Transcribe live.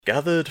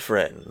Gathered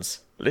friends,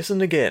 listen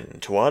again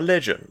to our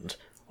legend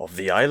of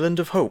the Island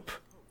of Hope,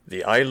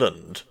 the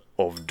Island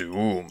of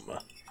Doom.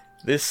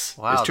 This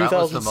is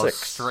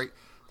 2006.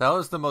 That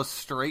was the most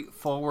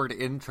straightforward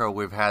intro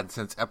we've had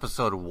since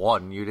episode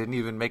 1. You didn't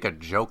even make a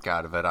joke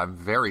out of it. I'm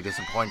very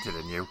disappointed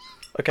in you.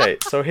 Okay,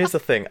 so here's the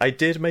thing. I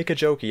did make a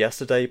joke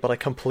yesterday, but I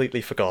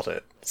completely forgot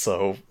it.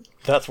 So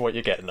that's what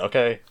you're getting,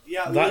 okay?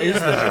 Yeah, that is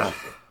the joke.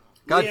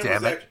 God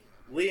damn it.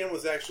 Liam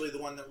was actually the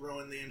one that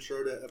ruined the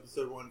intro to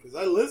episode 1, because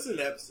I listened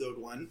to episode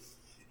 1,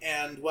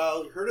 and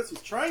while Curtis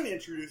was trying to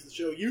introduce the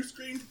show, you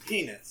screamed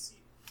penis.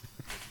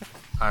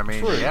 I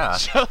mean, yeah.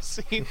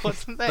 Josie,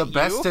 wasn't that the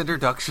best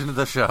introduction to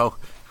the show.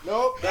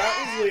 Nope,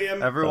 that was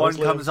Liam. Everyone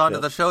comes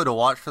onto the show to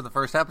watch for the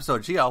first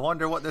episode. Gee, I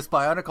wonder what this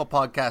Bionicle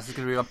podcast is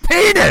going to be about.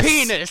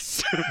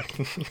 Penis!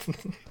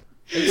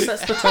 It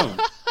sets the tone.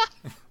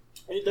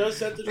 It does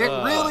set the tone.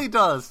 It really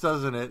does,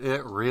 doesn't it?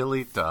 It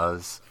really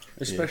does.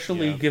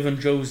 Especially given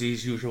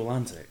Josie's usual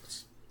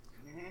antics.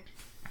 Mm-hmm.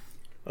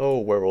 Oh,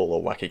 we're all a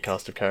wacky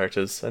cast of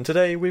characters, and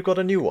today we've got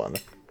a new one.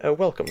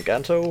 Welcome,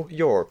 Ganto.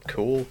 You're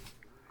cool.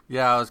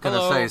 Yeah, I was going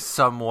to say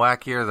some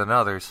wackier than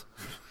others.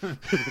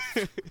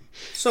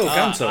 So,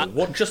 Ganto,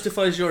 what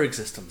justifies your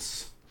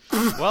existence?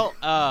 Well,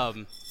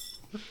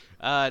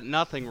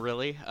 nothing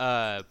really,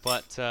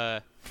 but,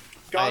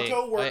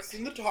 Ganto works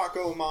in the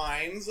taco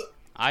mines.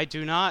 I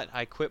do not.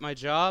 I quit my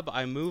job.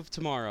 I move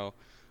tomorrow.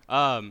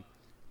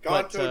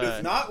 Ganto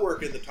does not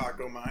work in the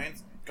taco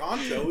mines.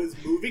 Ganto is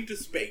moving to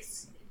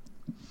space.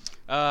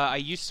 I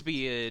used to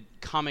be a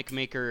comic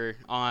maker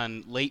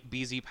on late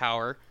BZ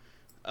Power.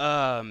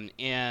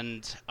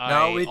 And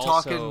now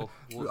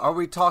are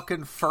we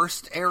talking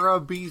first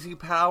era BZ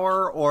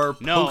Power or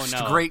post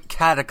Great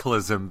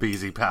Cataclysm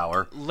BZ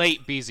Power?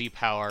 Late BZ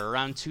Power,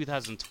 around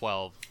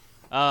 2012.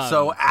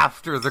 So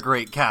after the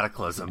Great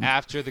Cataclysm.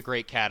 After the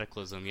Great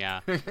Cataclysm, yeah.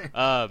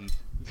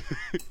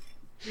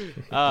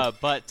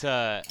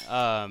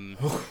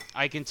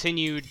 I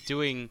continued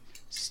doing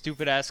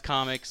stupid-ass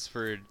comics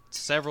for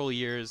several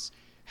years,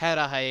 had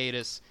a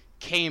hiatus,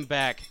 came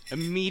back,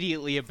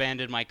 immediately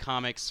abandoned my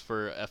comics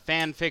for a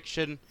fan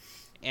fiction,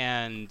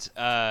 and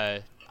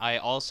I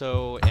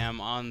also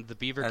am on the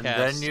Beavercast. And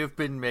then you've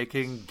been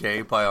making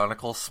gay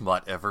Bionicle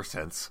smut ever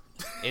since.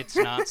 It's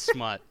not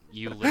smut,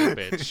 you little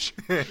bitch.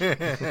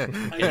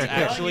 It's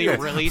actually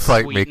really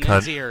sweet and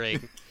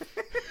endearing.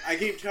 I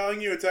keep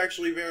telling you it's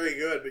actually very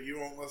good, but you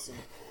won't listen.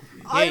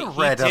 I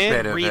read a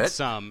bit of it. He read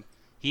some.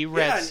 He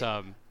read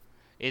some.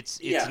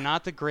 It's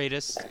not the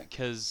greatest,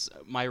 because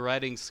my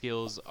writing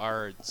skills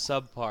are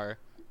subpar,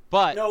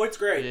 but... No, it's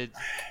great.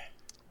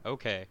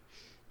 Okay.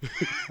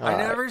 I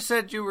never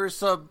said you were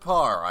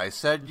subpar. I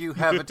said you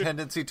have a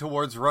tendency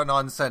towards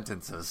run-on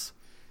sentences.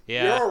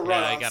 Yeah,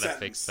 I gotta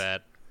fix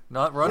that.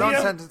 Not run-on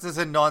sentences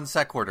and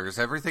non-sequiturs.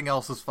 Everything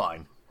else is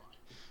fine.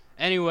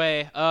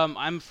 Anyway,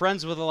 I'm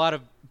friends with a lot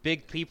of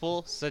big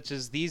people, such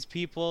as these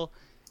people,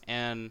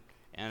 and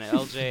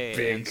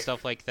LJ and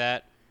stuff like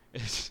that.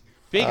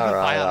 Big in the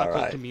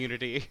Bionicle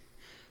community.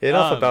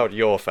 Enough about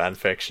your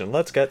fanfiction.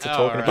 Let's get to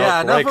talking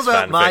about Greg's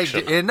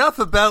fanfiction. Enough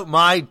about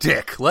my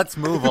dick. Let's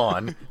move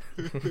on.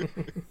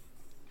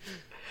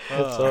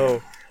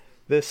 So,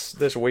 this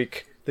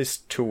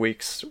 2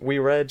 weeks, we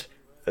read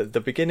the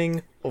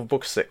beginning of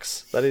book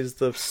 6. That is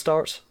the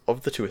start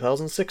of the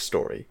 2006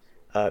 story.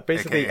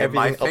 Basically,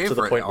 everything up to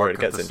the point where it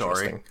gets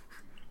interesting.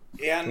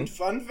 And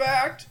fun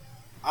fact,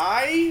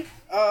 I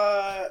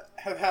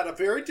have had a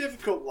very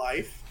difficult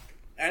life.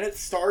 And it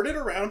started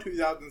around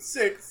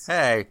 2006.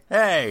 Hey!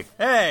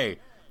 I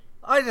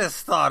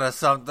just thought of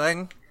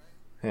something.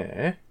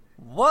 Eh?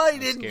 Why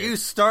didn't you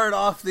start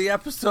off the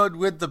episode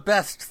with the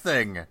best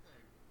thing?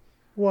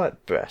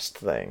 What best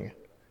thing?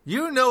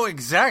 You know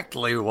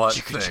exactly what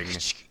thing.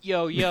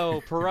 Yo,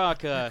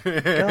 Piraka.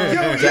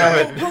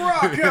 Yo,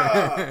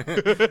 Piraka!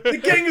 The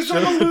gang is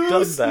on the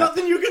loose.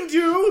 Nothing you can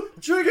do.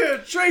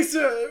 Trigger,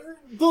 tracer,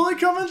 bullet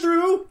coming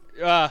through.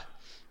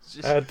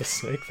 Add the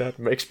snake that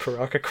makes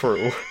Piraka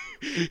crew.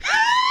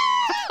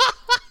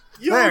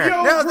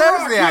 Now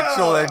there's the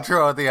actual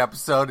intro of the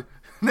episode.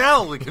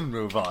 Now we can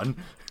move on.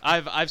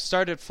 I've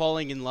started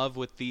falling in love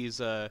with these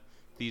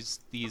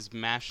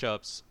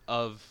mashups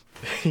of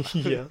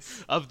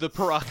of the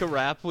Piraka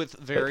rap with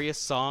various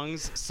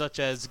songs such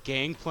as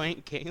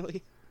Gangplank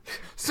Kaylee.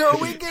 So are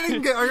we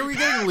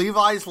getting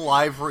Levi's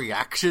live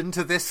reaction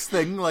to this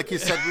thing like you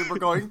said we were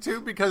going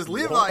to? Because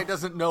Levi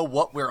doesn't know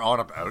what we're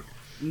on about.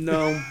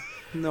 No,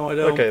 I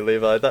don't. Okay,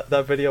 Levi,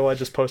 that video I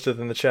just posted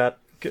in the chat,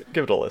 give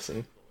it a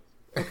listen.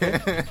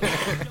 Okay.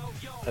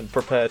 And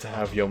prepare to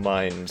have your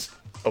mind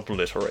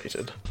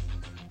obliterated.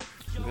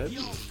 Okay.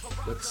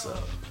 Let's,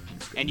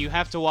 and you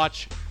have to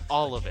watch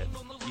all of it.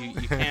 You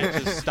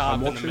can't just stop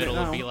in the middle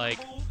and be like...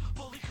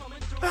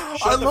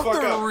 I love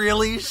the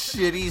really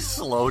shitty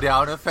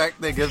slowdown effect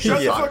they give to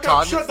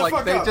Zanton. It's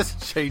like they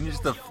just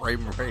changed the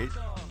frame rate.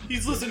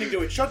 He's listening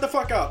to it. Shut the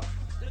fuck up.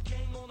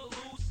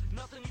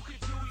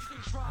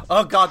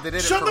 Oh god, they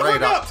did it for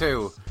right up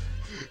too.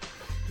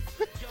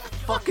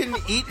 Fucking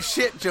eat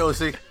shit,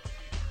 Josie.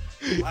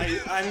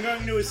 I'm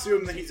going to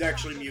assume that he's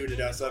actually muted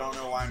us. I don't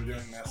know why I'm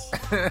doing this.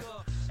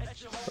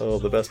 Oh,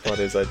 the best part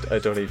is I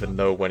don't even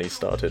know when he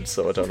started,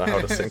 so I don't know how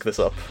to sync this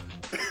up.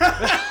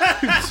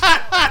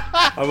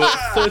 I'm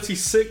at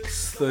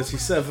 36,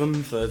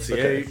 37,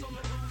 38. What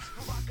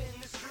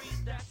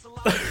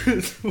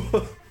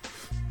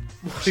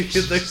are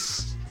you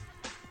this?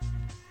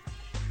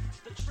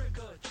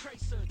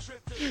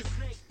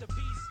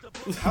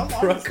 How long is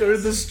Trucker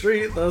in the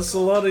street, that's a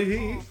lot of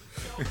heat.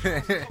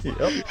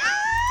 Yep.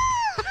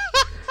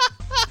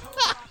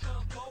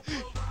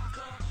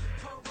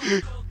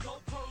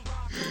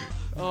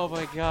 Oh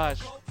my gosh.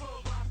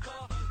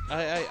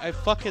 I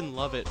fucking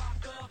love it.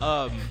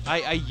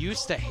 I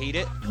used to hate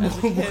it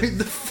as a Why kid.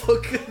 the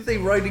fuck are they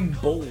riding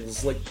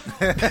bulls? Like,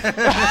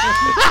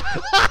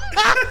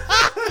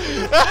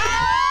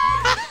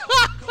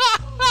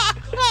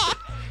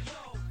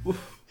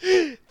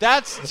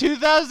 That's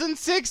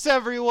 2006,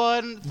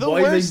 everyone. The why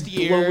are worst they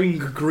year. blowing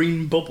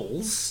green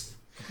bubbles?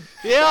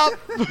 Yep.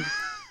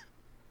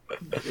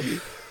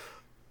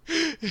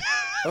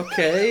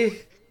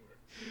 Okay.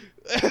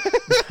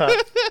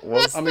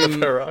 Was I mean-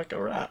 the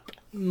Piraka rap?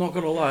 Not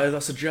gonna lie,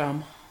 that's a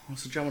jam.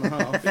 That's a jam and a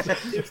half.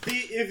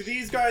 if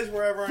these guys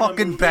were ever in a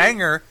Fucking movie,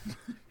 banger.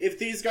 if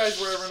these guys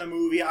were ever in a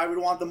movie, I would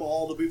want them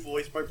all to be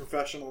voiced by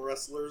professional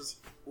wrestlers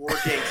or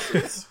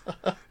gangsters.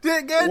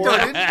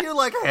 Ganto, didn't you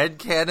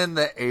headcanon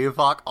that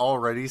Avok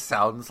already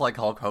sounds like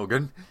Hulk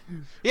Hogan?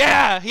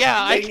 Yeah,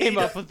 I They came need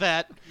up with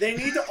that. They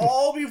need to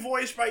all be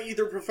voiced by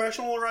either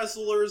professional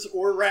wrestlers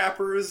or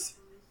rappers.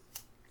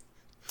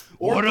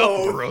 Or What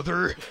both. up,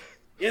 brother?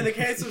 In the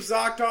case of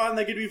Zocton,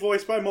 they could be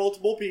voiced by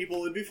multiple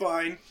people. It'd be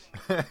fine.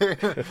 But,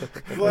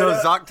 No,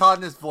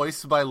 Zocton is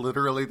voiced by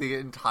literally the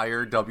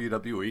entire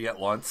WWE at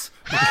once.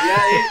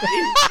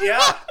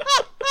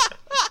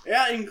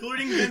 Yeah,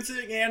 including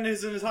Vincent and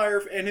his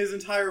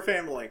entire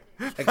family.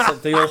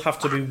 Except they all have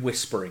to be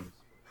whispering.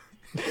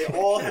 They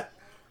all.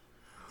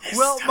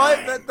 Well,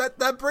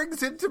 that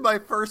brings into my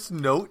first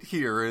note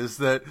here is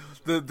that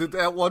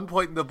at one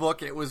point in the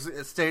book it was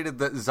stated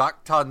that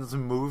Zocton's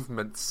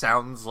movement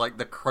sounds like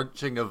the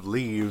crunching of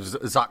leaves.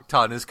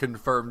 Zocton is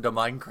confirmed a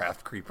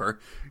Minecraft creeper.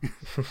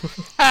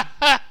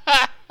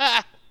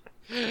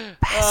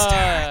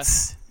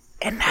 Bastards.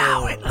 And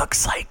now it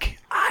looks like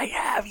I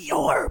have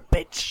your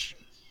bitch.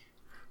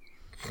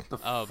 What the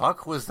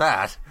fuck was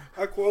that?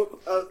 A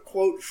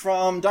quote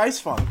from Dice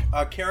Funk.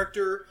 A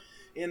character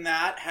in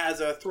that has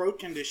a throat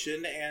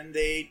condition, and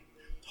they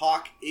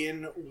talk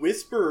in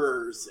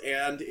whispers,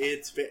 and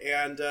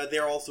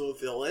they're also a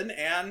villain,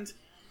 and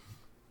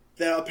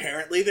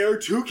apparently there are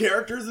two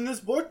characters in this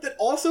book that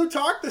also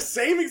talk the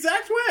same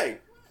exact way.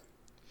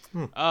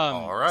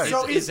 All right.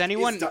 So is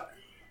anyone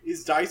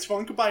is Dice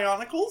Funk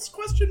Bionicles?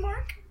 Question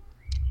mark.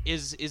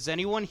 is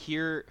anyone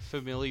here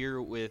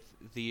familiar with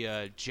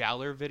the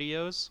Jowler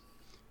videos?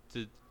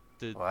 The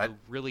What?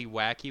 really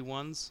wacky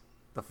ones?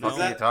 The fuck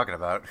No. are you talking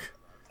about?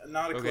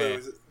 Not a clue. Okay.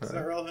 Is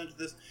that relevant to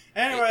this?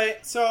 Anyway,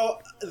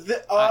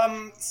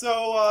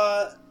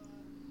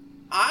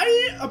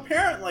 I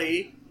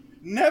apparently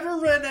never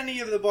read any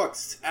of the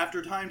books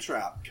after Time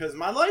Trap because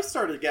my life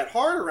started to get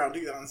hard around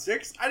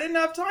 2006. I didn't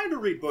have time to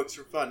read books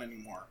for fun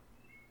anymore.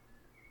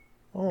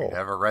 Oh,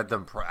 Never read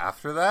them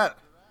after that?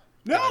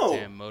 No,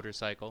 Goddamn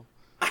motorcycle.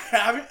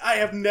 I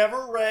have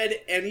never read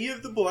any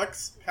of the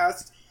books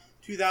past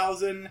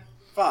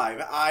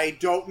 2005. I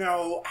don't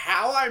know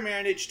how I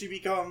managed to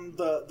become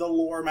the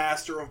lore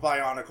master of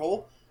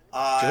Bionicle.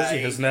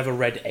 Josie has never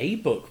read a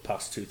book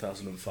past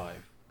 2005.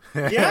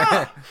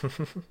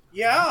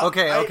 Yeah.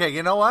 Okay,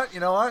 you know what?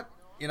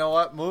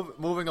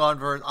 Moving on,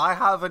 Vern. I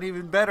have an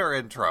even better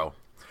intro.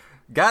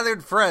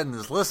 Gathered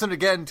friends, listen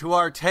again to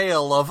our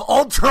tale of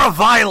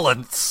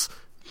ultra-violence.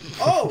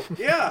 Oh,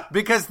 yeah.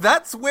 Because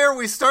that's where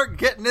we start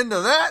getting into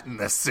that in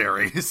this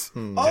series.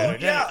 Oh,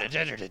 yeah.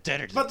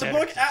 But the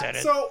book...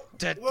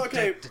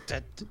 okay.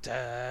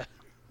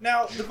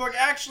 Now, the book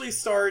actually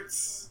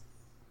starts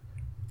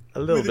a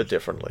little bit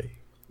differently.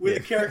 with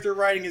a character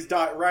writing his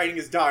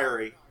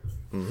diary.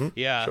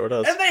 Yeah. Sure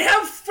does. And they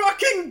have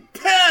fucking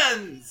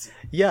pens!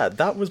 Yeah,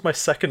 that was my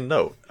second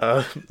note.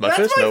 That's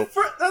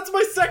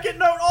my second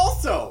note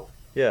also!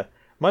 Yeah.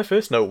 My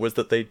first note was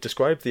that they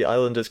described the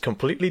island as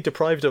completely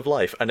deprived of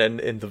life, and then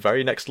in the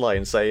very next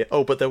line say,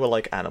 "Oh, but there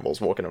were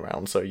animals walking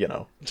around, so you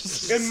know."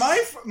 And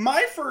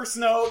my first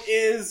note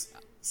is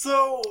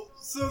so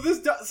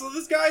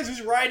this guy's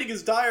just writing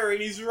his diary,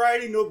 and he's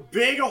writing a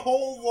big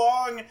whole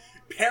long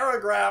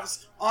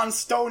paragraphs on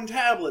stone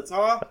tablets,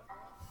 huh?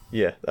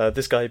 Yeah,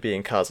 this guy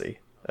being Kazi,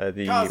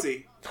 the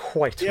Kazi.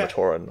 White Yeah.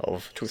 Matoran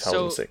of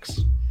 2006.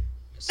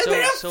 And they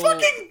have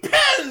fucking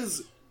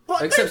pens!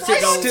 But Except they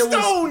write it on still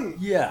stone!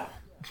 Yeah.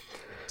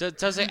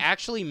 Does it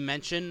actually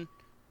mention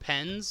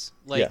pens?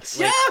 Yes.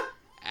 Yeah!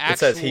 It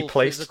says he actual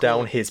placed physical-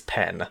 down his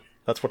pen.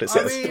 That's what it I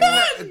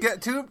says.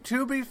 mean,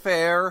 to be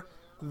fair,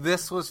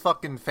 this was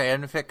fucking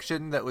fan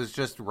fiction that was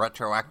just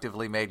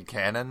retroactively made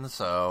canon,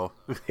 so...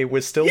 It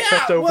was still Yeah,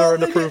 checked over well,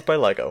 and approved by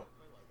LEGO.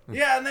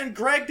 Yeah, and then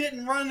Greg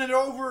didn't run it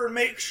over and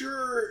make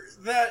sure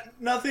that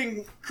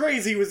nothing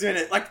crazy was in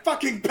it. Like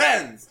fucking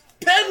pens!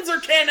 Pens are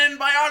canon in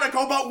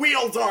Bionicle, but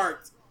wheels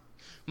aren't!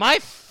 My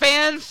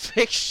fan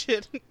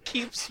fiction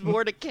keeps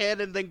more to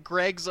canon than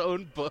Greg's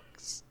own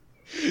books.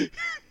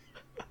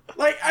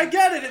 Like, I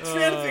get it, it's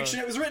fan fiction,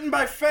 it was written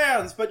by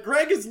fans, but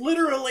Greg is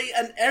literally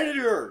an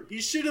editor.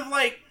 He should have,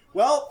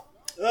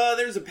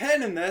 there's a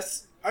pen in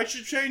this, I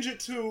should change it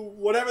to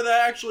whatever they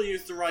actually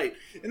used to write.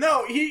 And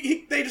no,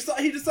 he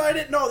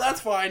decided, no,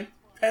 that's fine.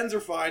 Pens are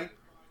fine.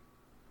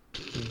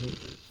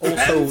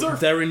 Also,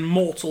 they're in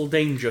mortal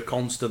danger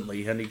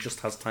constantly, and he just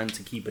has time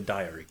to keep a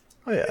diary.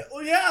 Oh, yeah.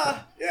 Well,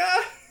 yeah.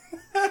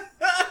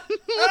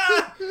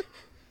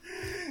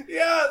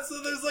 Yeah,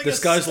 so there's This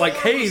guy's like,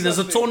 hey, there's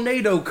a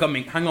tornado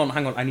coming. Hang on,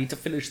 I need to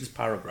finish this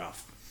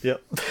paragraph.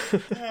 Yep.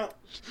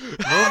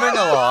 Moving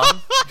along.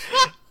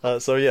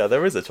 So yeah,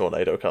 there is a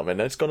tornado coming,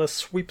 and it's gonna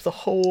sweep the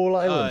whole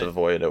island of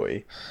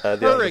Voyanui. The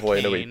island of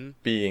Voyanui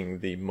being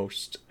the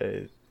most,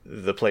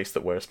 the place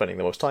that we're spending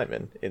the most time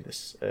in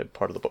this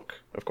part of the book,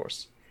 of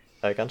course.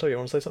 Ganto, you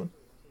want to say something?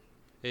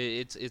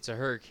 It's a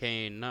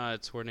hurricane, not a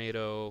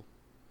tornado.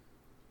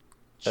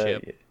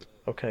 Ship.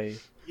 Okay.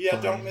 Yeah,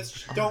 don't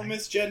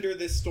misgender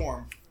this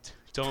storm.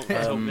 Don't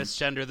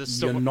misgender this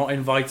storm. You're not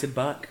invited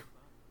back.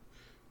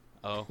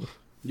 Oh.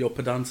 Your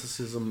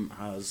pedanticism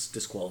has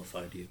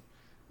disqualified you.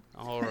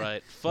 All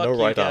right. Fuck no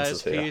you right guys.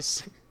 answers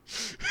Peace.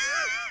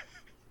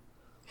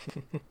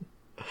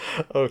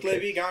 Okay.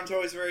 Maybe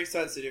Ganto is very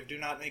sensitive. Do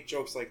not make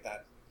jokes like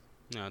that.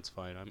 No, it's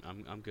fine.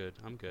 I'm good.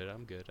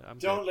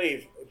 Don't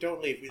leave.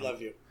 Don't leave. We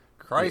love you.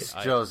 Christ,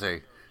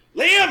 Josie.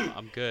 Liam!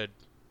 I'm good.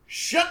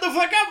 Shut the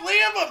fuck up,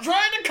 Liam! I'm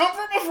trying to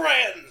comfort my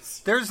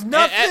friends! There's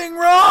nothing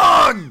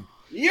wrong!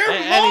 You're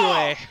wrong!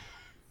 Anyway.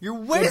 You're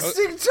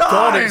wasting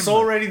God, time! it's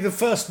already the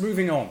first.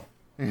 Moving on.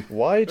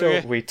 Why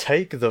don't we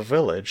take the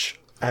village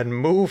and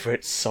move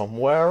it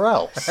somewhere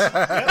else? Yep,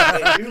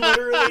 they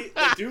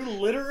do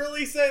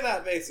literally say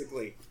that,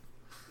 basically.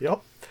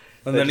 Yep.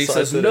 And then he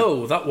says,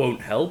 no, that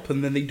won't help,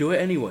 and then they do it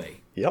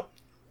anyway. Yep.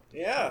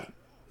 Yeah.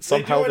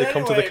 Somehow they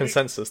come to the anyway.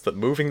 consensus that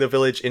moving the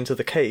village into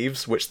the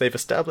caves, which they've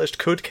established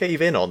could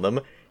cave in on them,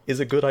 is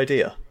a good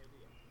idea.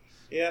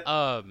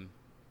 Yeah.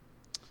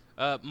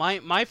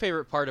 My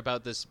favorite part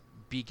about this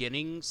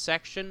beginning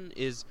section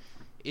is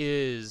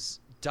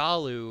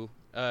Dalu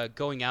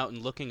going out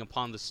and looking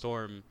upon the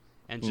storm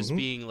and just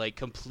being like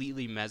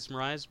completely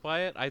mesmerized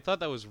by it. I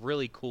thought that was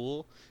really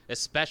cool,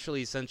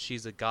 especially since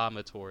she's a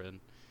Gamatoran.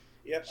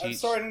 Yep,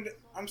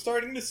 I'm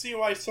starting to see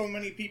why so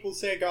many people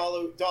say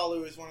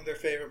Dalu is one of their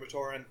favorite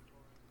Matoran.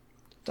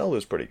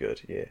 Dalu's pretty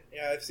good, yeah.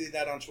 Yeah, I've seen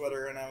that on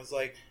Twitter, and I was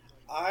like,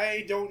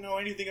 I don't know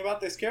anything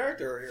about this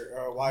character,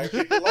 or why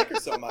people like her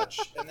so much.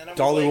 And then I was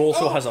Dalu like,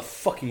 also has a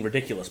fucking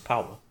ridiculous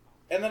power.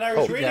 And then I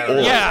was reading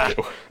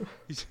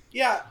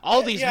Yeah.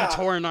 All these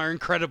Matoran are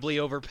incredibly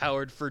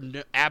overpowered for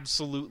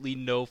absolutely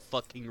no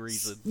fucking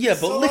reason. Yeah,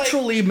 but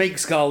literally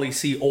makes Gali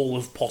see all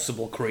of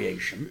possible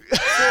creation.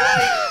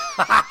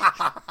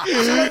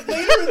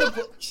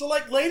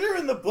 Later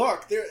in the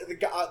book,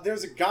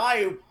 there's a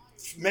guy who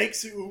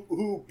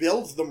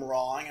builds them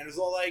wrong, and is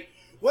all like,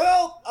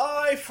 "Well,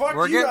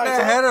 We're getting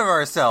ahead of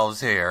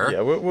ourselves here."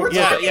 Yeah, we're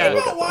talking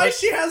about why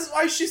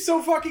she's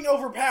so fucking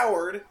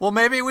overpowered. Well,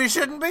 maybe we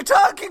shouldn't be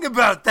talking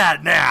about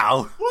that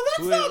now. Well,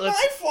 that's not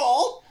my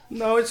fault.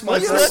 No, it's my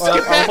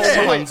fault.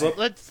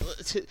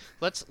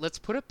 Let's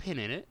put a pin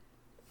in it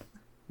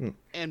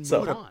and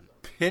move on.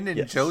 Pin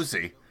in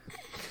Josie.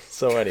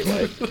 So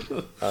anyway,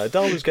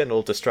 Dalu's getting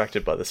all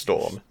distracted by the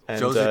storm.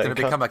 And, Josie's going to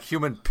become a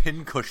human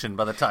pincushion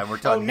by the time we're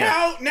done.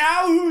 Now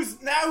who's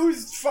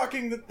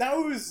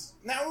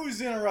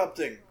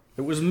interrupting?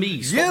 It was me.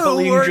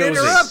 You were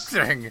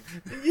interrupting.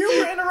 You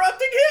were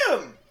interrupting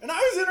him, and I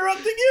was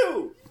interrupting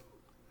you.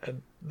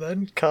 And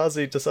then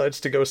Kazi decides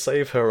to go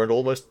save her and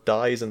almost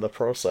dies in the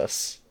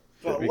process.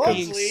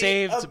 Being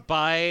saved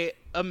by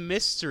a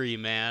mystery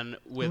man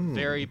with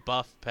very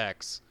buff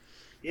pecs.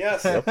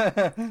 Yes.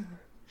 Yep.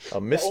 A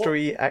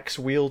mystery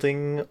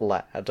axe-wielding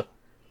lad.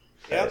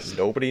 Yep.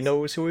 Nobody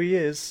knows who he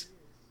is,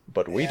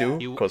 but we do,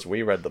 because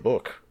we read the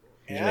book.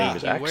 His name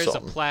is He Axon. wears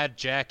a plaid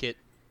jacket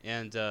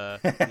and So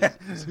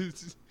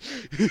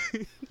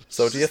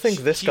do you think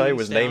this guy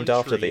was named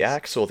after the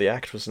axe, or the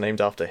axe was named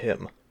after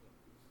him?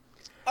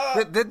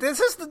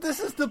 This is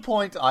the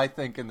point, I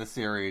think, in the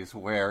series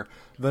where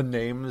the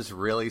names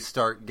really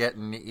start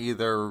getting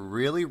either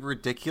really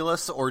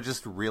ridiculous or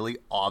just really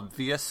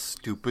obvious,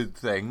 stupid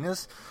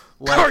things.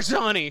 Like,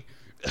 Tarzani!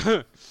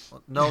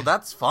 No,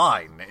 that's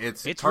fine.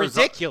 It's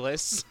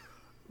ridiculous.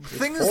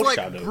 Things like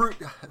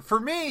for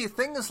me,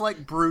 things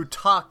like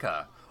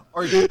Brutaka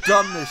are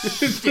dumb as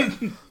shit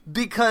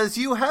because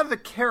you have a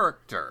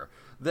character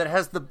that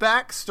has the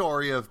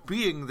backstory of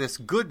being this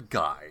good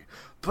guy,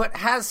 but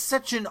has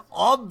such an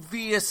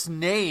obvious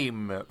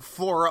name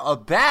for a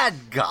bad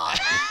guy,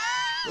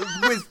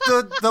 with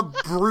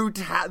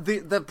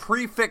the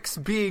prefix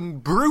being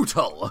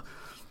brutal.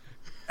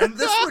 And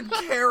this would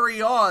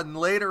carry on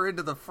later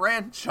into the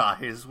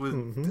franchise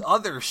with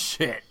other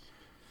shit.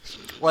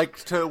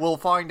 We'll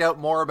find out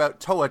more about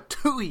Toa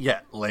 2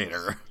 yet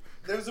later.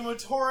 There's a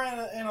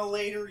Matoran in a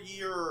later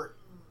year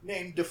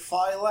named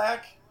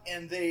Defilac,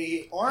 and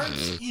they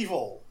aren't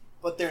evil,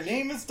 but their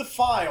name is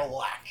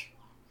Defilac.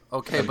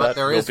 Okay, And but that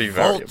there will is be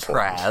very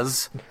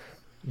Voltraz.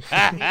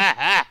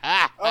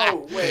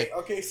 Oh, wait.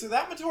 Okay, so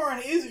that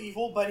Matoran is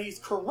evil, but he's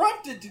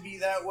corrupted to be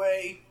that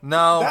way.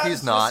 No,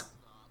 he's not.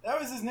 That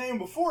was his name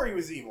before he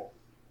was evil.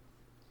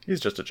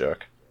 He's just a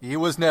jerk. He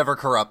was never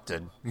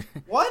corrupted.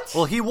 What?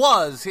 Well, he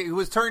was. He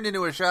was turned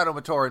into a Shadow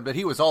Matoran, but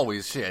he was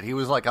always shit. He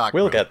was like Akira.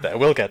 We'll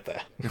get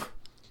there.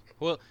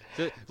 Well,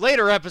 the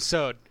later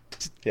episode.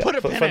 Yeah, Put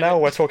a pin for in now,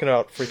 it. we're talking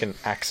about freaking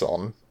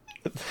Axon.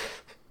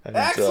 And,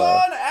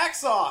 Axon,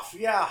 Axoff,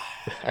 yeah.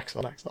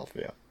 Axon,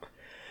 yeah.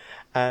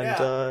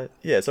 And,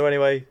 so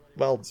anyway,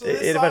 well, So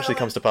it eventually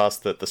comes to pass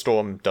that the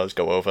storm does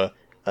go over.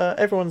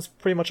 Everyone's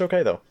pretty much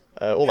okay, though.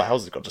 All the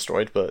houses got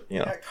destroyed, but, you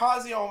know. Yeah,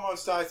 Kazi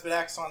almost dies, but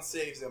Axon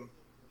saves him.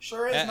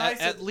 Sure is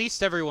nice. At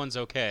least everyone's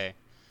okay.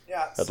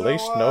 Yeah, At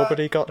least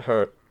nobody got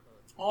hurt.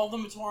 All the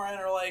Matoran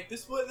are like,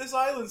 this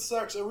island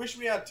sucks. I wish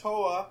we had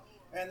Toa.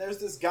 And there's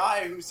this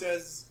guy who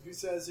says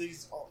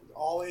he's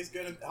always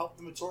going to help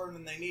the Matoran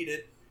when they need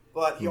it,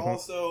 but he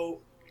also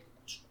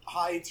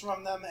hides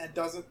from them and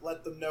doesn't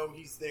let them know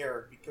he's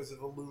there because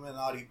of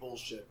Illuminati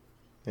bullshit.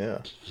 Yeah.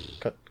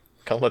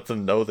 Can't let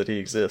them know that he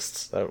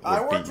exists. That would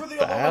I work be for the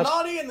bad.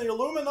 Illuminati, and the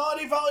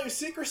Illuminati value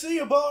secrecy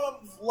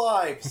above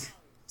lives.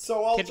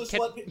 So I'll just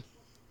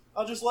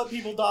let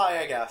people die,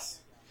 I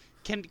guess.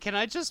 Can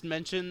I just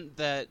mention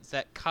that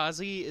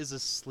Kazi is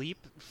asleep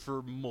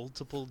for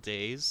multiple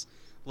days?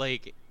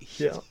 Like,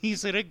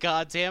 he's in a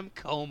goddamn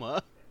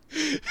coma.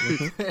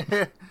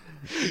 Well,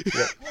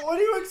 what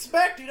do you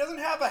expect? He doesn't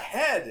have a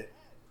head.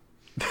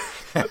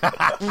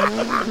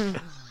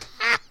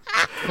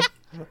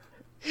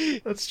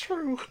 That's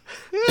true.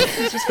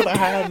 He's just got a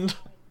hand.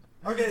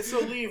 Okay,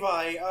 so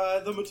Levi,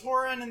 the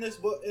Matoran in this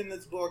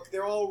book,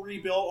 they're all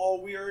rebuilt,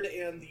 all weird,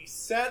 and the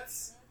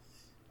sets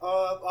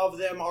of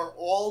them are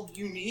all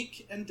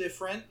unique and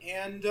different.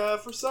 And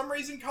for some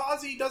reason,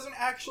 Kazi doesn't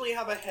actually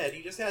have a head.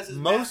 He just has his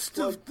Most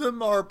of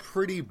them are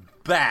pretty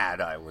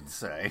bad, I would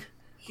say.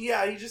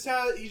 Yeah, he just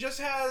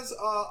has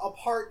a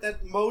part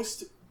that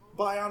most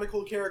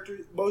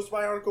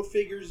Bionicle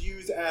figures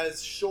use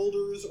as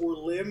shoulders or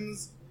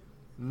limbs.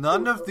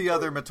 None of the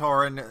other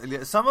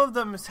Matoran, some of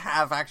them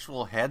have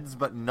actual heads,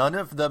 but none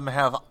of them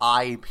have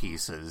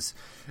eyepieces.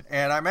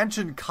 And I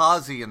mentioned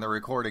Kazi in the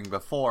recording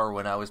before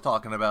when I was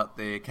talking about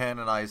the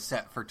canonized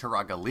set for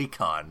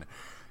TuragaNuva.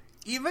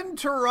 Even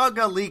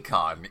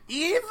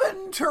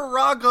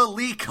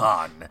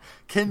TuragaNuva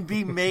can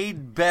be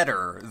made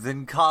better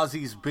than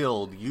Kazi's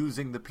build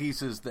using the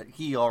pieces that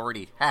he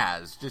already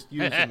has, just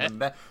using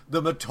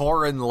the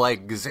Matoran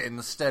legs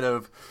instead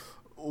of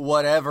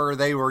whatever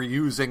they were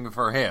using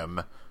for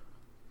him.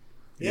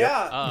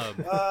 Yeah,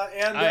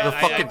 and the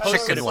fucking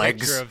chicken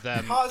legs. Picture of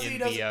them Kazi in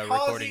the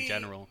recording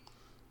general.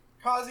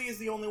 Kazi is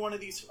the only one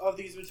of these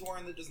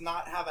Matoran that does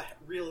not have a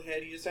real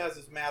head. He just has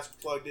his mask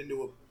plugged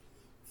into a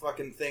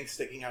fucking thing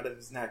sticking out of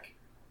his neck.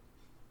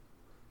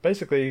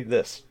 Basically,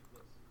 this.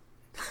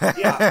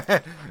 Yeah.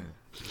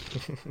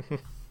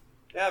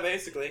 Yeah,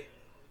 basically.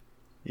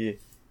 Yeah.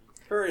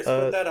 Curious,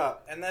 put that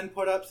up, and then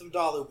put up some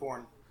Dalu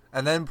porn.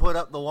 And then put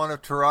up the one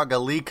of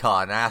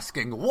TuragaNuva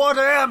asking, "What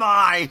am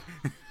I?"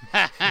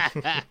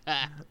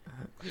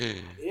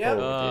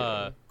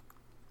 Yep.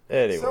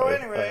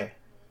 Anyway.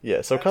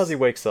 So Kazi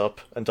wakes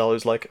up, and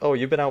Dalu's like, "Oh,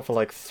 you've been out for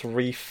like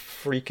 3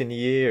 freaking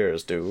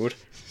years, dude.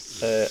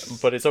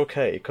 But it's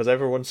okay, because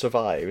everyone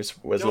survives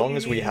as long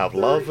as we have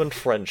love and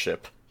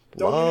friendship.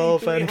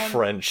 Love and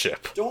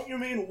friendship. Don't you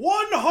mean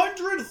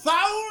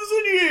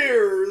 100,000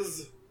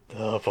 years?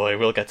 Oh boy,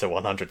 we'll get to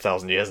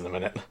 100,000 years in a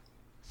minute.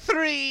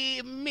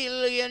 3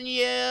 million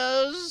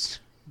years.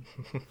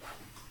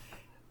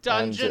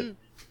 Dungeon.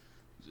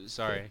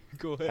 Sorry,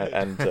 go ahead.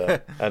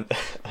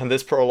 And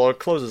this prologue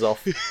closes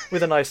off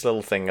with a nice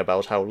little thing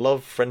about how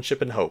love, friendship,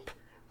 and hope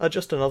are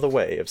just another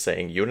way of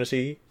saying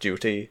unity,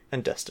 duty,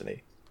 and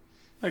destiny.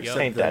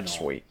 Ain't that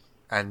sweet?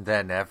 And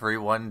then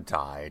everyone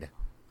died.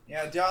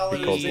 Yeah, Dalu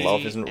because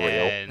love isn't real.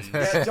 Yeah,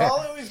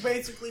 Dalu is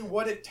basically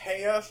what if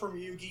Taya from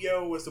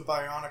Yu-Gi-Oh! Was a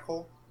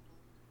Bionicle.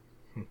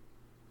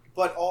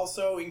 But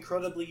also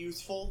incredibly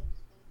useful.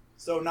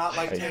 So not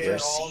like Taya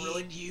at all,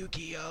 really.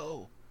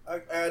 Yu-Gi-Oh!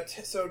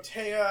 So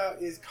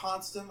Taya is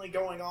constantly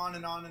going on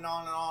and on and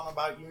on and on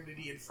about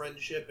unity and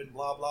friendship and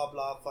blah blah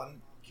blah,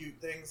 fun, cute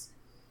things.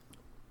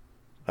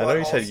 I know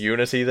you said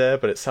unity there,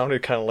 but it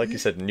sounded kind of like you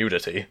said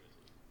nudity.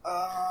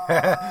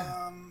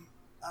 I'm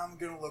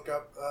gonna look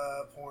up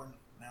porn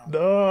now.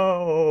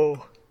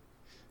 No.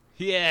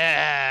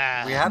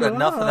 Yeah. We had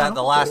enough of that in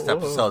the last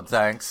episode,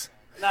 thanks.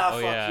 Nah,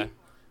 fuck you.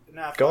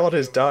 Nah, God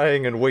is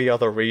dying and we are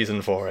the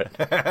reason for it.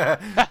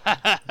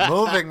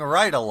 Moving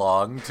right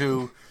along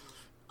to,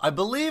 I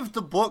believe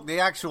the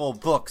actual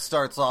book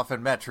starts off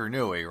in Metru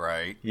Nui,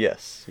 right?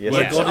 Yes.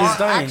 Where God is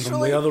dying and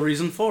we are the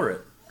reason for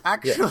it.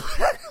 Actually,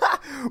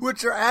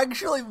 which are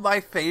actually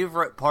my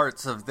favorite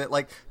parts of that.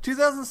 Like,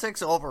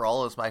 2006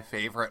 overall is my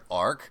favorite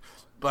arc,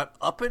 but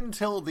up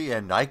until the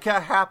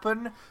Anika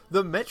happen,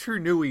 the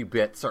Metru Nui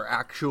bits are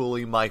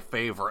actually my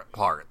favorite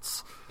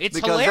parts. It's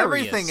because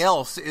hilarious. Everything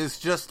else is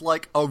just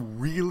like a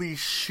really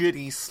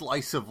shitty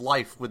slice of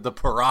life with the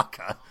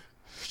Piraka.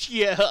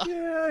 Yeah.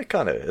 Yeah, it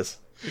kind of is.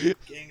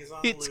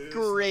 It's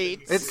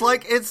great. It's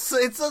like it's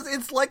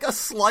like a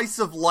slice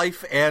of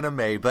life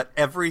anime, but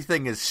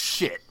everything is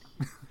shit.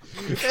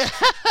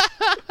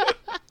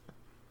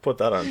 Put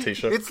that on a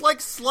t-shirt. It's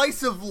like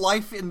slice of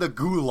life in the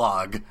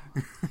gulag.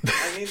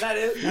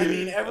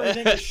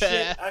 Everything is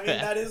shit.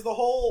 That is the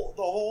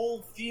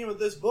whole theme of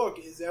this book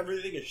is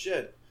everything is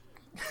shit.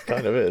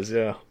 Kind of is,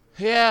 yeah.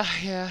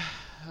 Yeah.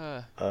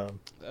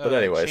 But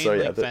anyway, so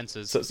yeah,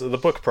 so the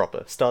book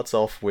proper starts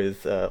off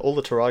with all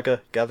the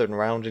Turaga gathered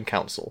around in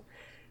council,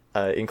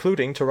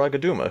 including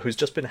TuragaNuva, who's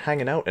just been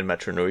hanging out in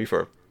Metru Nui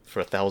for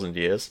 1,000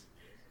 years.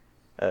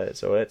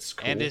 So it's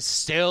cool. And is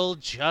still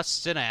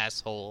just an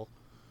asshole.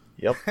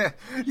 Yep. Yeah,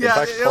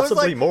 in fact,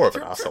 possibly more of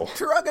an asshole.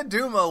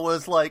 TuragaNuva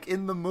was like,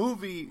 in the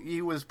movie, he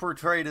was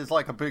portrayed as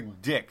like a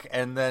big dick,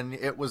 and then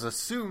it was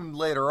assumed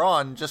later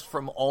on, just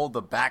from all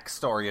the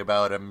backstory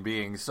about him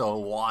being so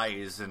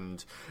wise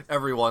and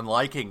everyone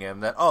liking him,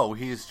 that, oh,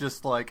 he's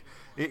just like,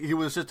 he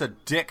was just a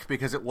dick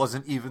because it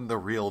wasn't even the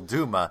real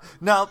Duma.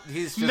 No,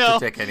 he's just a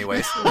dick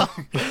anyways.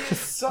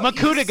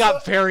 Makuta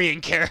got very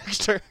in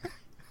character.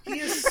 He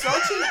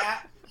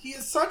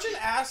is such an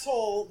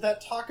asshole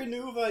that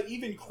TuragaNuva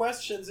even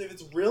questions if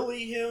it's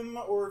really him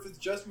or if it's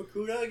just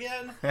Makuta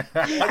again. And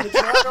the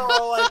Turaga are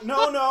all like, no,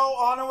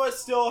 Anawa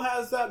still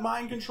has that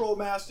mind control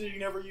master he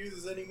never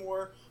uses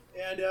anymore.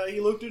 And he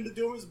looked into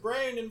Duma's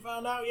brain and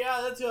found out,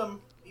 yeah, that's him.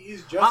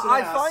 He's just an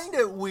ass. I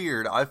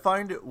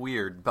find it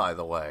weird, by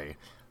the way,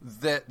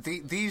 that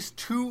these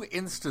two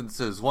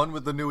instances, one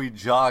with the Nui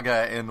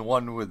Jaga and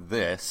one with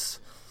this,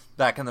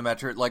 back in the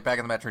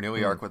Metru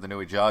Nui arc with the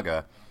Nui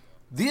Jaga,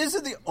 these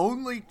are the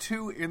only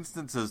two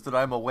instances that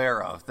I'm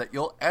aware of that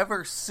you'll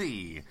ever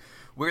see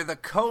where the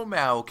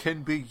Komau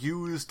can be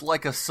used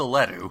like a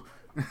Seletu.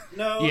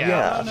 No.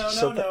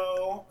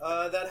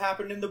 That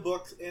happened in the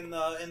book, in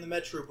the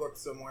Metru book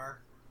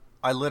somewhere.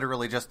 I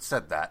literally just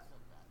said that.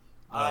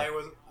 I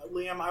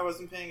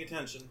wasn't paying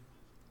attention.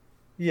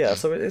 Yeah,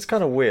 so it's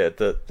kind of weird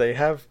that they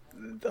have...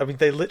 I mean,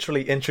 they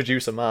literally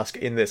introduce a mask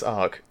in this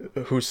arc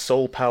whose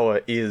sole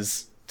power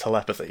is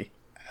telepathy.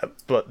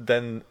 But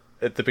then...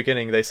 at the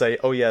beginning, they say,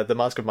 oh yeah, the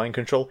Mask of Mind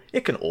Control,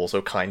 it can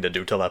also kinda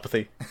do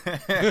telepathy.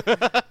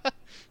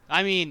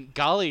 I mean,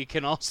 Gali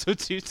can also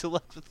do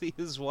telepathy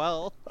as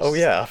well. Oh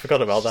yeah, I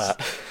forgot about that.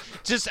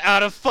 Just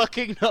out of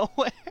fucking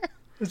nowhere.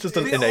 It's just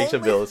an innate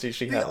ability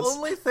she has. The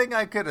only thing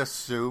I could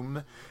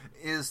assume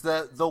is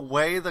that the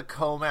way the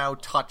Komau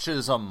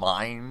touches a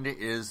mind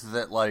is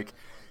that, like,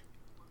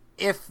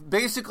 if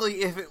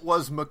it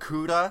was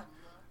Makuta,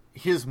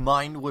 his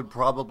mind would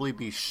probably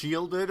be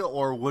shielded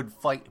or would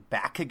fight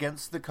back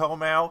against the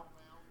Komau.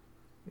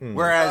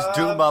 Whereas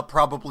Duma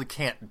probably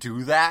can't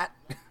do that.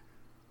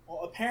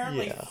 Well,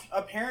 apparently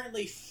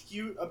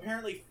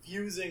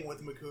fusing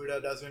with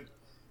Makuta doesn't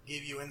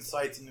give you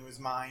insights into his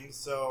mind,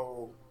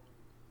 so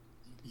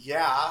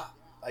yeah,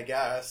 I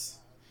guess.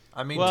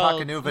 I mean,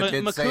 TuragaNuva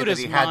did say that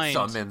he had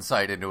some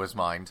insight into his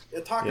mind. Yeah,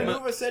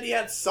 TuragaNuva said he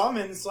had some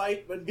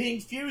insight, but being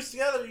fused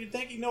together, you'd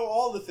think he'd know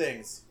all the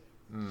things.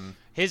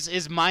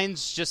 His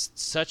mind's just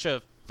such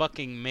a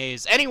fucking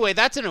maze. Anyway,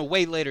 that's in a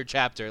way later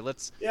chapter.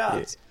 Let's...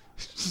 Yeah.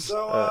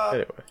 So,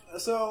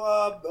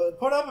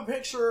 put up a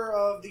picture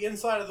of the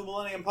inside of the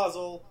Millennium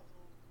Puzzle,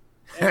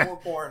 and more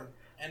porn.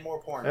 And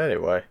more porn.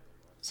 Anyway,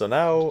 so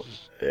now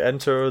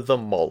enter the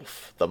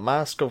Molf, the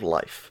Mask of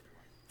Life,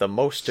 the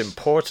most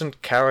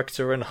important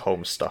character in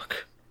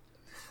Homestuck.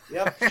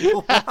 Yep.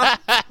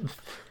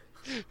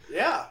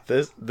 Yeah.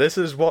 This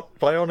is what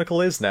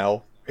Bionicle is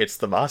now. It's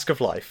the Mask of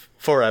Life.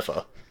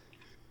 Forever.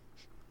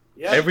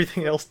 Yep.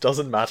 Everything else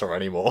doesn't matter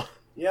anymore.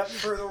 Yep,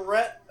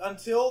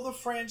 until the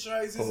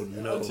franchise is... Oh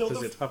no,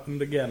 because it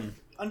happened again.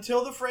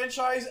 Until the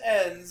franchise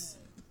ends,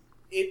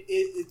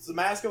 it's the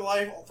Mask of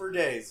Life for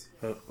days.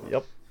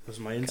 Yep. Was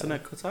my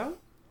internet cut out?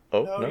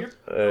 Oh,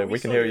 no. We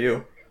can hear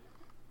you.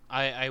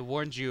 I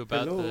warned you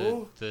about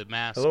the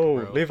mask, Hello,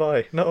 bro.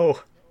 Levi. No,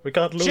 we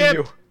can't lose Chip!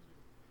 you.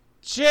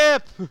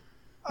 Chip!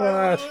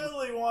 I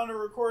really want to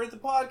record the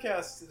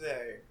podcast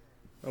today.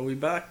 Are we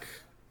back?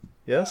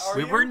 Yes?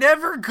 We were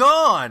never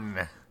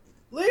gone!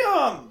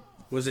 Liam!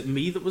 Was it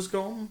me that was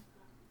gone?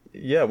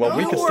 Yeah, well, No,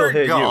 we can we're still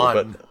hear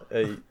gone.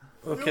 you,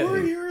 but... Okay. We were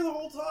here the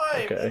whole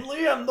time. Okay. And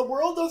Liam, the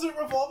world doesn't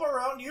revolve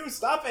around you.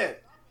 Stop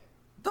it.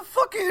 The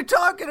fuck are you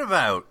talking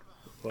about?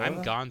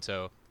 I'm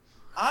Ganto.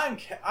 I'm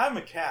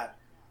a cat.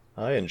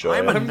 I enjoy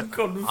it.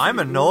 I'm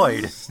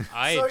annoyed.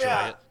 I enjoy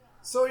it.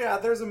 So yeah,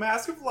 there's a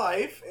Mask of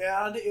Life,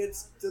 and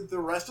it's the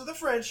rest of the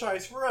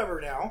franchise forever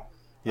now.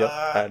 Yep,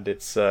 and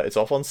it's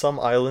off on some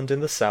island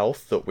in the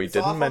south that we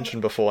didn't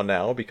mention before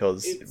now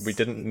because we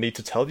didn't need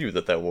to tell you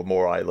that there were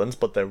more islands,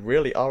 but there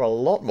really are a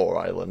lot more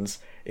islands,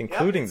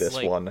 including this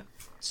like one.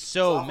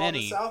 So on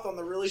many. the south on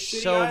the really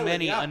shitty so island,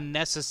 many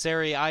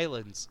unnecessary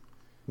islands.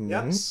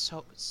 Yep.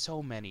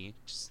 So many.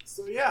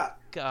 So yeah.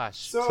 Gosh.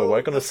 So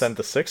we're going to send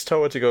the sixth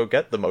Toa to go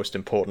get the most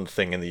important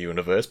thing in the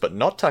universe, but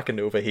not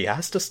TuragaNuva. He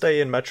has to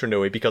stay in Metro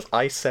Nui because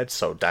I said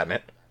so, damn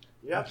it.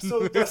 Yep,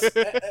 so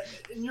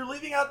and you're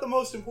leaving out the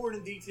most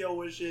important detail,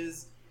 which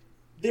is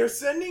they're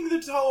sending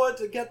the Toa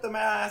to get the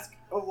Mask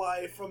of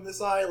Life from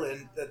this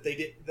island that they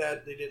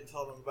didn't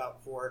tell them about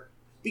before,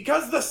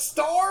 because the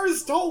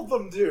stars told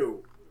them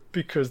to.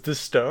 Because the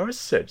stars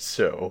said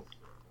so.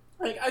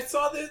 Like, I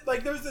saw this,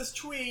 like, there's this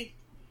tweet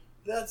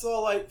that's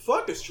all like,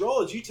 fuck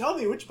astrology, tell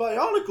me which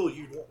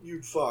Bionicle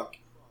you'd fuck.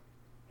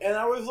 And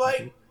I was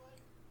like,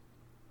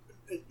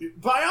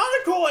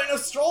 Bionicle and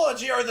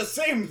astrology are the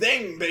same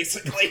thing,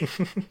 basically.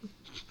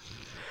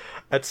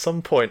 At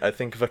some point, I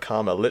think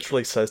Vakama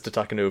literally says to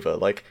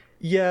TuragaNuva, like,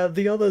 yeah,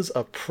 the others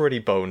are pretty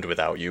boned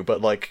without you, but,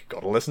 like,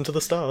 gotta listen to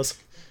the stars.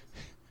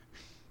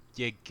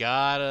 You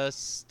gotta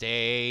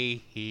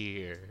stay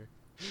here.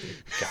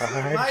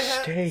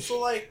 So,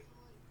 like,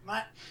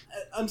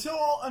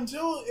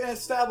 until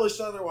established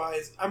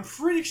otherwise, I'm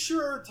pretty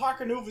sure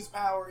TuragaNuva's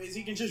power is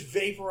he can just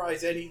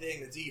vaporize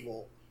anything that's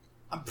evil.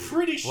 I'm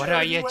pretty sure. What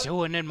are you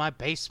doing in my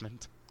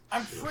basement?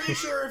 I'm pretty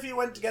sure if he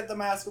went to get the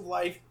Mask of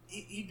Life,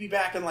 he'd be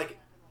back in like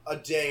a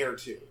day or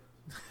two.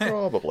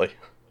 Probably.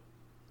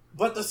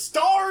 But the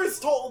stars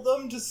told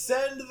them to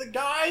send the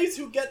guys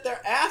who get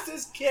their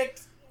asses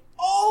kicked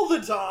all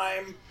the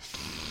time.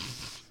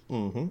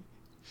 Mm-hmm.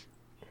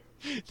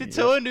 The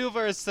TuragaNuva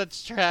are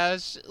such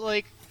trash.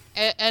 Like,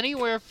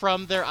 anywhere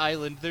from their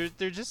island,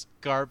 they're just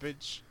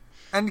garbage.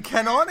 And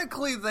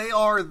canonically, they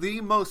are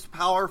the most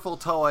powerful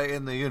Toa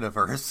in the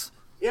universe.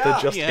 Yeah.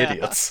 They're just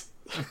idiots.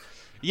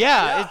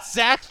 Yeah,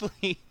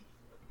 exactly.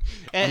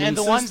 And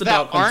the ones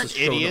that aren't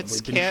idiots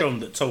we've been shown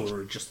that Toa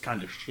are just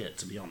kind of shit,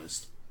 to be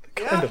honest.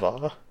 Kind of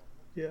are.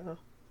 Yeah.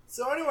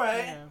 So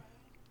anyway,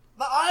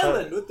 the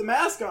island with the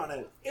mask on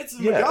it. It's a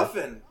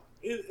MacGuffin.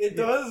 It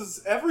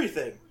does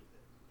everything.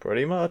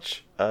 Pretty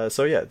much.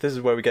 So yeah, this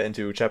is where we get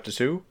into Chapter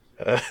 2,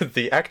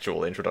 the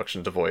actual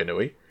introduction to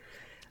Voyanui.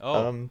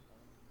 Oh.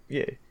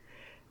 Yeah.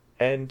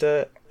 And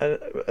a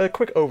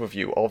quick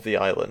overview of the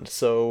island.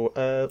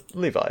 So,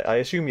 Levi, I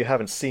assume you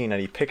haven't seen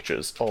any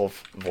pictures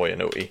of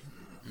Voyanui.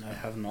 I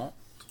have not.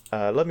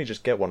 Let me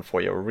just get one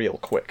for you real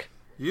quick.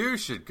 You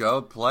should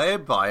go play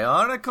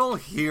Bionicle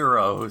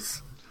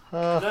Heroes.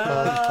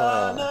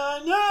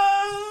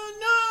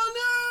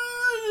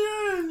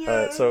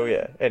 So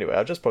yeah, anyway,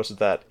 I just posted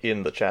that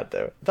in the chat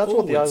there. That's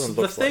what the island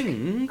looks like.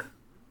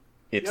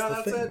 It's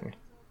the thing.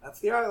 That's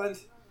the island.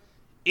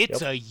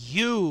 It's a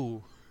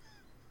U.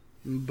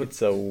 But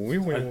it's a wee.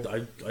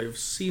 I've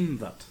seen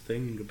that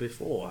thing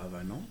before, have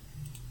I not?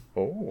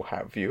 Oh,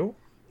 have you?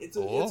 It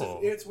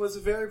was a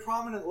very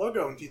prominent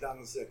logo in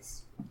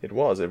 2006. It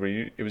was. It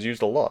was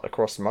used a lot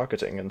across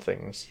marketing and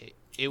things.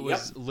 It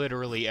was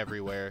literally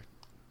everywhere.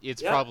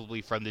 It's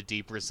probably from the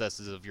deep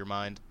recesses of your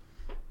mind.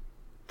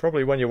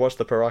 Probably when you watched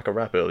the Piraka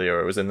rap earlier,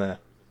 it was in there.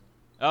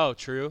 Oh,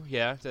 true.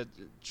 Yeah,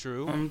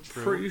 true. I'm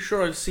pretty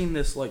sure I've seen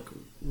this, like,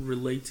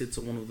 related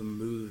to one of the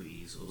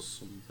movies or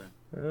something.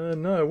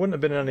 No, it wouldn't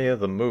have been any of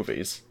the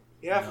movies.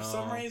 Yeah,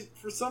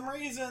 for some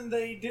reason,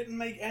 they didn't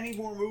make any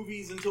more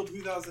movies until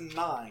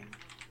 2009.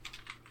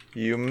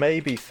 You may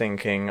be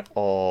thinking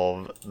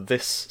of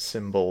this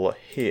symbol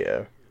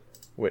here,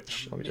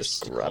 which, let me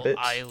just grab it.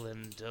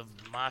 Island of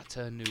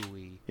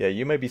Matanui. Yeah,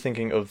 you may be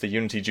thinking of the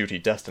Unity Duty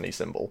Destiny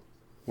symbol,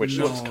 which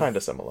looks kind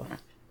of similar.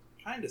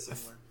 Kind of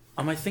similar.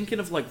 Am I thinking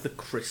of, like, the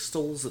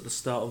crystals at the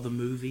start of the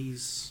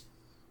movies?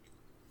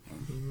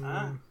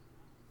 No.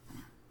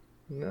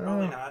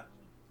 Probably not.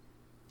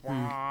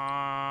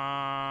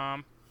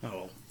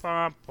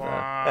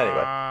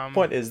 Anyway,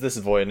 point is, this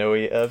is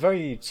Voyanui, a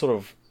very sort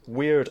of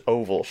weird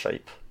oval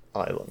shape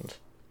island,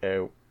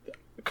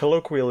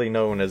 colloquially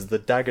known as the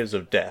Daggers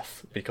of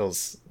Death,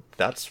 because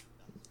that's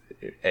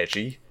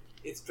edgy.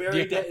 It's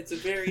it's a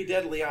very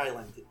deadly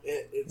island.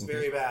 It's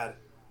very bad.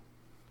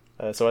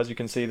 So as you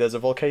can see, there's a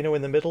volcano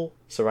in the middle,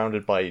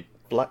 surrounded by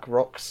black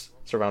rocks,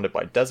 surrounded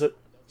by desert,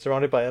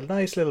 surrounded by a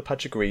nice little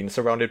patch of green,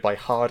 surrounded by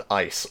hard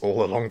ice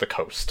all along the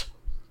coast.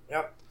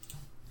 Yep.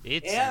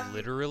 It's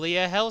literally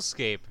a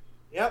hellscape.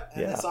 Yep,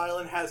 and this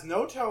island has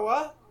no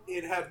Toa.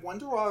 It had one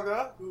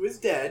Turaga, who is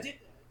dead,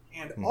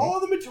 and all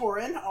of the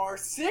Matoran are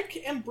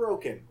sick and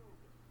broken.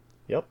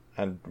 Yep,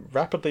 and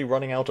rapidly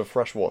running out of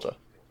fresh water.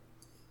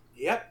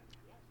 Yep.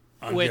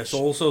 I guess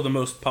also the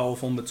most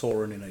powerful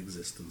Matoran in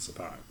existence,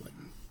 apparently.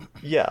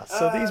 Yeah,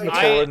 so these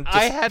Matoran...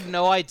 I had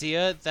no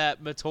idea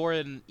that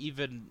Matoran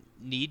even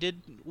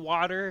needed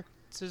water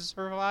to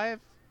survive.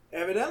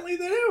 Evidently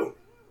they do.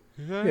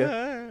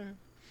 Yeah.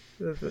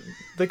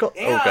 They got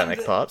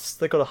organic parts.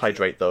 They gotta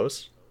hydrate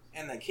those.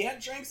 And they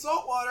can't drink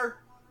salt water.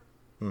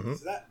 So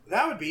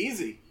that would be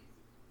easy.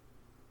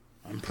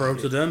 And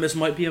Protodermis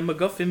might be a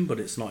MacGuffin, but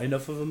it's not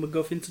enough of a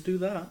MacGuffin to do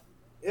that.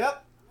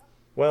 Yep.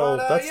 Well,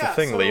 that's the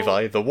thing,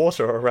 Levi. The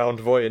water around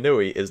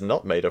Voyanui is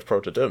not made of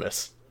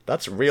Protodermis.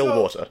 That's real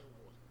water.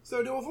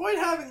 So to avoid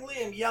having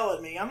Liam yell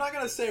at me, I'm not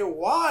going to say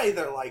why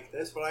they're like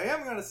this, but I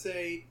am going to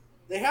say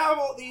they have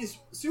all these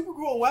super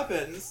cool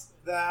weapons,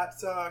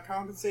 that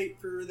compensate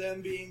for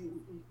them being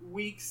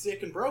weak,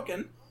 sick, and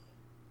broken.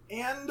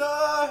 And,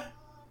 yeah,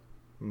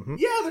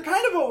 they're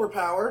kind of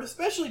overpowered,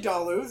 especially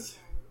Daluz.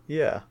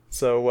 Yeah,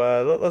 so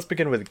let's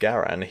begin with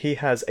Garan. He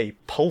has a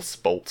pulse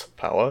bolt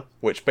power,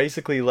 which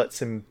basically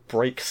lets him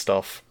break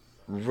stuff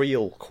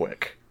real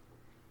quick.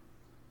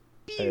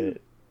 Pew.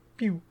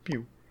 Pew,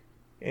 pew.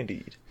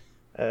 Indeed.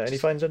 And he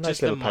finds a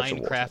nice little patch of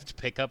water. Just the Minecraft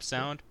pickup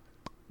sound?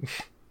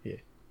 Yeah.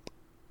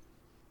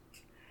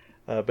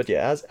 But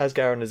yeah, as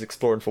Garan is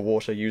exploring for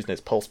water using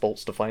his pulse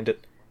bolts to find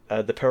it,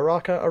 the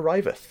Piraka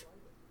arriveth.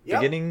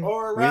 Yep, Beginning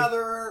or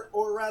rather,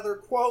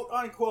 quote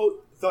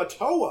unquote, the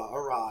Toa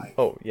arrive.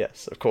 Oh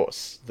yes, of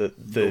course, the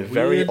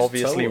very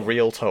obviously Toa.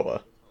 real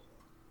Toa.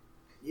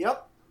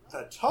 Yep,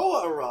 the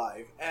Toa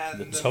arrive, and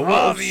The Toa of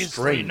Obviously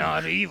string.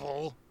 not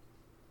evil.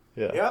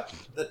 Yeah. Yep,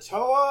 the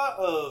Toa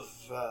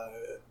of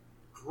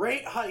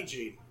great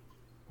hygiene.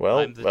 Well,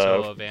 I'm the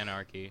Toa of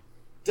anarchy.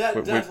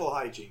 Dental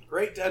hygiene.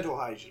 Great dental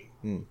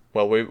hygiene.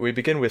 Well, we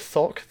begin with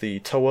Thok, the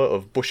Toa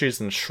of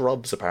bushes and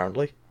shrubs,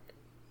 apparently.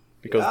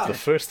 Because the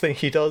first thing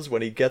he does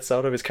when he gets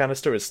out of his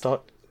canister is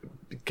start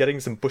getting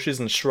some bushes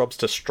and shrubs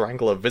to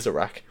strangle a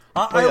Visorak.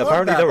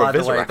 Apparently there are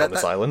Visorak on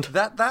this island.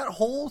 That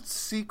whole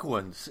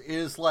sequence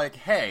is like,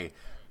 hey,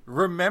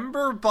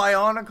 remember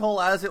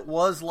Bionicle as it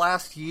was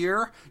last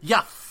year?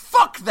 Yeah,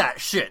 fuck that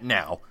shit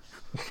now.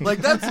 Like,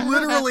 that's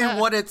literally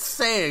what it's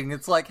saying.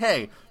 It's like,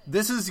 hey,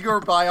 this is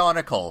your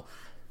Bionicle.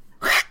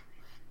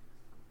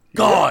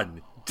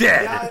 Gone.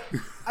 Dead. Yeah,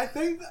 I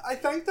think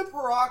the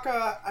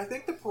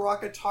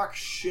Piraka talk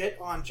shit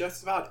on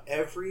just about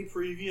every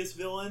previous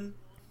villain.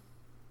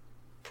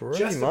 Pretty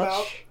Just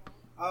much.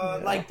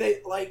 about.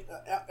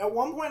 At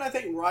one point I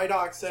think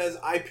Rydok says,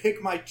 "I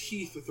pick my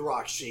teeth with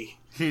Rakshi."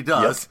 He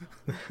does.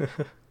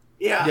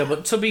 Yeah. Yeah,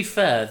 but to be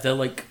fair, they're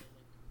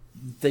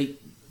the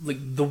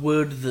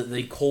word that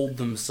they called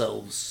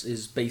themselves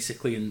is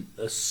basically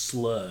a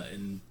slur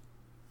and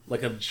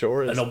like an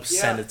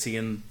obscenity,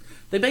 and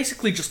they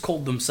basically just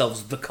called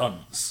themselves the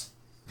cunts.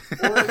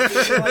 Or it'd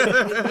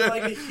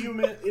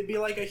be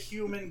like a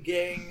human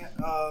gang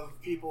of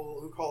people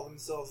who call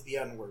themselves the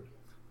N-word.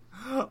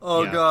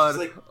 Oh Yeah. god.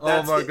 Like,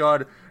 Oh my it.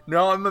 god.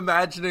 Now I'm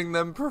imagining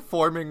them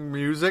performing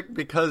music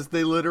because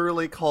they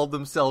literally called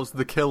themselves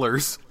the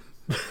Killers.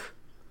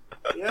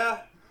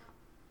 Yeah.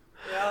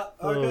 Yeah.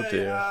 Oh, Okay.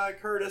 dear.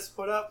 Curtis,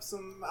 put up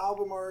some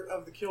album art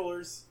of the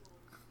Killers.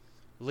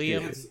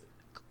 Liam,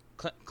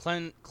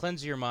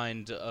 cleanse your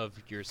mind of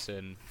your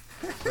sin,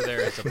 for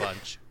there is a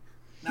bunch.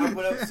 Now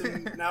put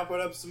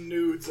up some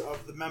nudes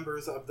of the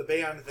members of the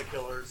band The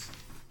Killers.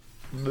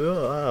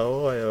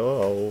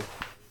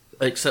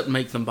 Except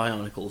make them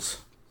Bionicles.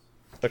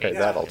 Okay, Yeah.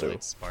 that'll do.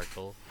 Like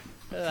sparkle.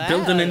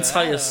 Build an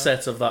entire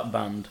set of that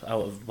band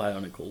out of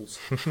Bionicles.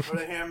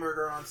 Put a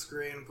hamburger on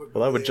screen. And put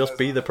Well, that would just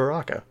be the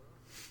Piraka. Piraka.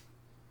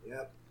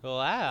 Yep.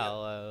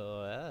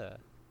 Wow.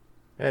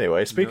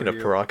 Anyway, speaking of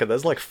Piraka,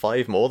 there's like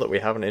 5 more that we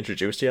haven't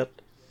introduced yet.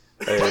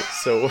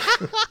 So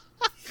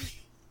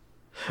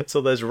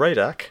there's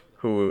Raydak,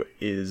 who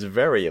is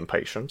very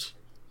impatient.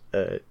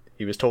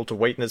 He was told to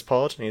wait in his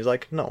pod, and he's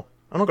like, no,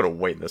 I'm not going to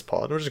wait in this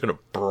pod. I'm just going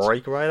to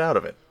break right out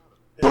of it.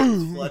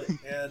 And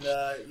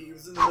he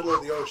was in the middle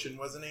of the ocean,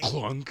 wasn't he?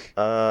 Clunk.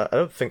 I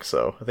don't think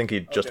so. I think he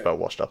just Okay. about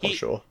washed up on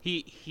shore.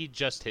 He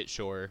just hit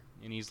shore,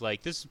 and he's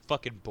like, this is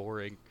fucking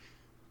boring.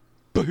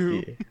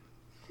 Yeah.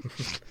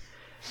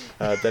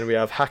 Then we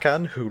have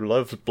Hakan, who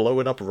loves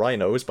blowing up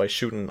rhinos by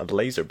shooting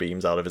laser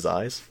beams out of his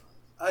eyes.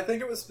 I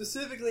think it was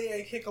specifically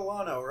a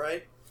Kikalano,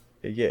 right?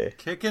 Yeah.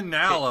 Kickin'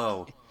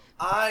 Nallo.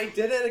 I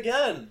did it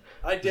again.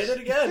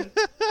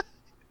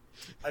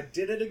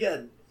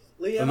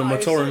 Liam, And the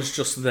Matoran's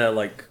just there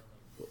like,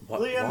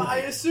 what? Liam, why? I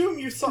assume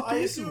you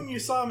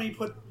saw me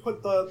put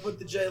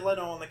the Jay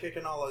Leno on the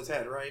Kikanalo's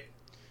head, right?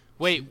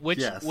 Wait, which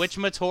Yes.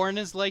 Matoran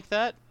is like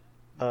that?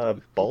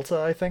 Balta,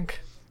 I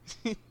think?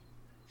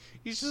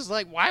 He's just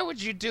like, why would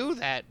you do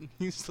that?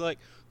 He's like,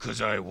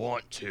 'cause I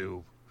want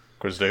to.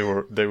 Because they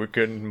were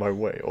getting in my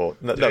way. Or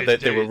no,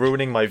 they were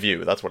ruining my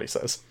view, that's what he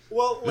says.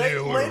 Well, They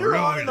were later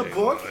on in the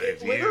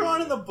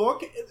ruining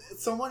book,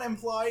 someone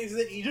implies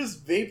that he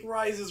just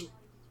vaporizes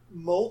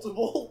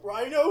multiple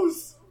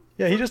rhinos.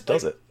 Yeah, he just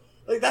does it.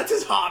 Like, that's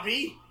his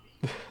hobby.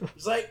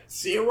 It's like,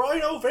 see a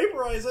rhino,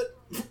 vaporize it.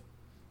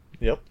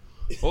 Yep.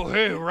 Oh,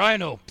 hey,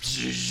 Rhino.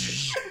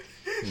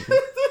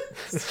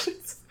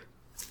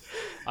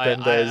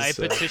 Then I there's,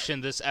 petition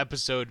this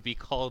episode be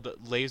called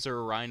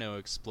Laser Rhino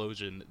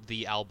Explosion,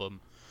 the album.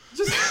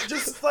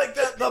 Just like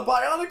the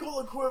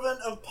Bionicle equivalent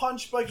of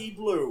Punch Buggy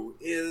Blue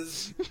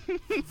is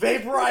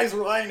Vaporize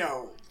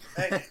Rhino.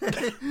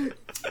 It's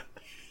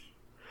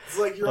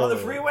like you're on the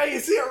freeway, you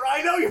see a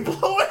rhino, you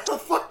blow it the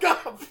fuck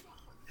up.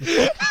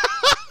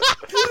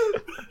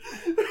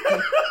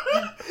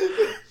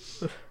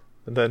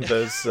 And then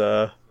there's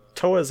Toa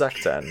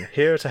Zaktan,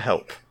 here to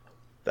help.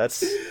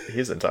 That's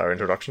his entire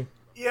introduction.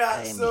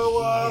 Yeah,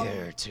 so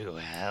Here to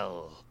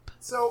help.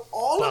 so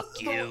all Fuck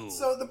you.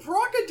 so the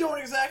Piraka don't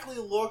exactly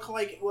look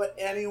like what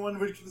anyone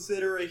would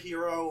consider a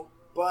hero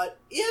But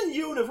in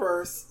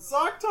universe,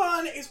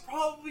 Zocton is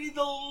probably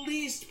the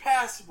least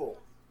passable.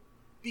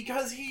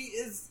 Because he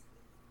is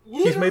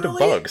literally... He's made of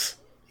bugs.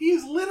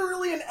 He's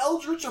literally an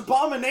eldritch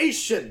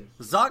abomination.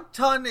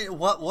 Zocton...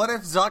 What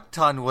if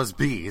Zocton was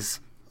bees?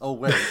 Oh,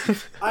 wait.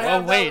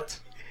 wait.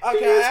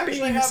 Okay, I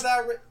actually have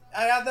that...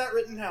 I have that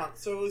written down.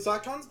 So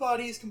Zocton's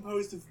body is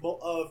composed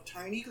of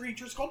tiny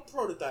creatures called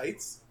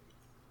prototytes.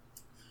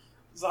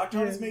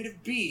 Zocton is made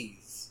of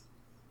bees.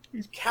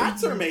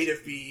 Cats are made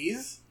of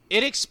bees.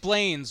 It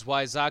explains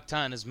why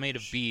Zocton is made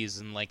of bees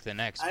in, like, the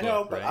next book, I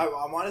know, but right?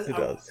 I want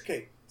to...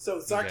 Okay, so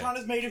Zocton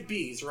is made of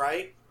bees,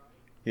 right?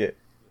 Yeah.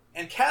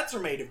 And cats are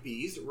made of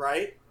bees,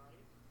 right?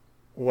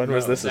 When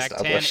was this Zocton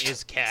established?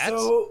 is cat?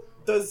 So,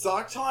 the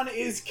Zocton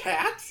is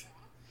cat?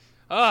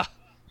 The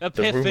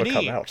rumor Epiphany!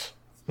 come out.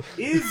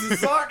 Is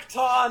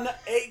Zocton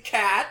a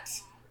cat?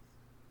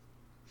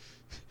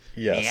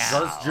 Yes. Yeah.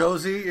 Does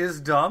Josie is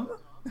dumb?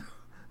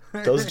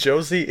 Does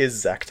Josie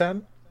is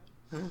Zactan?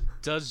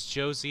 Does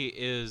Josie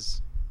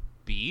is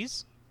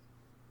bees?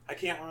 I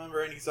can't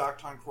remember any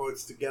Zocton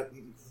quotes to get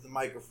the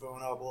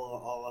microphone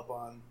all up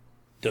on.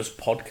 Does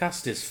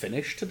podcast is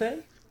finished today?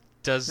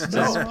 Does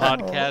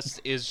podcast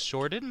is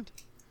shortened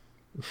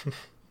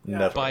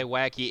Never. by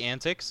wacky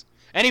antics?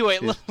 Anyway,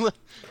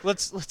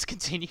 let's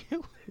continue.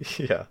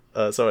 Yeah.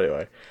 So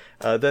anyway,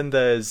 then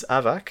there's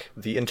Avak,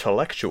 the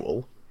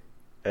intellectual,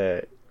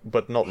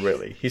 but not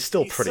really. He's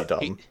still pretty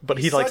dumb, but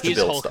he likes to He's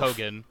build Hulk stuff.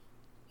 Hogan.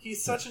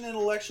 He's such an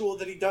intellectual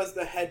that he does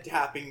the head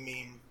tapping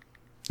meme.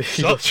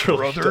 He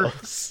literally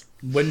does.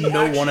 When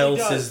no one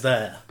else is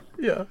there.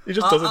 Yeah, he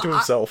just does it to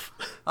himself.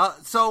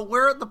 So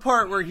we're at the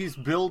part where he's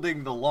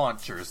building the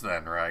launchers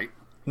then, right?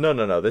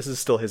 No. This is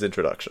still his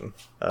introduction.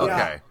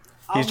 Okay.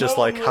 He's just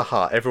like,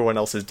 haha, everyone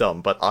else is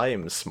dumb, but I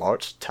am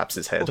smart. Taps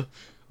his head.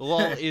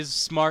 Lol is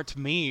smart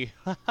me.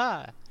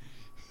 Haha.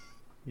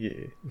 Yeah.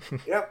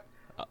 Yep.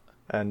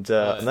 And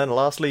then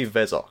lastly,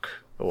 Vezok.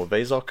 Or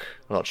Vezok?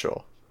 I'm not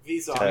sure.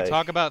 Vizok. Can we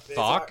talk about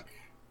Thok?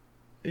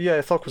 Yeah,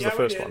 Thok was the we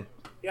first did. one.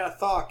 Yeah,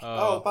 Thok.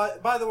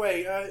 By the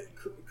way,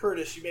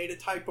 Curtis, you made a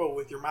typo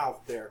with your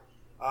mouth there.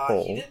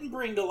 He didn't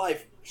bring to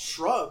life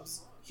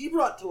shrubs. He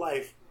brought to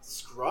life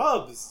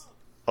scrubs.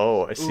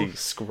 Oh, I see.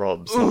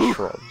 Scrubs, not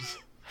shrubs.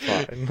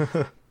 Fine.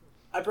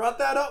 I brought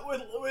that up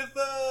with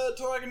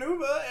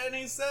TuragaNuva, and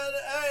he said,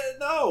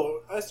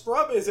 no, a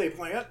scrub is a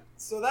plant,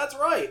 so that's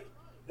right.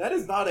 That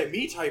is not a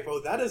me typo,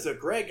 that is a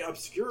Greg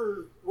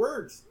obscure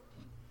words.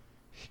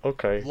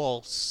 Okay.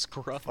 Lol,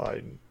 scrub.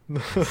 Fine.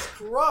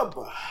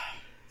 Scrub.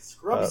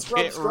 Scrub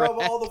wrecked.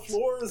 all the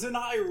floors in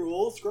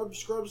Hyrule.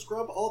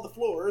 Scrub all the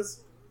floors.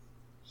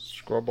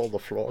 Scrub all the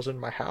floors in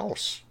my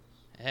house.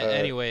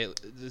 Anyway,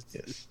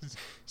 Yes.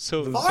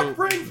 Thok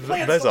brings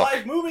plants to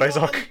life, moving on.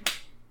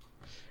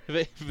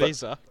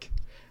 Vezok.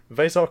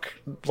 Vezok,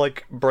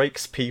 like,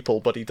 breaks people,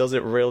 but he does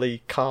it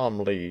really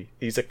calmly.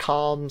 He's a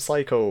calm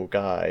psycho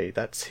guy.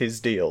 That's his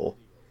deal.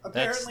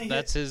 Apparently,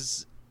 That's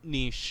his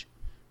niche.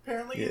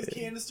 Apparently his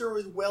canister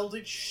was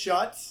welded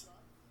shut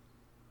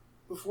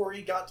before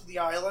he got to the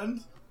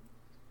island.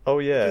 Oh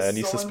yeah, Because and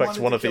he someone suspects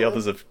wanted one to of the kill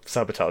others him. of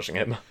sabotaging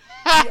him.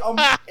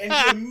 And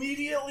he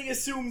immediately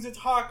assumes it's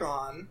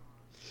Hakon.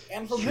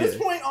 And from this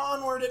point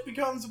onward, it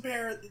becomes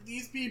apparent that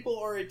these people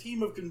are a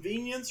team of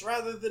convenience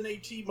rather than a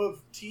team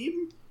of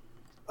team.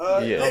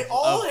 They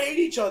all hate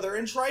each other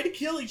and try to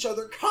kill each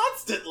other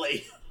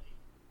constantly.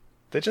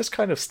 They just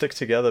kind of stick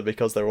together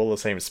because they're all the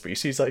same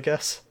species, I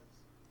guess.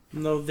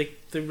 No, they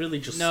really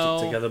just stick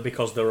together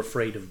because they're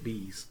afraid of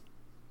bees.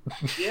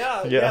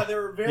 Yeah,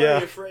 they're very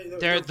afraid.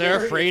 They're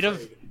very afraid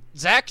of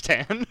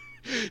Zactan.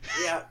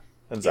 Yeah.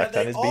 And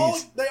Zactan is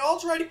bees. They all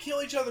try to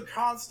kill each other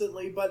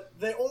constantly, but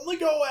they only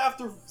go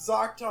after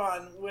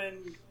Zocton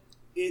when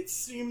it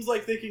seems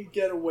like they can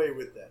get away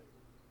with it.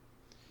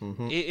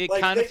 Mm-hmm. It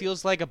Like, kind of they-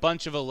 feels like a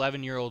bunch of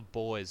 11-year-old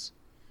boys,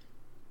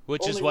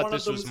 which is Only what one of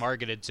this them was is-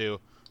 marketed to.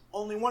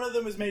 Only one of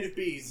them is made of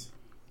bees.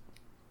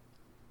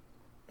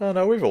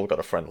 No, we've all got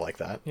a friend like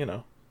that, you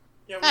know.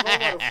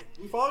 Yeah,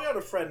 we've all got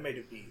a friend made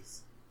of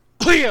bees.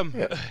 Liam!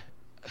 Yeah.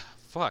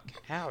 Fuck.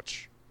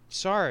 Ouch.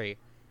 Sorry.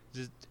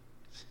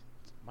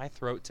 My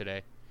throat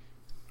today.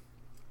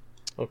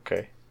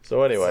 Okay.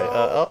 So anyway,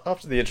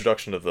 after the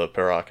introduction of the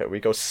Piraka, we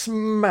go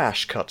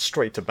smash cut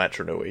straight to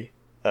Metronui,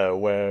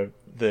 where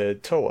the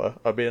Toa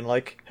are being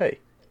like, hey,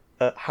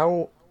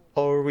 how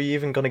are we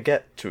even gonna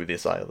get to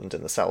this island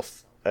in the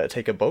south?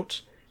 Take a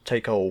boat?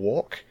 Take a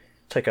walk?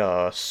 Take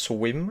a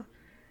swim?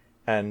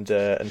 And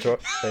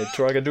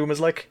TuragaNuva is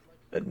like,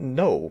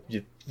 no,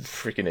 you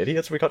freaking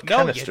idiots, we got No,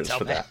 you canisters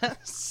for that.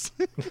 dumbass.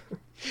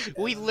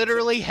 We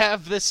literally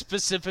have this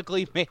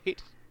specifically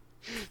made.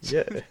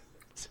 Yeah.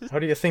 How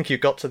do you think you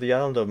got to the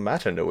island of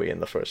Metronui in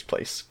the first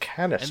place?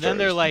 Canisters, And then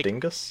they're like,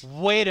 dingus.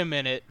 wait a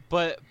minute,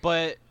 but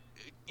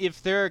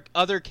if there are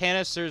other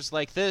canisters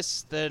like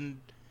this,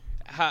 then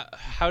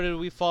how did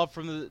we fall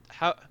from the...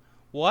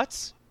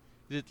 What?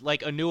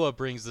 Like, Anua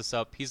brings this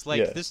up. He's like,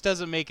 Yeah. this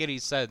doesn't make any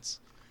sense.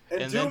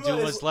 And then Duma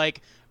Duma's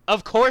like,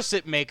 Of course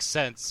it makes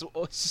sense.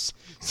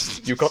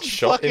 You got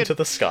shot into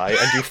the sky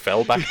and you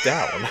fell back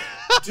down.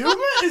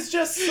 Duma is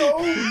just so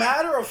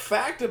matter of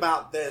fact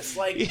about this.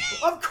 Like,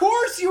 of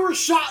course you were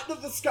shot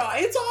into the sky.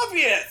 It's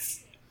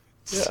obvious.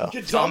 Yeah.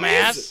 You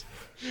Dumbass.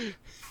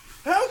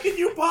 How can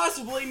you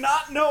possibly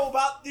not know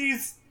about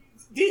these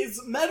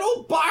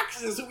metal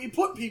boxes that we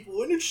put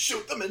people in and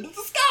shoot them into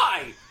the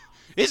sky?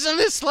 Isn't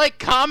this like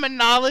common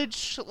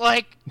knowledge?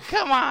 Like,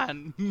 come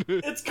on.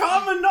 It's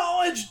common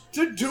knowledge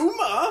to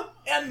Duma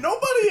and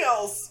nobody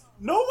else.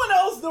 No one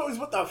else knows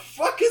what the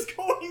fuck is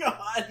going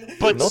on.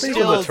 But not still,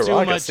 even the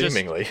Turaga, Duma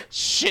seemingly. just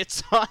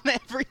shits on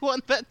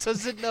everyone that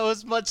doesn't know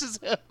as much as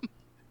him.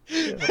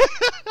 Yeah.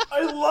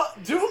 I love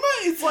Duma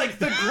is like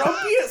the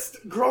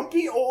grumpiest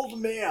grumpy old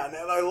man,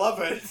 and I love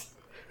it.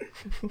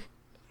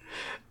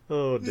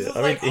 Oh dear. He's I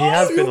mean, like, he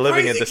has you been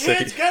living crazy in the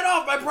city. kids, get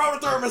off my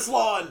protothermos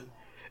lawn!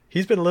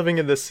 He's been living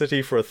in this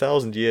city for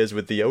 1,000 years,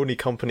 with the only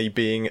company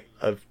being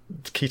of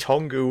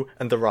Kitongu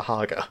and the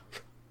Rahaga.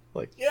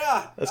 Like,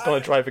 Yeah, that's gonna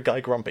drive a guy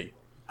grumpy.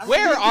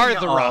 Where are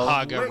the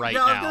Rahaga right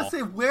now? I was now? gonna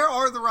say, where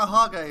are the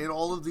Rahaga in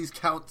all of these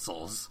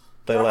councils?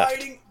 They they're left.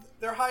 hiding.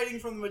 They're hiding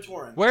from the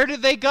Matoran. Where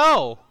did they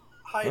go?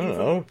 I don't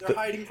know. They're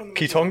hiding from the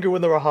Matoran. Kitongu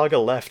and the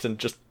Rahaga left and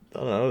just, I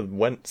don't know,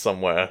 went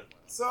somewhere.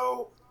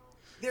 So,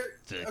 they're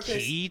The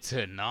key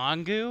to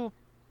Nangu?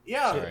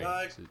 Yeah,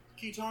 Sorry.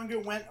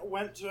 Kitongu went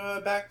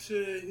back to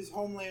his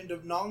homeland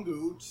of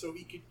Nangu so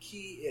he could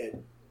key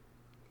it.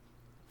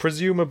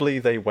 Presumably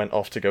they went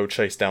off to go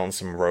chase down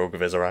some rogue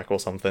Vizorak or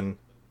something.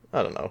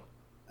 I don't know.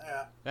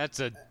 Yeah. That's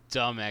a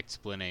dumb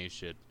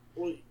explanation.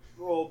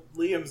 Well,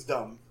 Liam's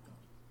dumb.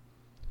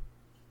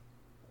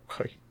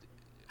 Okay.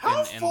 How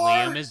And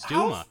far? Liam is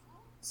Duma.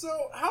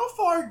 How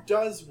far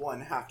does one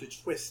have to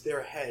twist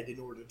their head in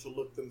order to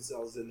look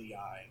themselves in the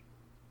eye?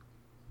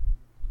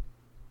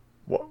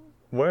 What?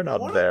 We're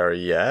not there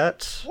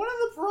yet. One of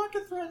the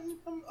Piraka threatened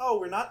them. Oh,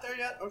 we're not there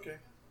yet? Okay.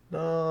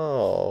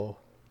 No.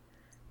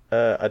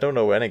 I don't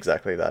know when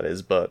exactly that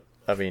is, but,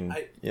 I mean,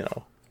 you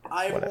know.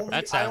 Whatever.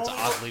 That sounds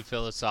oddly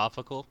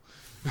philosophical.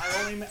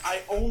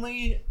 I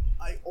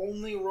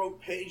only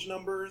wrote page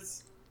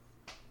numbers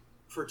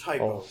for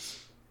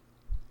typos.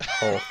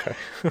 Oh, okay.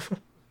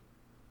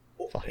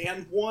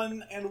 and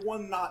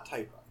one not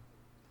typo.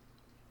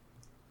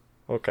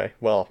 Okay,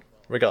 well,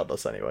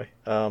 regardless anyway.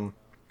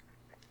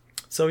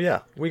 So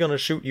yeah, we're gonna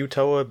shoot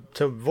Utoa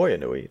to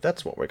Voyanui.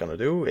 That's what we're gonna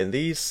do in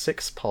these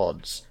 6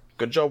 pods.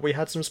 Good job we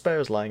had some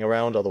spares lying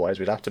around, otherwise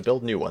we'd have to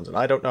build new ones, and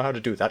I don't know how to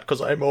do that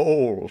because I'm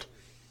old.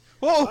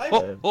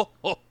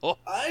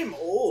 I'm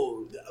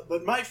old,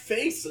 but my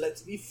face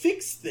lets me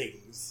fix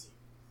things.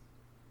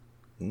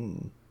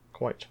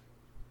 Quite.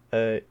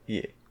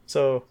 Yeah.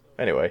 So,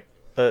 anyway,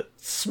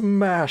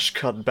 smash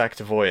cut back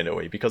to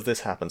Voyanui, because this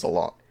happens a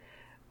lot.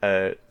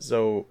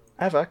 So,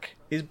 Avak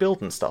is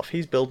building stuff.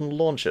 He's building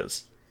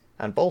launchers.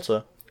 And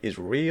Bolter is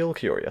real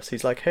curious.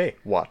 He's like, hey,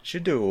 what you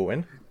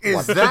doing?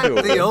 Is that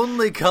the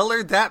only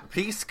color that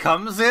piece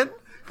comes in?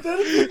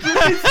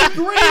 It's the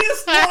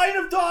greatest line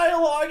of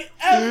dialogue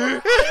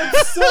ever.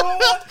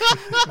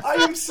 I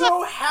am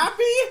so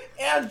happy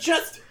and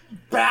just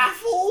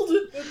baffled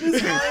at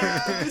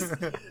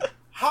this line.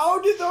 How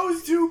did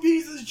those two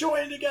pieces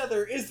join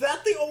together? Is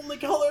that the only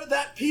color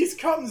that piece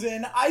comes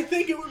in? I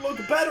think it would look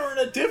better in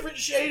a different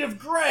shade of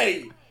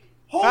gray.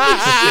 Holy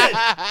shit!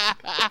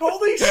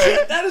 Holy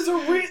shit! That is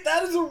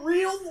a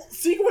real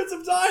sequence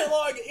of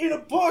dialogue in a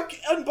book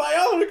on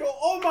Biological.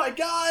 Oh my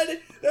god!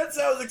 That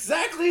sounds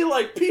exactly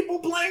like people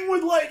playing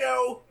with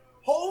Lego.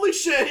 Holy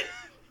shit!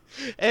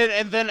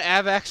 And then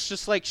Avak's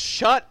just like,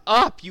 shut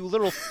up, you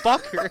little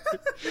fucker.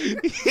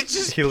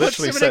 He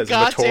literally says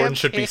Matoran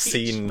should be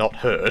seen, not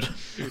heard.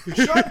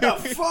 Shut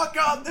the fuck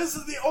up! This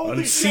is the only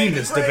Unseen shade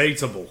is of gray.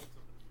 debatable.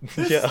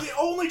 This is the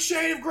only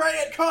shade of gray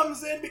it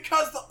comes in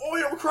because the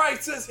oil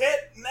crisis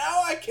hit.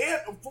 Now I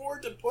can't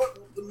afford to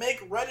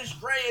make reddish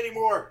gray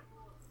anymore.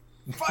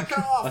 Fuck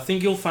off. I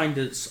think you'll find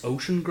it's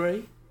ocean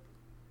grey.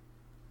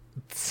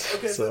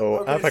 Okay,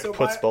 So Avak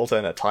puts Bolter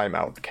in a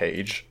timeout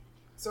cage.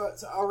 So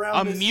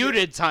around a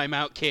muted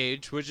timeout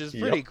cage, which is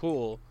pretty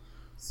cool.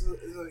 So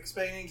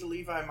explaining to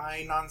Levi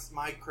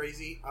my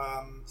crazy.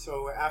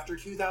 So after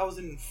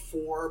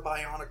 2004,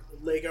 Bionic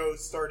Lego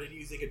started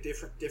using a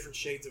different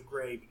shades of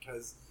gray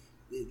because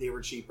they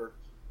were cheaper.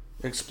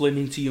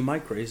 Explaining to you my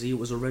crazy, it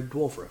was a Red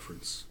Dwarf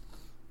reference.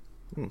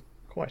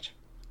 Quite.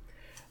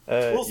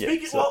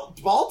 Well,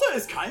 Balta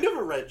is kind of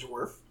a red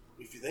dwarf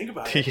if you think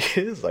about it.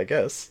 He is, I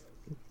guess.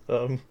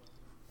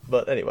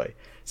 But anyway,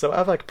 so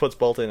Avak puts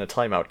Bolter in a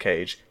timeout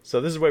cage.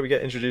 So this is where we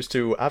get introduced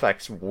to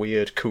Avak's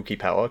weird kooky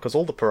power, because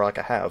all the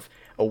Piraka have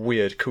a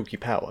weird kooky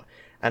power.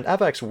 And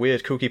Avak's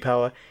weird kooky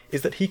power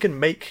is that he can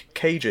make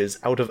cages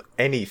out of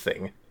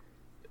anything.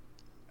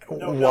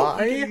 No,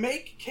 why? he can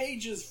make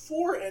cages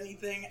for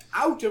anything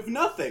out of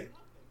nothing.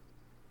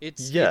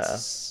 It's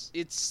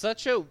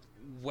such a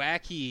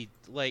wacky,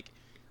 like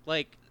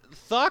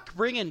Thuck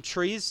bringing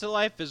trees to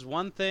life is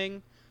one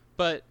thing,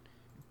 but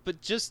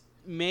just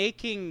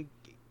making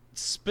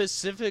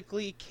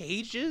specifically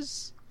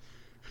cages?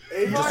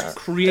 Just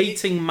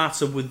creating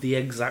matter with the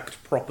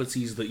exact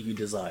properties that you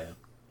desire.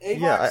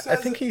 I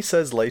think he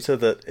says later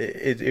that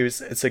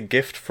it's a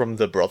gift from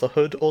the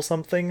Brotherhood or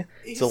something.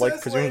 So,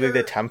 presumably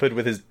they tampered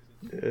with his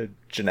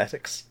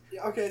genetics.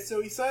 Okay,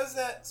 so he says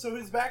that... So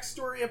his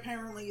backstory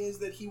apparently is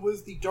that he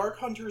was the Dark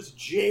Hunter's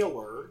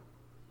jailer.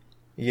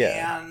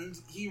 Yeah. And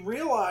he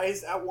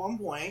realized at one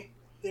point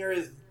there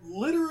is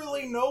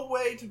literally no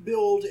way to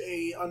build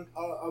a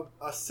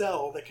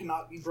cell that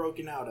cannot be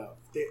broken out of.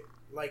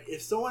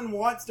 If someone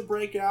wants to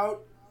break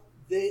out,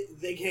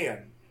 they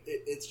can.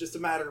 It's just a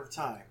matter of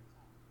time.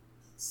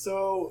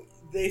 So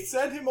they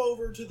sent him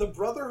over to the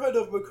Brotherhood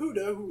of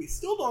Makuta, who we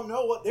still don't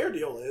know what their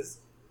deal is,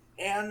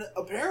 and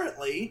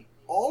apparently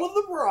all of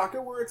the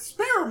Piraka were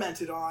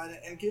experimented on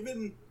and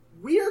given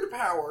weird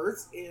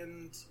powers,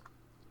 and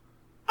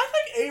I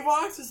think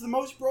Avox is the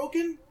most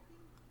broken.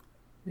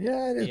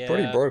 Yeah, it is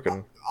pretty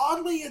broken.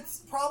 Oddly, it's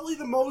probably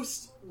the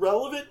most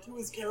relevant to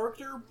his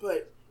character,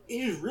 but it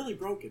is really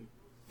broken.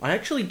 I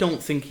actually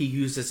don't think he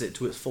uses it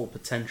to its full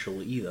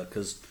potential either,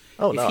 because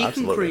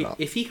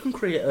if he can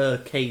create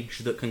a cage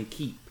that can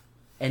keep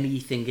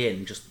anything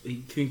in,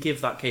 he can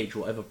give that cage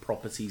whatever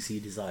properties he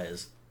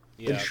desires,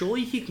 then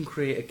surely he can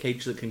create a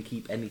cage that can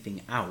keep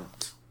anything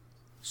out.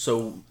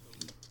 So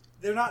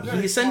they're not he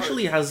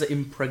essentially has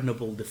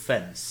impregnable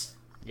defense,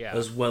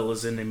 as well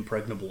as an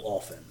impregnable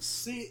offense.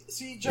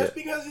 See, just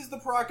because he's the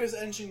Piraka's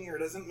engineer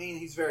doesn't mean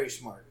he's very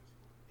smart.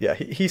 Yeah,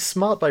 he's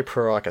smart by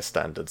Piraka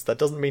standards. That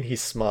doesn't mean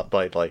he's smart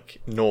by,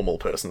 normal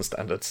person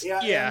standards.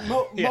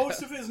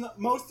 Most of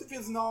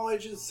his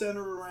knowledge is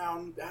centered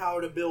around how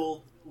to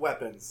build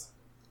weapons.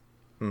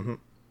 Mm-hmm.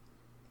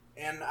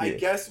 And I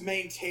guess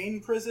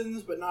maintain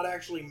prisons, but not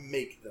actually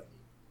make them.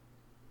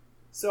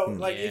 So,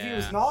 if he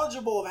was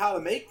knowledgeable of how to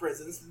make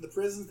prisons, then the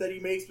prisons that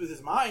he makes with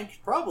his mind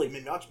could probably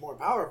be much more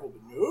powerful.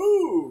 But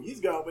no, he's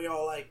gonna be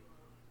all like,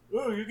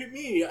 "Oh, look at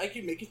me! I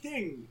can make a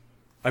thing."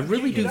 I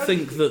really do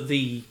think that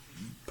the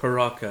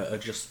Piraka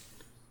are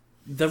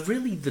they're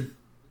really the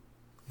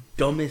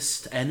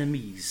dumbest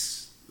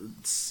enemies,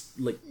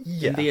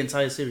 in the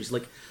entire series.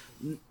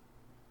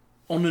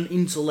 On an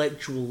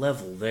intellectual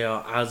level, they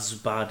are as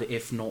bad,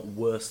 if not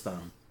worse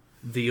than,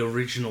 the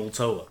original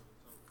Toa.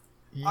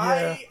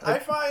 Yeah, I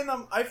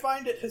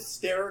find it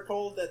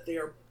hysterical that they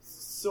are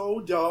so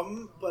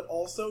dumb, but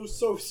also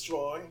so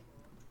strong.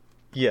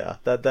 Yeah,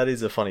 that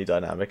is a funny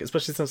dynamic,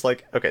 especially since,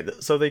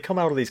 so they come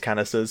out of these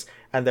canisters,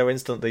 and they're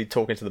instantly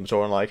talking to the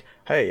Matora and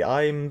hey,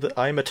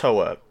 I'm a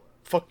Toa.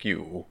 Fuck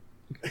you.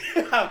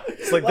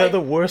 It's they're the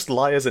worst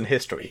liars in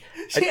history.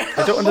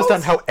 I don't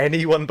understand how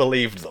anyone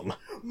believed them.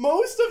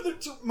 Most of the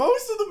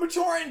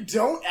Matoran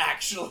don't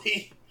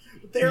actually.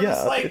 They're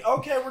just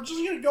okay, we're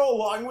just gonna go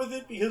along with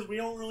it because we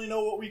don't really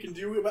know what we can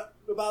do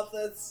about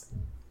this.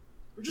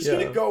 We're just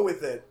gonna go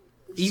with it.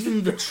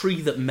 Even the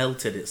tree that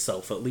melted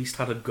itself at least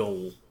had a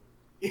goal.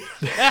 It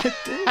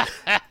did.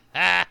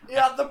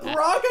 Yeah, the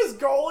Piraka's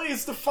goal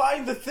is to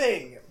find the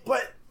thing,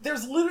 but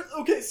there's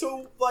literally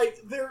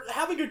they're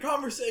having a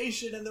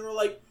conversation and they were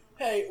like,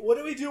 "Hey, what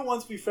do we do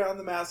once we found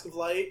the Mask of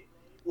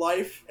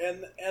Life?"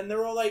 And they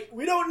were all like,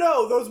 "We don't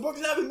know. Those books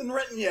haven't been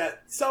written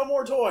yet. Sell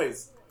more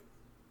toys."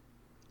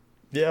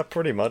 Yeah,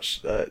 pretty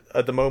much.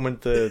 At the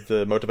moment,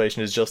 the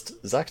motivation is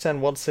just Zaktan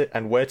wants it,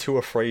 and we're too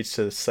afraid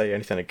to say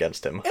anything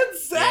against him. And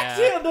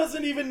Zaktan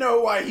doesn't even know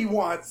why he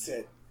wants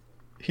it.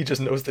 He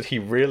just knows that he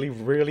really,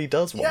 really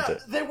does want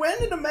it. Yeah, they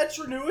went into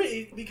Metro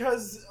Nui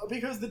because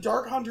the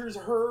Dark Hunters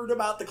heard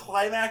about the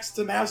climax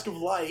to Mask of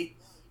Light,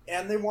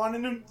 and they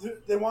wanted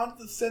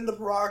to send the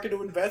Piraka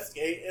to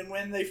investigate. And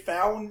when they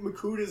found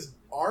Makuta's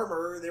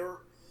armor, they were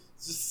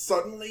just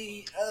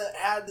suddenly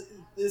had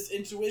this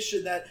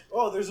intuition that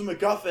there's a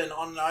MacGuffin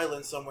on an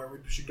island somewhere. We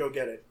should go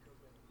get it.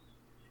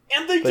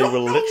 And they don't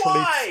know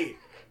why.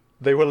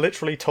 They were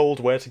literally told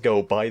where to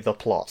go by the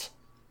plot.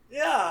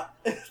 Yeah,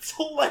 it's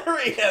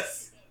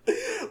hilarious.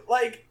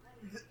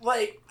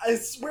 I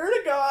swear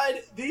to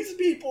God, these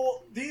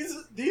people,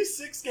 these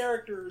 6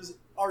 characters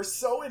are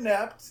so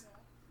inept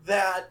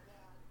that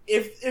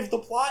if the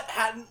plot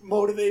hadn't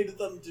motivated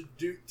them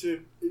to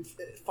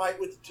fight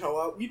with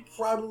Toa,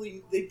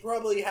 they'd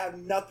probably have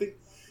nothing.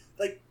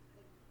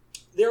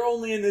 They're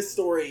only in this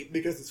story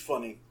because it's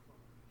funny,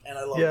 and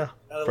I love it. And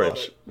I love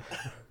it.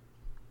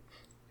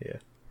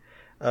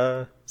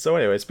 Yeah. So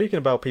anyway, speaking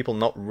about people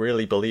not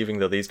really believing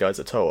that these guys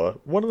are Toa,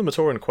 one of the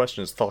Matoran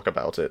questions talk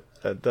about it.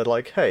 They're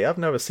like, "Hey, I've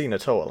never seen a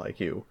Toa like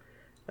you.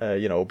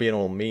 Being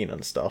all mean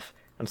and stuff."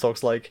 And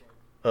Thok's like,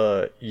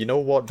 you know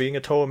what being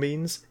a Toa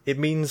means? It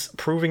means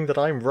proving that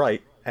I'm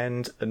right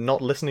and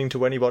not listening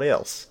to anybody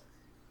else.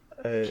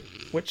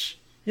 Which,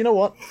 you know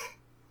what?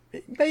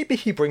 Maybe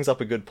he brings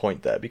up a good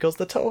point there, because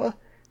the Toa,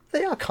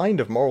 they are kind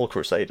of moral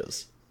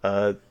crusaders.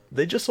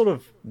 They just sort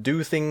of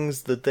do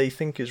things that they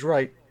think is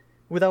right,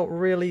 without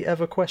really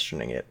ever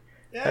questioning it.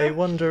 Yeah. I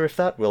wonder if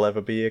that will ever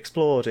be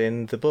explored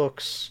in the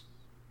books.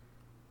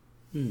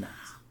 Nah.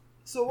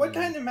 So what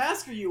kind of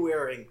mask are you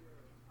wearing?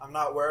 I'm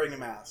not wearing a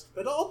mask,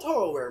 but all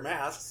Toa wear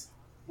masks.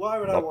 Why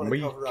would I want to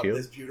cover up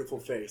this beautiful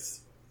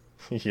face?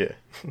 Yeah.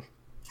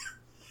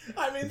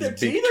 I mean, their big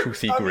teeth are...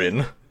 toothy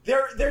grin.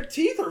 Their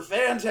teeth are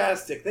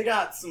fantastic. They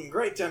got some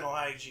great dental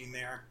hygiene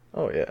there.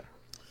 Oh, yeah.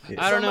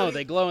 I don't know.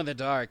 They glow in the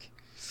dark.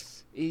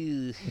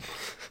 Ew.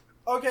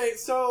 Okay,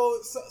 so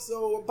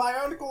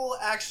Bionicle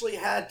actually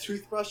had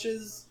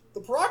toothbrushes.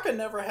 The Piraka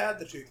never had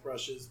the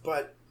toothbrushes,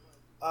 but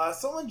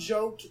someone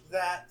joked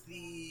that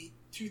the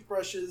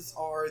toothbrushes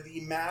are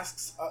the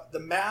masks of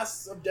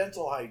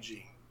dental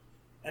hygiene.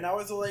 And I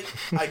was like,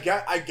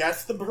 I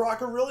guess the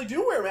Piraka really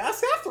do wear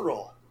masks after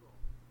all.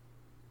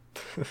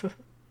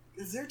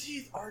 Because their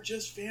teeth are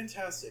just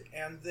fantastic,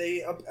 and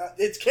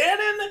it's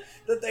canon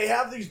that they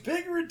have these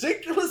big,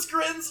 ridiculous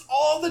grins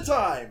all the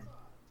time.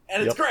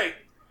 And it's great.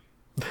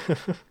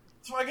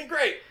 It's fucking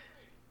great.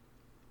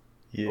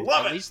 Yeah. I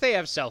love it. At least they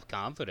have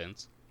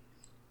self-confidence.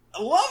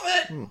 I love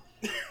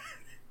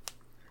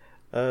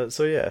it!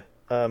 So yeah.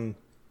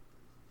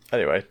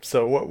 Anyway,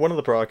 so one of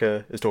the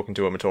Piraka is talking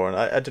to a Matoran.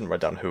 I didn't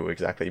write down who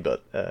exactly,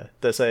 but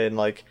they're saying,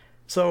 like,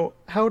 so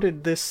how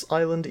did this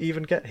island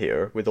even get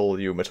here with all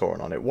you Matoran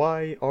on it?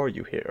 Why are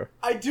you here?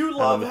 I do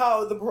love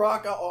how the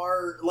Piraka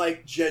are,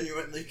 like,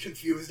 genuinely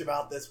confused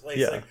about this place.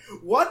 Yeah. Like,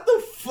 what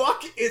the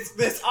fuck is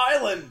this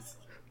island?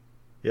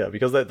 Yeah,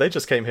 because they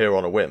just came here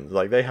on a whim.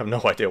 Like, they have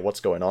no idea what's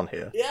going on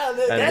here. Yeah, and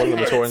one of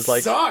the Matoran's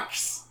like,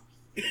 sucks!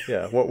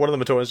 Yeah, one of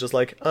the Matoran's just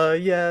like,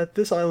 yeah,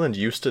 this island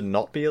used to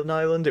not be an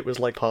island, it was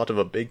like part of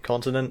a big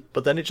continent,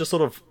 but then it just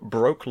sort of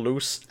broke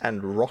loose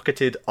and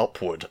rocketed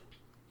upward.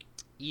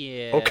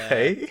 Yeah.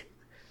 Okay.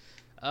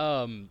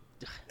 And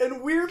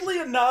weirdly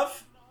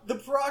enough, the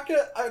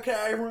Piraka... Okay,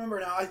 I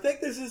remember now. I think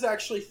this is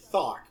actually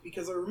Thok,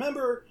 because I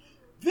remember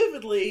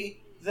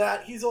vividly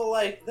that he's all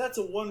like, that's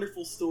a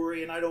wonderful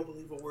story, and I don't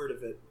believe a word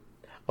of it.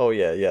 Oh,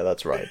 yeah,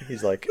 that's right.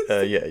 He's like,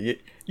 yeah,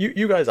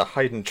 you guys are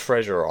hiding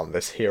treasure on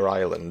this here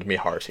island, me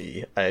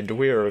hearty, and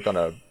we're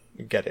gonna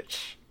get it.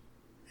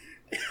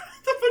 The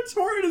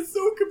Matoran is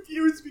so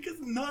confused because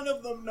none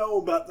of them know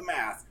about the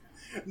mask.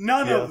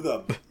 None of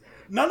them.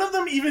 None of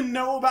them even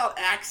know about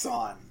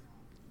Axon.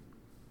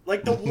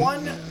 Like, the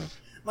one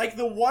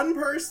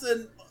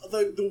person,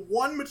 the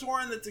one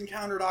Matoran that's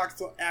encountered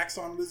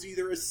Axon was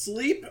either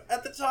asleep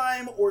at the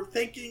time or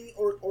thinking,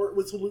 or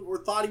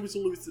thought he was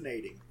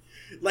hallucinating.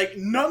 Like,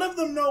 none of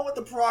them know what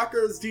the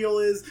Piraka's deal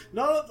is.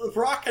 None of the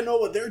Piraka know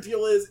what their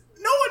deal is.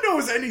 No one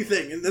knows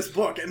anything in this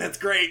book, and it's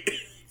great.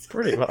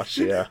 Pretty much,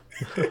 yeah.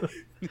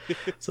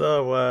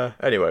 So,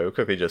 anyway, we'll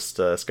quickly just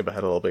skip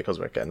ahead a little bit because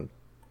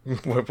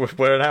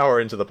we're an hour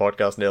into the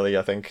podcast nearly,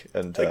 I think.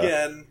 And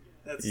again,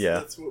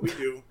 that's what we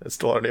do. It's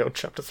still only on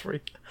chapter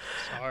 3.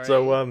 Sorry.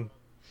 So,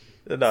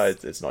 no,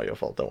 it's not your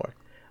fault, don't worry.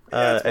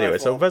 Anyway,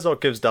 so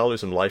Vezok gives Dalu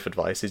some life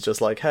advice. He's just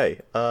like,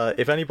 hey,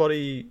 if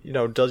anybody,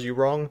 does you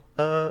wrong,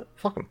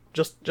 fuck him.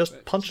 Just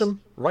punch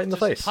him right in the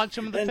face. Punch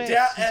him in the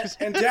face.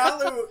 And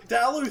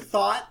Dalu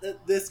thought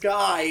that this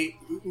guy,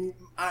 who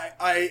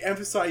I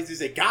emphasize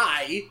is a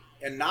guy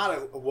and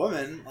not a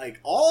woman,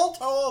 like all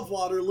Toa of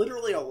Water,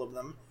 literally all of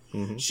them,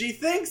 she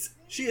thinks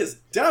she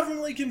is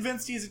definitely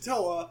convinced he's a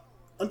Toa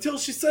until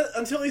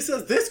he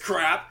says this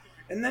crap,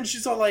 and then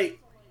she's all like,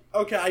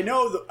 okay, I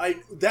know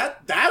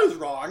that is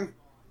wrong.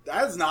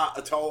 That's not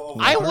a Toa.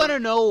 I want to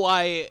know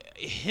why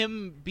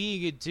him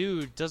being a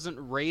dude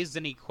doesn't raise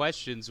any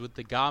questions with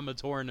the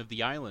Gamatoran of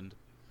the island.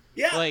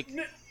 Yeah,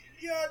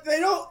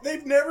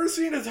 they've never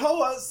seen a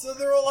Toa, so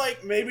they're all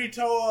like, maybe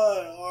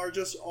Toa are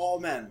just all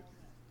men.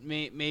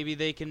 Maybe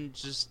they can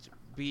just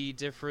be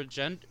different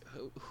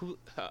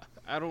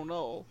I don't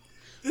know.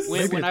 Maybe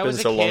it's been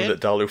so long that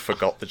Dalu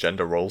forgot the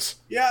gender roles.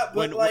 Yeah,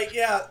 but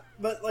Dalu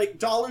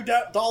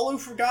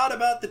forgot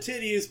about the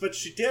titties, but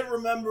she did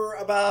remember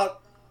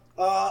about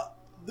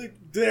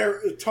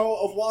their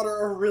Toa of Water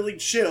are really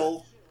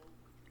chill.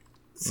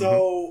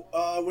 So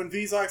when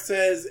Vizok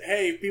says,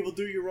 "Hey, if people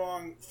do you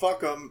wrong, fuck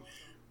them,"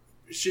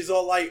 she's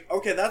all like,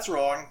 "Okay, that's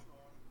wrong.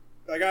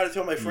 I gotta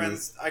tell my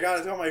friends. I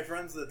gotta tell my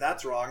friends that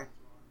that's wrong."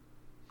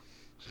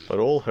 But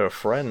all her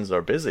friends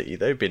are busy.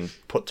 They've been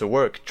put to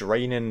work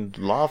draining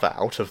lava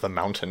out of the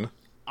mountain.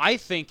 I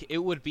think it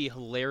would be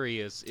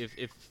hilarious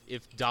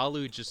if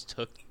Dalu just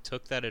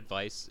took that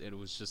advice and it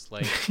was just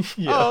like,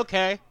 oh,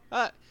 okay.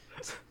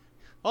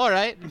 All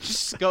right, and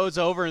just goes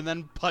over and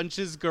then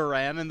punches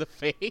Garan in the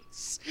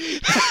face.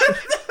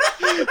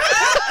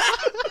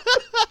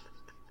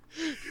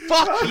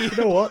 Fuck you. You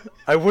know what?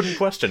 I wouldn't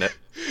question it.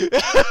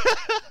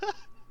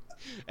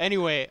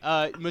 Anyway,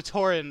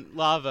 Matoran,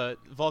 lava,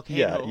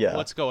 volcano,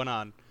 what's going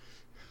on?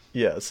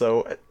 Yeah,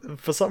 so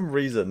for some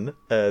reason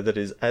that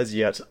is as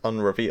yet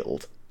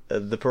unrevealed,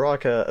 the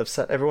Piraka have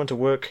set everyone to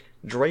work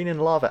draining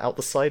lava out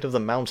the side of the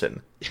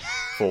mountain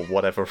for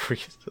whatever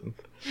reason.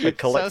 Like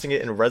collecting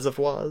it in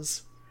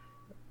reservoirs.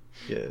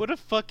 Yeah. What a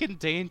fucking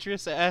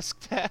dangerous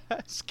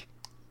task.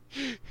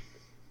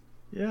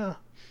 Yeah.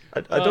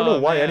 I don't know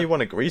why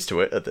anyone agrees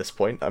to it at this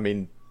point. I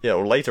mean,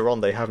 later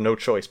on they have no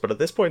choice, but at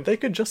this point they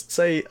could just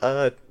say,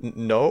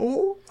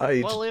 no,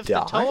 Well, if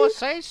the Toa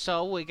say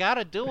so, we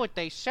gotta do what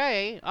they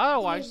say,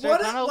 otherwise they're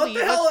gonna leave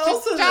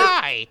us to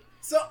die!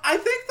 So I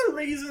think the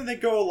reason they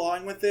go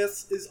along with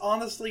this is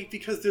honestly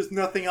because there's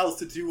nothing else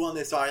to do on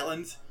this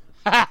island.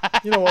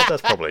 You know what?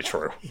 That's probably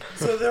true.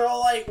 So they're all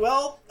like,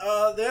 well,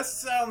 this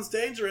sounds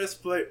dangerous,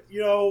 but,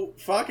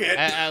 fuck it.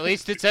 At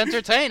least it's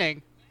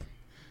entertaining.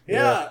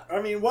 Yeah,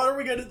 I mean, what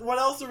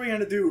else are we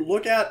gonna do?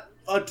 Look at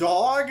a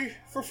dog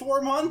for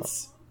 4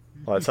 months?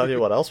 Well, I tell you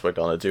what else we're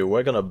gonna do.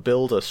 We're gonna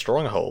build a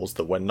stronghold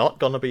that we're not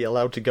gonna be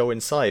allowed to go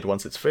inside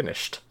once it's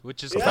finished.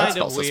 Which is That's kind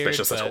not of weird,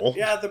 suspicious at all.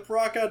 Yeah, the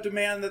Piraka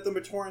demand that the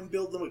Matoran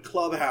build them a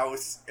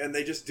clubhouse, and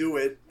they just do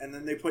it, and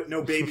then they put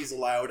no babies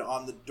allowed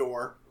on the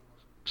door.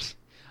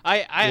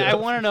 I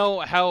want to know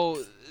how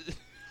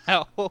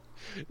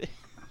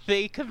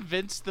they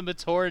convinced the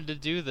Matoran to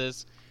do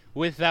this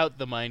without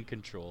the mind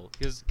control,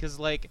 because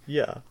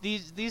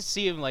these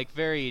seem like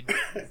very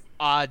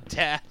odd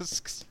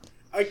tasks.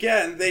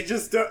 Again, they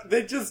just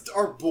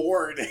are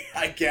bored,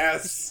 I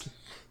guess.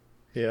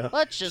 Yeah.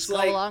 Let's just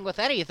go along with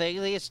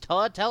anything these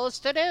Todd tell us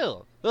to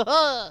do.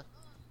 I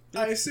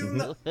assume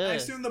the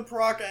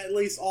Piraka at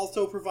least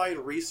also provide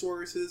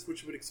resources,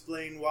 which would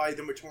explain why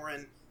the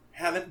Matoran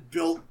haven't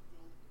built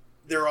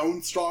their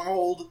own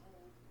stronghold.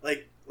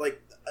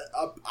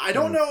 I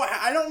don't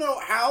know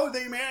how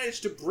they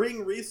managed to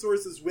bring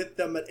resources with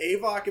them, but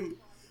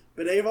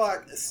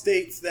Avok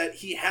states that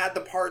he had the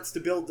parts to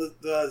build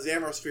the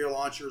Zamosphere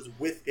launchers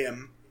with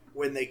him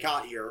when they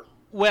got here.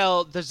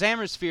 Well, the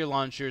Zamosphere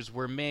launchers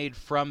were made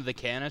from the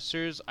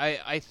canisters.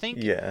 I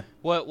think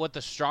what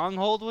the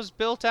stronghold was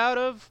built out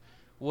of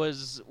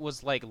was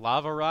like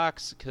lava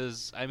rocks,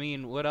 because, I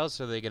mean, what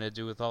else are they going to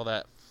do with all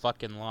that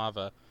fucking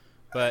lava?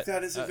 But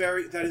that is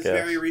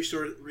very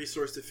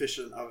resource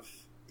efficient of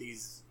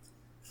these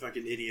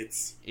fucking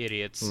idiots.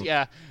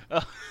 Yeah.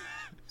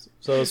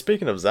 So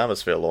speaking of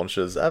Zamosphere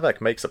launchers,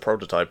 Avak makes a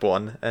prototype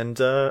one, and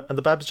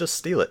the Babs just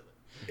steal it.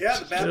 Yeah,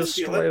 the Babs just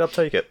steal straight it. up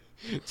take it.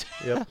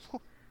 Yep.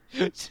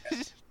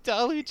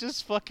 Dolly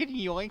just fucking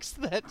yoinks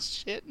that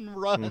shit and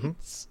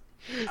runs.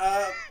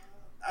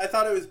 I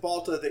thought it was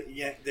Balta that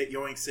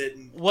yoinks it.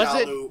 And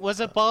Was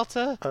it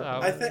Balta?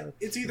 I think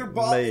it's either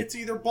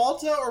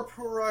Balta or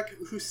Purak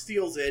who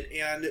steals it,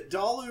 and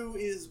Dalu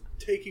is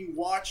taking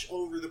watch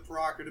over the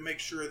Piraka to make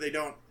sure they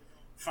don't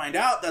find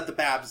out that the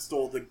Babs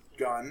stole the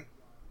gun.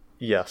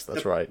 Yes,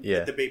 that's right. Yeah,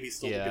 that the baby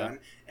stole the gun,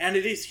 and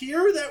it is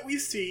here that we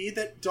see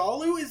that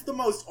Dalu is the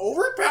most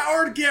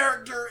overpowered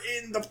character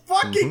in the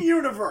fucking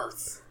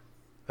universe.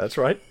 That's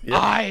right.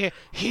 Yep. I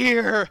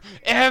hear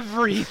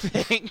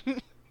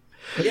everything.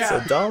 Yeah. So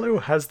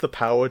Dalu has the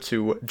power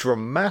to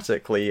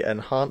dramatically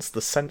enhance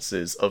the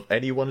senses of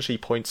anyone she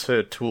points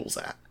her tools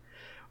at,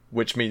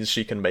 which means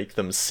she can make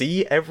them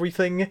see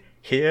everything,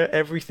 hear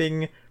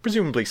everything,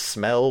 presumably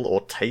smell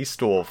or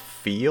taste or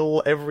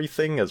feel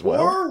everything as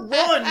well. Or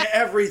run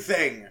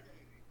everything!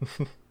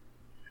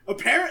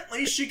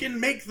 Apparently she can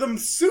make them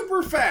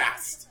super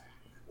fast!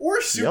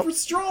 Or super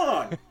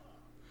strong!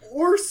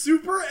 Or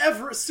super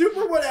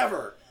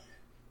whatever!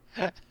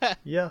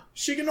 Yeah.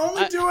 She can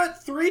only do it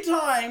 3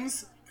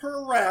 times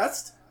per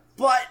rest,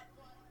 but...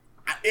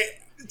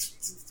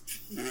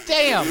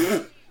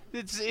 Damn!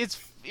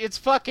 It's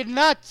fucking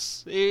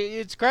nuts!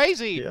 It's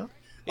crazy! Yeah.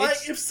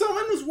 Like, if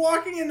someone was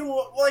walking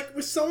into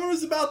if someone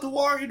was about to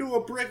walk into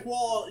a brick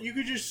wall, you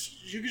could just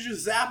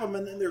zap them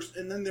and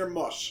then they're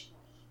mush.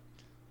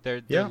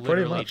 They're pretty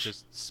literally much.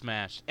 just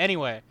smashed.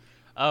 Anyway,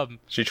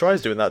 she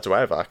tries doing that to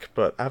Avak,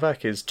 but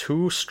Avak is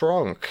too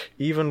strong.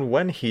 Even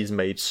when he's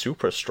made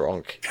super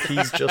strong,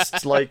 he's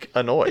just,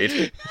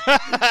 annoyed.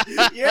 Like,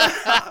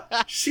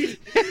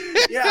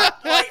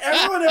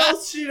 everyone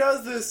else she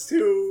does this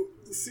to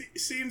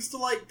seems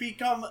to,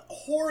 become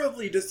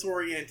horribly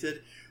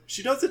disoriented.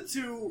 She does it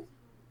to...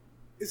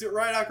 Is it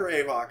Rydok or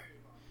Avok?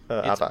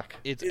 Avak.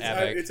 It's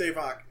Avak. It's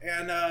Avok.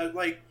 And,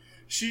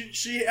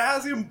 she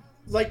has him,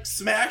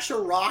 smash a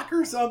rock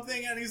or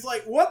something, and he's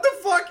like, what the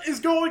fuck is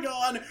going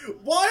on?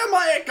 Why am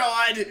I a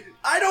god?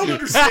 I don't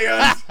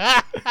understand.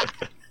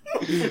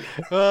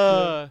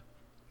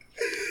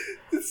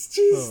 It's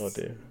just... Oh,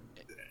 dear.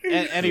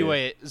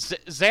 Anyway,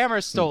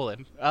 Zammer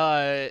stolen.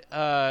 Then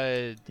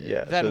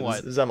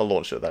what? Zammer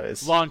launcher, that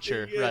is.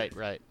 Launcher,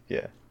 right.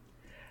 Yeah.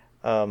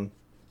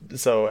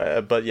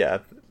 But yeah,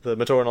 the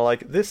Matoran are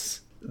like,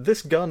 this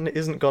gun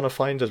isn't gonna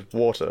find us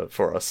water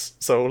for us,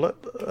 so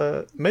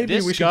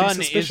maybe we should be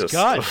suspicious. This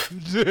gun is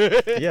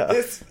gun.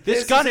 Yeah.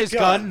 This gun is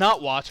gun,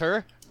 not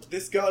water.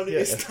 This gun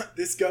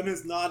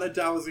is not a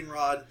dowsing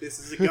rod. This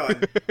is a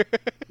gun.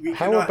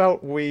 How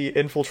about we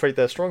infiltrate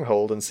their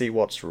stronghold and see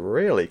what's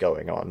really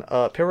going on?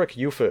 Pirak,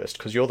 you first,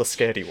 because you're the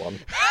scaredy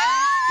one.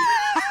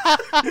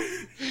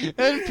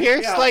 And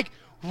Pierce's like,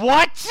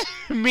 what?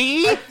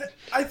 Me?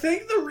 I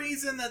think the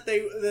reason that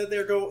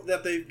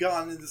they've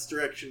gone in this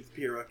direction with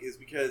Pirak is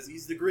because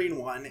he's the green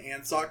one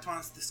and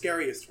Sokton's the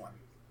scariest one.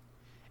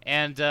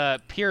 And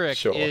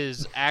Pirak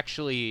is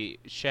actually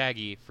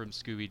Shaggy from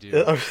Scooby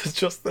Doo. I was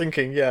just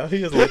thinking, yeah,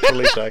 he is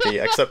literally Shaggy,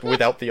 except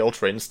without the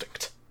Ultra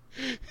Instinct.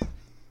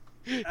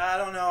 I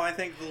don't know, I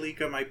think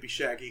Velika might be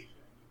Shaggy.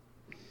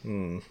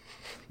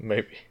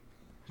 Maybe.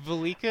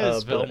 Velika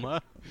is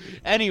Velma.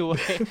 Anyway.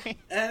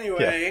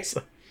 Anyway.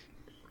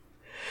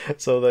 Yeah,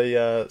 so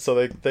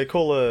they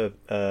call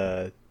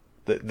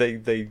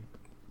they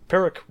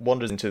Pirrak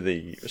wanders into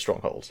the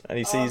stronghold, and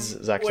he sees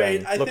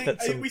Zaktan looking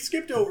at some... we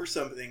skipped over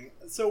something.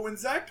 So when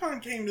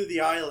Zaktan came to the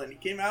island, he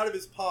came out of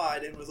his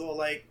pod and was all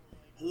like,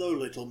 "Hello,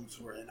 little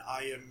Matoran,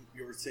 I am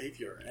your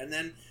savior." And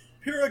then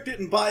Pirrak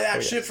didn't buy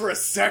that shit for a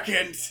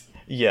second.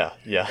 Yeah.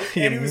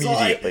 He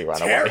immediately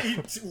ran away. He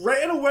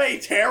ran away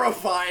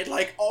terrified,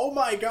 like, oh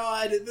my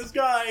god, this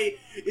guy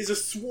is a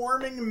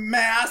swarming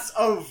mass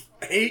of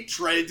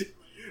hatred.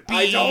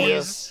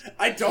 Bees.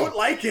 I don't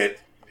like it.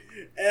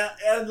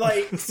 And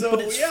like, so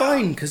but it's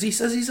fine because he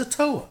says he's a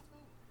Toa.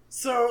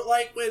 So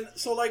when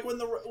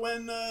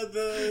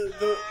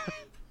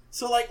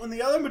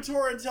the other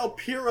Matorans tell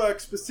Pirrak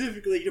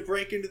specifically to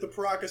break into the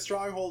Piraka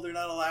stronghold, they're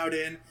not allowed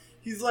in.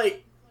 He's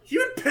like, he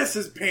would piss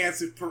his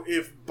pants if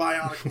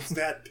Bionicles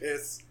that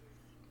piss.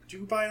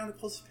 Do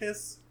Bionicles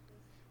piss?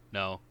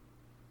 No.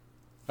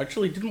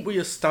 Actually, didn't we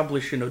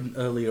establish in an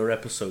earlier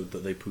episode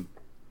that they poop?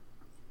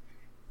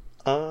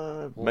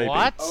 Maybe.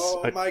 What?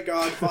 Oh my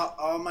god,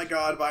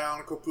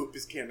 Bionicle poop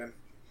is canon.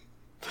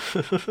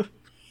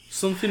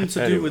 Something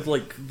to do with,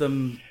 like,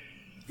 them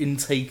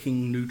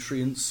intaking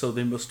nutrients, so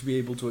they must be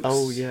able to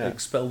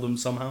expel them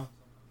somehow.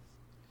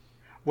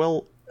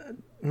 Well,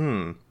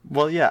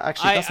 yeah,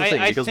 actually, that's the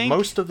thing, because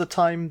most of the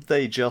time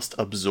they just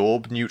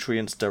absorb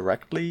nutrients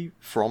directly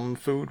from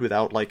food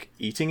without, like,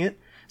 eating it,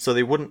 so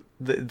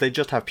they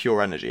just have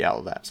pure energy out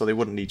of that, so they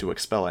wouldn't need to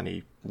expel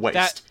any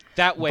waste.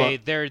 That way,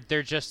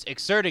 they're just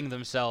exerting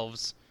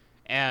themselves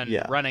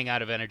and running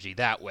out of energy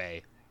that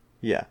way.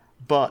 Yeah,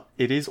 but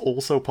it is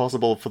also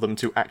possible for them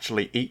to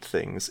actually eat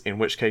things, in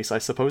which case I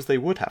suppose they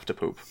would have to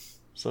poop.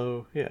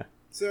 So, yeah.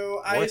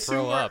 So I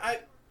assume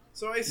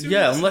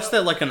yeah, unless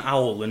they're like an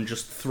owl and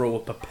just throw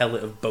up a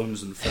pellet of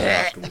bones and fur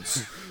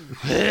afterwards.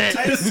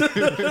 I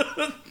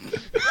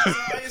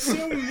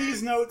assume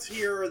these notes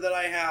here that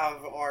I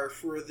have are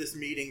for this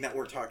meeting that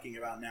we're talking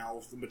about now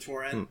with the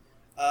Matoran.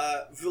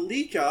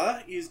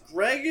 Velika is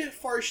Greg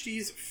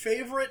Farshti's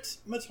favorite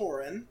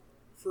Matoran,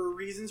 for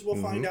reasons we'll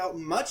find out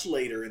much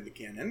later in the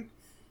canon.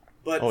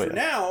 But for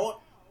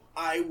now,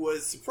 I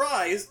was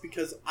surprised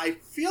because I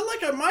feel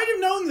like I might have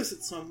known this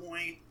at some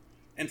point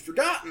and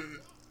forgotten,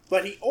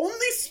 but he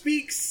only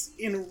speaks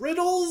in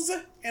riddles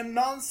and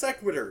non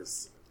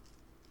sequiturs.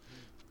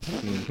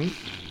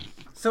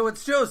 So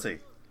it's Josie.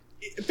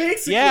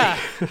 Basically, Yeah.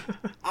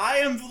 I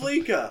am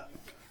Velika.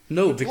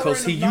 No,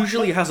 because he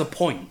usually has a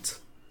point.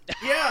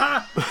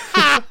 Yeah.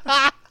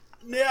 I'm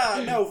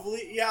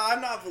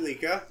not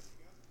Velika.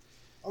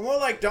 I'm more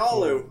like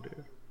Dalu.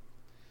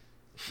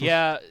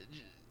 Yeah,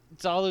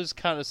 Dalu's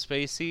kind of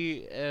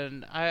spacey,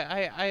 and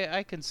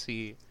I can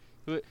see.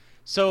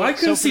 So I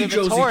can see for the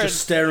Josie Matoran,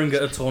 just staring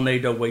at a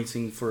tornado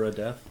waiting for her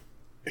death.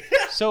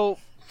 So,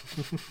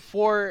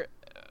 for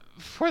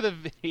the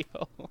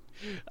video,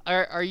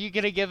 are you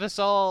gonna give us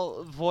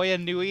all Voya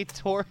Nui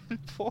Torin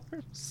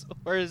forms,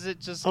 or is it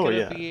just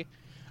gonna be?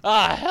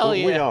 Hell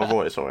yeah! We are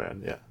Voya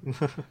Torin, yeah.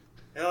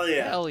 Hell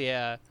yeah! Hell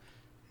yeah!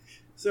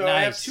 So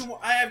nice.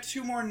 I have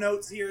two more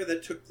notes here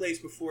that took place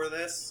before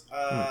this.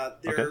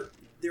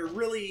 They're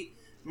really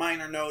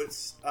minor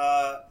notes.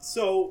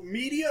 So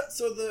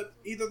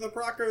either the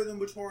Piraka or the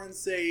Matorans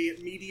say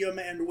medium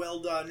and well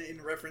done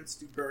in reference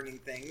to burning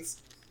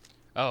things.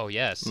 Oh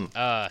yes.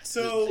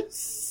 So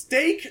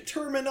steak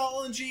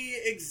terminology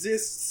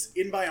exists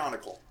in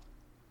Bionicle.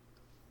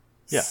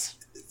 Yes,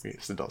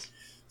 it does.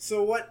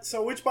 So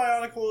which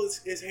Bionicle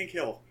is Hank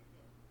Hill?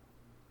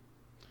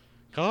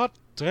 God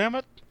damn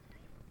it!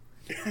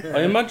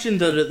 I imagine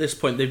that at this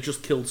point they've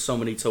just killed so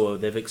many Toa,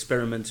 they've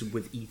experimented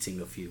with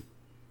eating a few.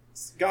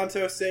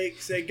 Ganto,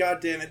 say God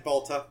damn it,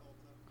 Balta.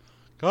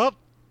 God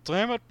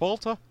damn it,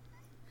 Balta.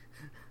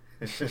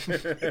 And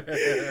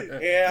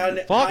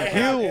Fuck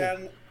you!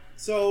 And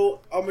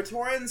so a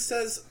Matoran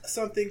says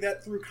something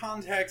that through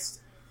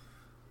context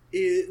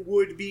it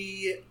would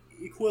be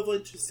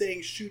equivalent to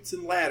saying shoots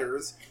and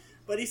ladders,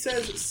 but he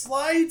says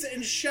slides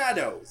and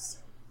shadows.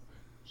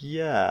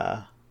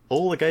 Yeah.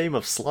 All a game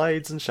of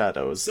slides and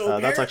shadows. So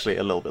that's actually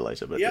a little bit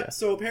later, but yeah.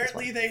 So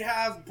apparently they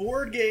have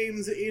board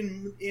games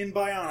in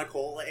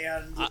Bionicle,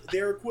 and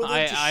their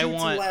equivalent to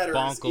shoots and ladders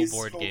Bonko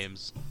board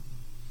games.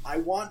 I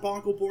want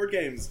Bonko board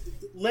games.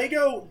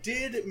 Lego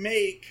did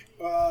make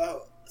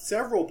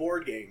several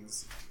board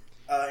games.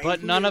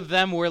 But none of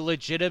them were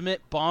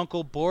legitimate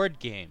Bonko board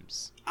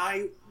games.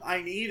 I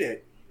need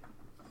it.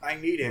 I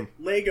need it.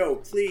 Lego,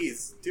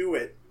 please, do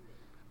it.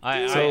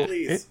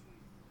 Please.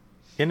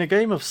 In a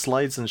game of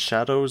slides and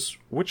shadows,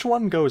 which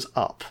one goes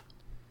up?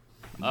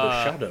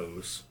 The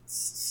shadows.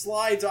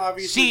 Slides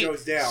obviously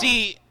goes down.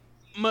 See,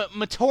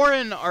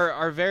 Matoran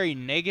are very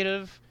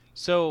negative,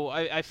 so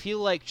I feel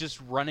like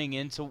just running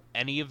into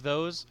any of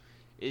those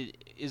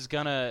is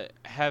gonna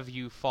have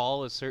you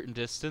fall a certain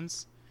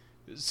distance.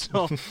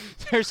 So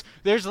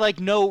there's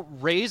like no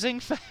raising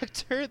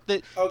factor.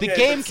 The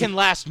game can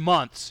last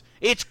months.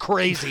 It's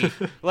crazy.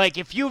 Like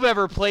if you've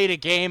ever played a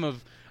game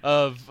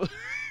of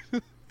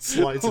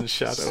Slides and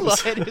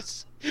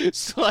shadows.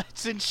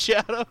 Slides and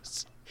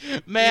shadows.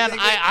 Man,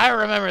 I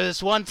remember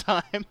this one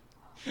time.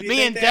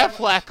 Me and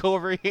Deflack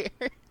over here.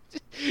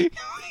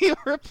 We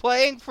were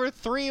playing for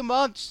 3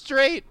 months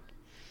straight.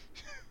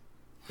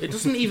 It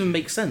doesn't even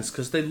make sense,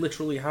 because they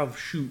literally have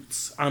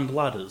chutes and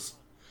ladders.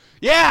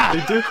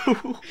 Yeah! They do.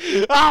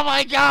 Oh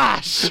my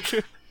gosh!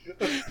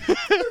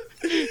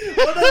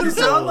 You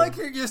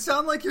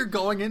sound like you're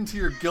going into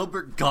your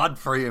Gilbert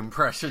Godfrey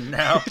impression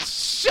now.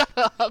 Shut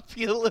up,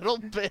 you little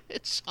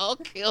bitch! I'll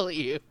kill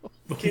you.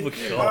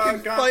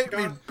 Fight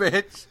me,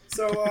 bitch.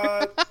 So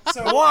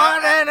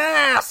What an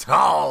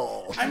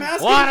asshole! I'm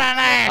asking. What an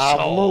asshole!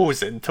 I'm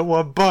losing to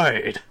a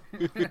bird.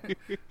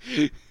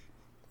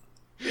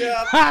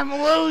 Yeah. I'm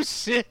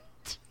losing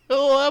to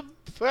a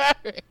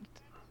bird.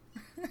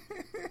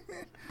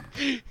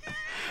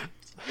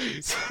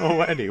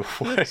 So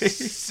anyway,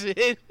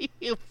 City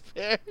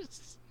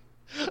appears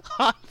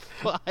on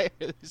fire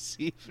this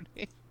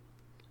evening.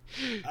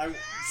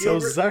 so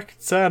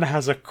Zach-Tan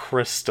has a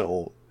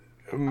crystal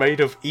made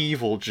of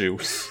evil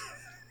juice.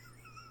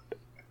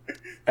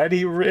 And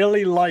he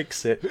really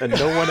likes it, and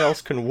no one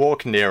else can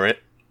walk near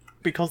it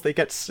because they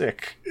get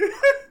sick.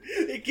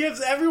 It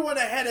gives everyone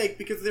a headache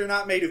because they're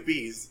not made of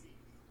bees.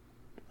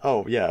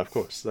 Oh, yeah, of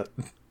course.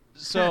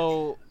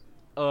 So,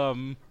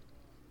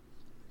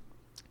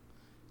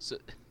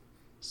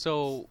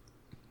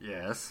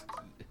 Yes.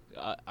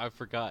 I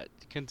forgot.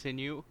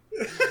 Continue.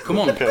 Come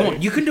on, come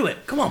on, you can do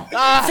it. Come on,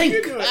 think.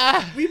 You do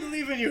it. We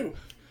believe in you.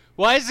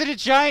 Why is it a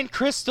giant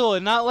crystal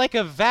and not like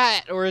a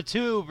vat or a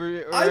tube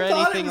or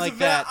anything like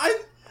that?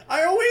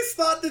 I always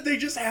thought that they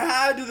just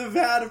had the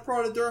vat of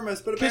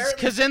Protodermis, but apparently...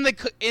 Because in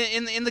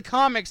the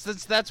comics,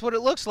 that's what it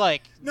looks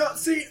like. No,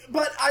 see,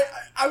 but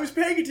I was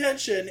paying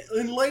attention.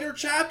 In later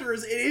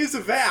chapters, it is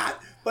a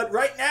vat, but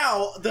right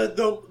now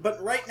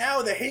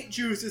the hate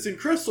juice is in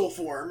crystal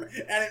form,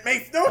 and it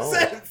makes no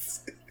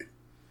sense.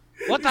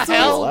 What the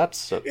hell? Well,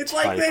 that's a It's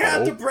like they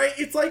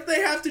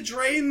typo. have to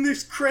drain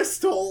this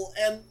crystal,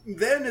 and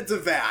then it's a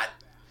vat.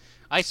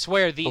 I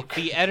swear,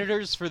 the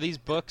editors for these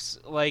books,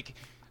 like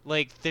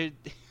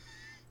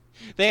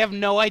they have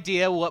no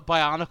idea what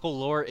Bionicle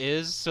lore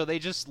is, so they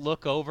just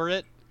look over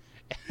it,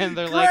 and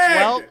they're like,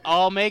 well,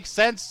 all makes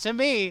sense to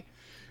me.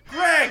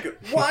 Greg,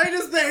 why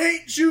is the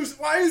hate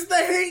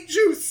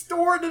juice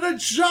stored in a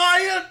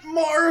giant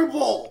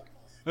marble?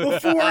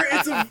 Before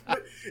it's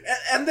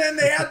and then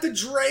they have to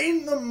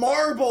drain the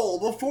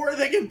marble before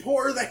they can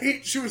pour the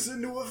hate juice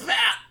into a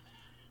vat.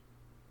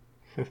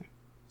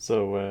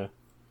 So,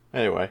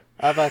 anyway,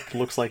 Avak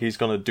looks like he's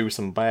gonna do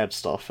some bad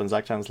stuff, and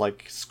Zach-Tan's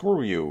like,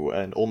 screw you,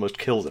 and almost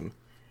kills him.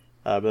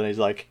 But then he's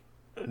like,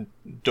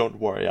 don't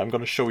worry, I'm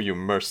gonna show you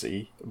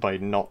mercy by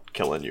not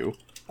killing you.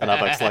 And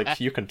Avak's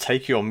like, you can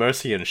take your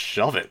mercy and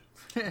shove it.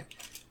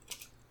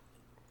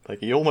 Like,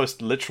 he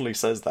almost literally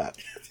says that.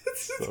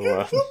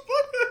 So,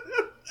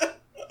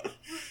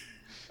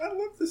 I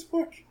love this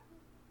book.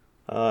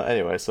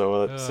 Anyway,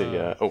 so let's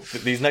see.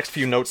 These next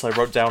few notes I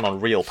wrote down on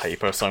real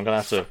paper, so I'm gonna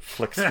have to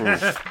flick through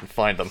and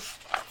find them.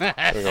 There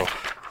we go.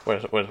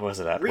 Where's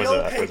it at?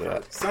 Real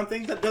paper,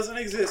 something that doesn't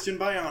exist in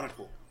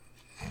Bionicle.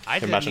 I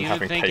didn't Imagine even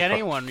having think paper.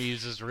 anyone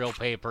uses real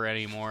paper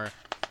anymore.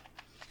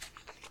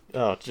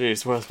 Oh,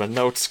 jeez, where's my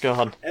notes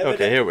gone?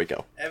 Okay, here we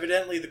go.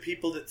 Evidently, the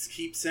people that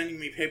keep sending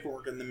me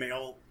paperwork in the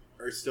mail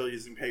are still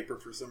using paper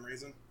for some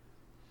reason.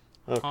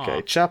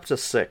 Okay, Chapter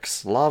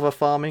 6, Lava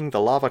Farming, the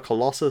Lava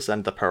Colossus,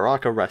 and the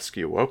Piraka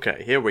Rescue.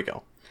 Okay, here we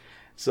go.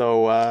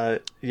 So,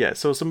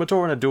 so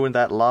Matoran are doing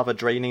that lava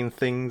draining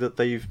thing that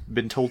they've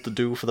been told to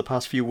do for the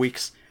past few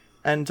weeks,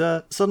 and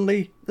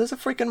suddenly, there's a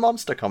freaking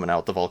monster coming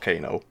out the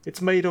volcano.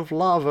 It's made of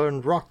lava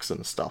and rocks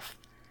and stuff.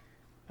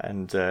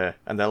 And they're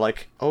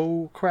like,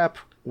 oh crap,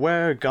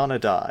 we're gonna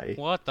die.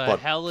 What the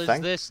hell is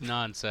this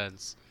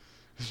nonsense?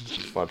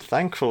 But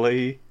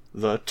thankfully,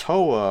 the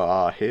Toa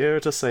are here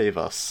to save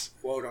us.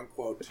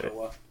 Quote-unquote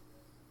Toa.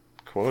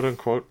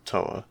 Quote-unquote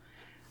Toa.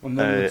 And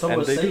then the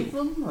Toa save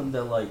them, and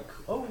they're like,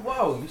 oh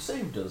wow, you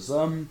saved us.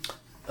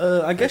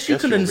 I guess you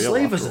can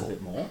enslave us a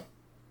bit more.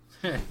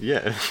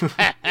 Yeah.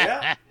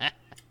 Yeah.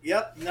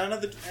 Yep. None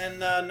of the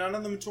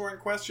Matoran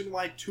question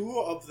why two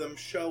of them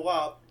show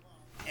up,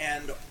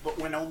 but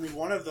when only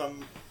one of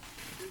them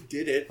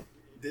did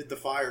the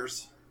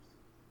fires.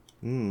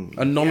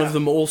 And none of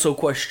them also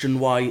question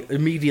why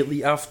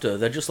immediately after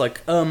they're just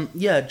like,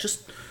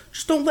 just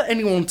don't let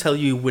anyone tell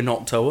you we're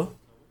not Toa.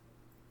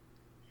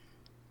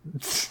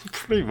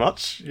 Pretty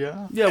much,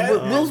 yeah. Yeah,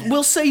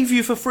 we'll save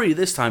you for free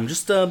this time.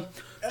 Just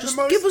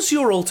give us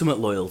your ultimate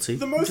loyalty.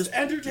 The most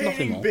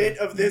entertaining bit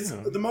of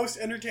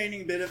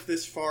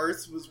this,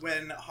 farce was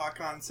when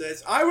Hakan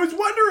says, "I was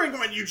wondering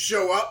when you'd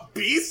show up,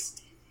 beast."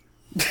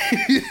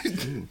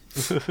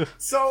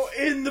 So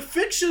in the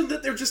fiction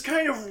that they're just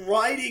kind of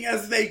writing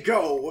as they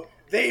go,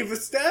 they've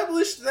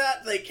established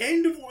that they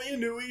came to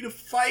Voyanui to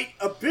fight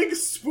a big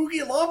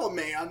spooky lava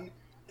man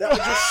that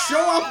would just show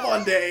up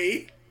one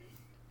day.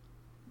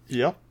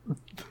 Yep.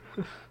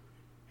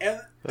 And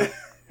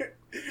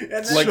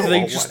then like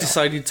they just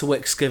decided to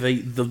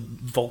excavate the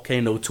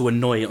volcano to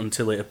annoy it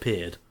until it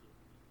appeared.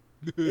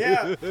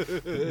 Yeah.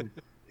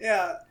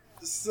 Yeah.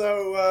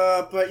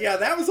 So, but yeah,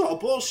 that was all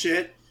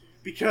bullshit.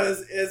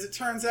 Because, as it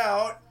turns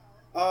out,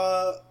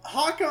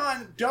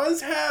 Hakon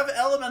does have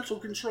elemental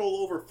control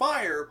over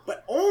fire,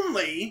 but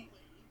only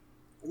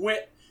when...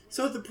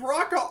 So the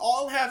Piraka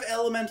all have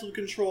elemental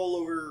control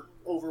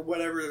over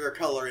whatever their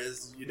color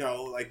is,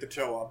 like the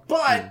Toa.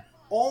 But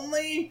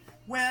only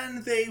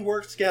when they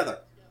work together.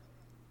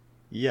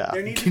 Yeah.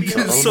 There needs to be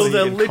so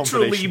they're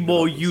literally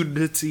more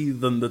unity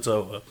than the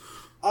Toa.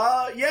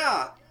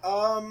 Yeah.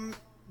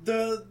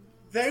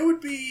 They would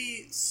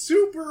be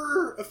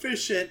super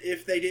efficient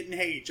if they didn't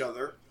hate each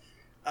other.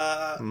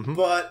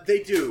 But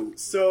they do.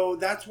 So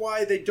that's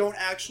why they don't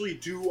actually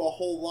do a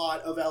whole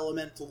lot of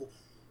elemental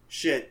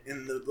shit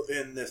in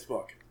this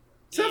book.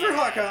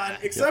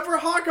 Except for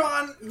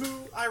Hakon,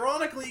 who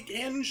ironically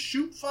can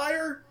shoot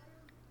fire,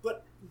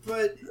 but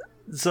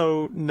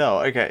So no,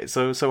 okay.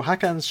 So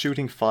Hakon's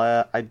shooting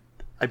fire,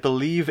 I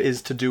believe,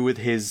 is to do with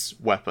his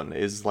weapon,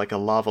 is like a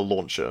lava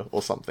launcher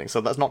or something.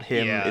 So that's not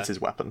him; it's his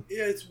weapon.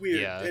 Yeah, it's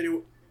weird. Yeah.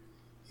 Anyway,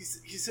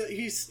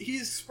 he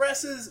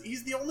expresses.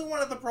 He's the only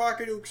one of the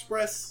Piraka to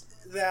express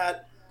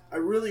that. I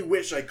really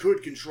wish I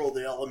could control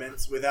the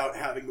elements without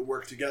having to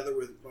work together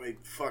with my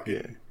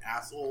fucking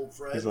asshole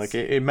friends. He's like,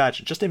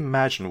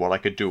 imagine what I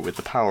could do with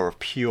the power of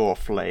pure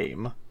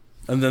flame.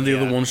 And then the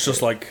other one's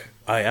just like,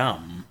 I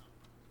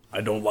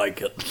don't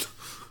like it.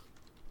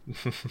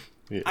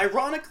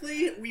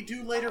 Ironically, we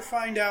do later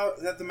find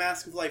out that the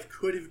Mask of Life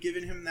could have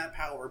given him that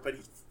power, but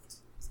he's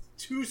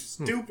too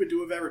stupid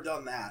to have ever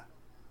done that.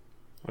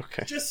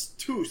 Okay. Just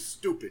too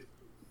stupid.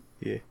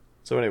 Yeah.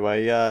 So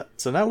anyway,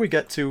 so now we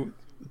get to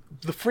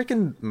the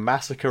freaking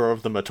massacre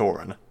of the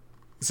Matoran.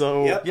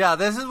 So yeah,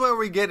 this is where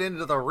we get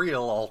into the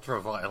real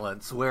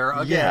ultra-violence, where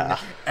again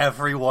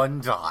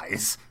everyone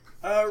dies.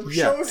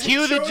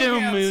 Cue the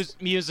Doom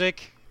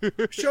music.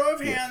 Show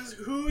of hands,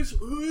 who's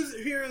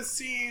here has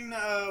seen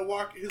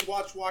has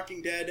watched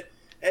Walking Dead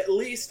at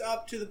least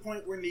up to the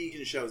point where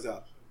Negan shows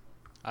up?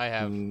 I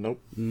have.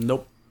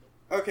 Nope.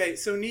 Okay,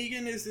 so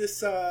Negan is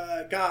this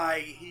guy.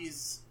 He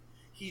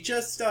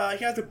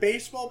has a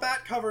baseball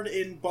bat covered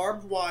in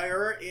barbed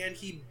wire, and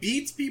he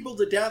beats people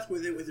to death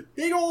with it with a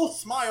big old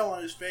smile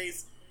on his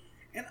face.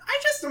 And I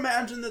just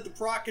imagine that the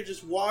Proc could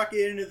just walk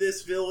into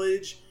this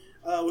village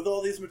with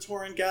all these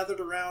Matoran gathered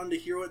around to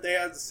hear what they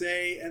have to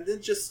say, and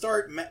then just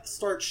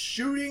start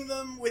shooting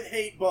them with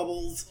hate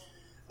bubbles,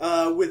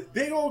 with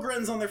big old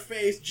grins on their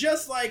face,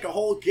 just like a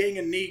whole gang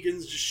of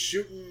Negans just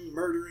shooting,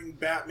 murdering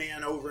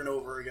Batman over and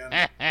over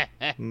again.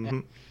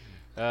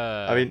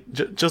 I mean,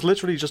 just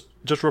literally just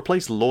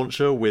replace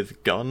launcher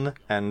with gun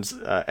and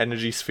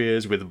energy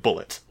spheres with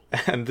bullet,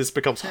 and this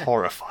becomes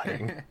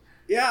horrifying.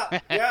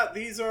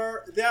 This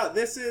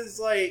is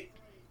like,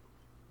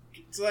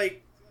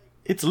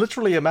 it's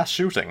literally a mass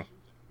shooting.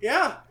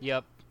 Yeah.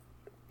 Yep.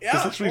 Yeah.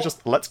 It's literally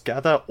just, let's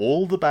gather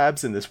all the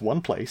Babs in this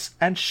one place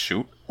and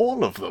shoot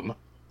all of them.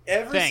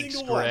 Thanks,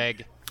 Single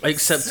Greg. one.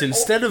 Except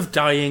instead of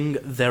dying,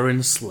 they're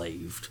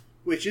enslaved.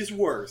 Which is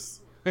worse.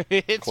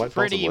 It's Quite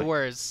pretty possibly.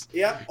 worse.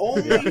 Yeah,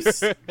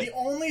 the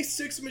only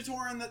 6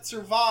 Matoran that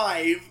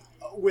survive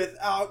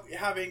without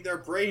having their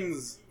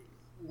brains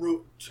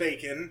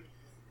taken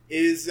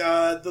is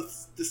the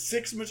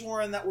 6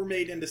 Matoran that were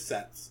made into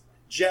sets.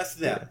 Just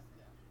them.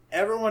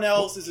 Everyone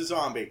else is a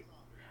zombie.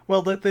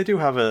 Well, they do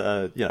have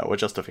a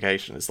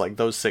justification. It's like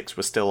those 6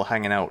 were still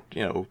hanging out,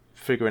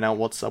 figuring out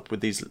what's up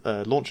with these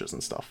launchers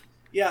and stuff.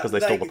 Yeah, because they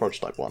stole the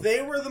prototype one.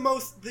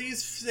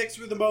 These 6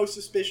 were the most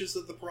suspicious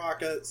of the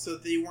Piraka, so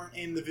they weren't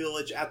in the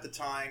village at the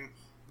time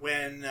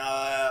when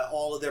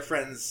all of their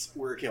friends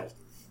were killed.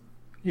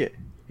 Yeah.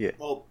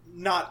 Well,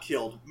 not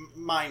killed,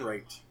 mind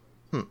raped.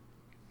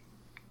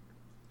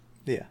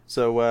 Yeah.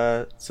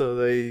 So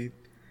they,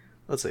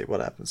 let's see what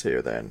happens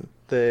here. Then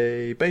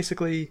they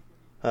basically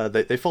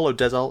they follow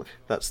Desalk.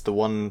 That's the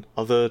one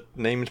other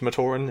named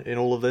Matoran in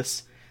all of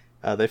this.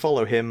 They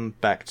follow him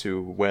back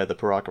to where the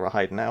Piraka are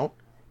hiding out.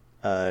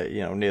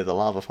 Near the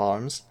lava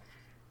farms.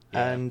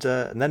 Yeah. And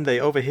then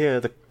they overhear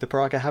the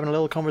Piraka having a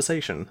little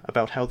conversation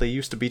about how they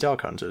used to be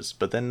Dark Hunters,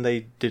 but then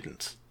they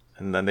didn't.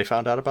 And then they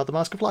found out about the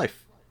Mask of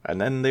Life. And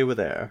then they were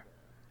there.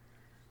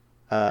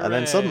 And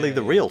then suddenly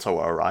the real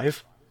Toa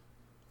arrive.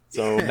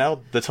 So now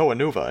the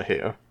TuragaNuva are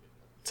here.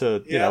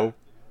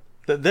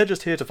 They're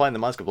just here to find the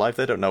Mask of Life.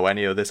 They don't know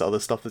any of this other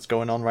stuff that's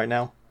going on right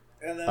now.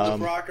 And then the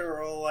Piraka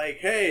are all like,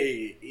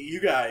 hey,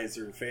 you guys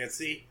are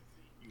fancy.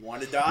 You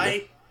want to die?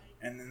 Yeah.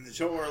 And then the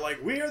Toa are like,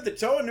 we are the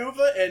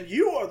TuragaNuva, and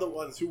you are the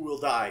ones who will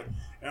die.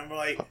 And we're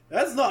like,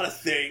 that's not a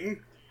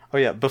thing. Oh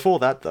yeah, before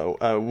that though,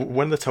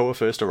 when the Toa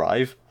first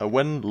arrive,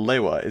 when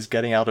Lewa is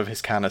getting out of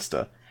his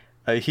canister,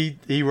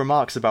 he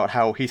remarks about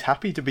how he's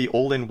happy to be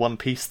all in one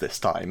piece this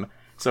time.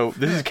 So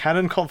this is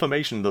canon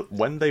confirmation that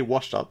when they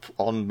washed up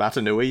on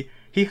Matanui,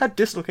 he had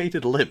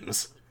dislocated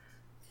limbs.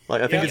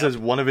 Like, I think it says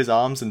one of his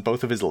arms and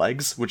both of his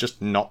legs were just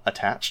not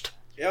attached.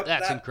 Yep,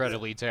 that's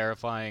incredibly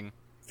terrifying.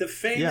 The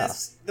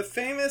famous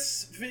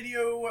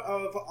video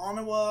of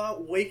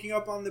Anawa waking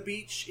up on the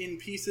beach in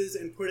pieces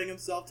and putting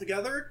himself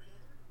together,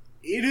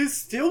 it is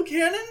still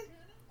canon.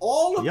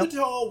 All of the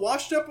Toa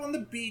washed up on the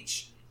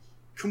beach,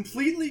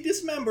 completely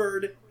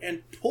dismembered,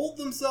 and pulled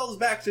themselves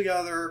back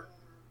together.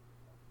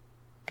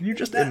 Can you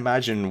just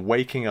imagine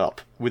waking up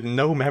with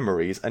no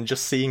memories and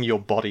just seeing your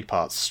body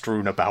parts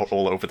strewn about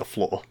all over the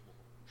floor?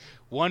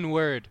 One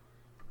word.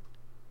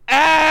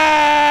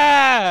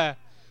 Ah!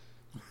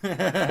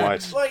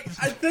 Quite. Like,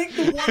 I think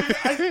the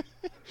one...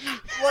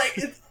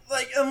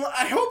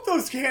 I hope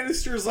those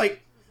canisters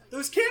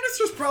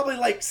probably,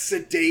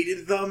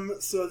 sedated them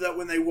so that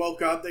when they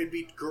woke up, they'd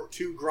be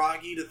too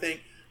groggy to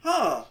think,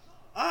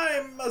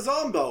 I'm a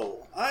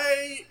zombo.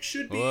 I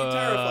should be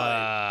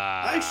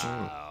terrified.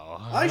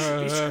 I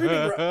should be screaming.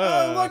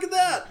 Look at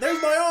that! There's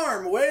my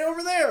arm way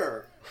over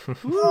there.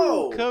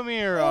 Oh, come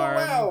here, arm.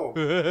 Wow!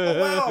 Oh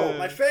wow!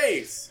 My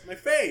face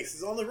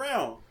is on the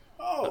ground.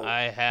 Oh,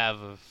 I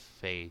have a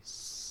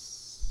face.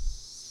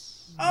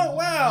 Oh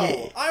wow!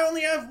 Yeah. I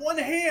only have one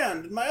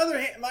hand. My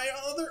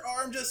other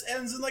arm just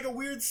ends in like a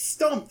weird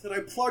stump that I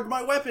plug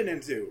my weapon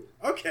into.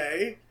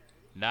 Okay.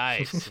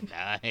 Nice,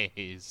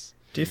 nice.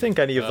 Do you think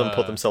any of them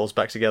put themselves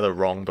back together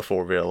wrong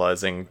before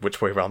realizing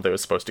which way around they were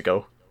supposed to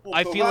go? Well,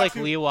 I feel like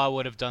Liwa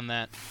would have done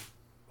that.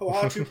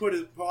 Pohatu put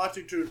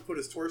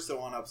his torso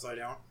on upside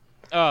down.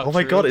 Oh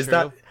my god, is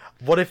that...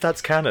 What if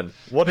that's canon?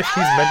 What if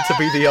he's meant to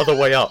be the other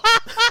way up?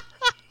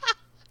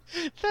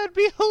 That'd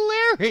be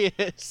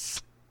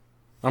hilarious!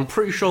 I'm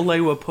pretty sure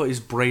Lewa put his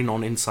brain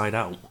on inside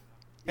out.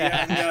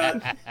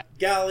 Yeah, and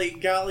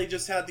Gally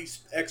just had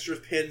these extra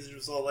pins and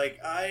was all like,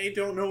 I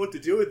don't know what to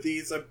do with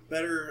these.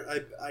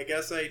 I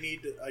guess I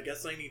need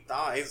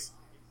thighs.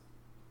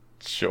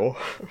 Sure.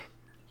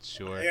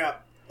 Yeah.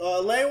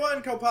 Lewa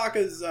and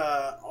Kopaka's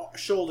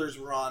shoulders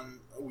were on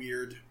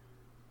weird.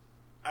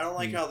 I don't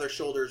like how their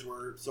shoulders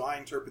were, so I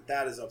interpret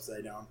that as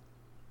upside down.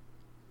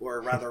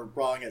 Or rather,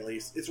 wrong at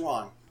least. It's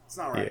wrong. It's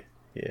not right.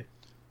 Yeah.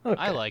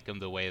 Okay. I like them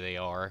the way they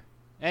are.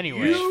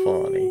 Anyway.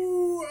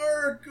 You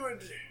are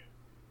good.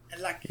 I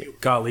like you.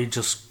 Garly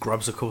just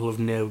grabs a couple of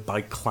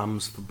nearby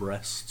clams for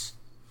breasts.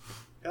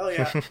 Hell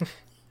yeah.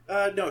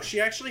 No, she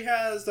actually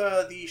has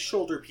the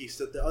shoulder piece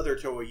that the other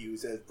Toa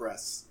use as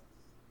breasts.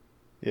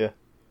 Yeah.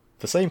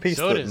 The same piece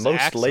So that does most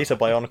Axel. later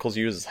Bionicles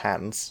use as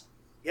hands.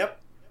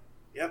 Yep.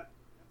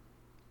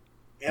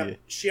 Yeah.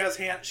 She has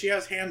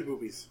hand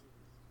boobies.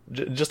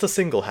 Just a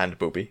single hand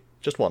booby.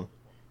 Just one.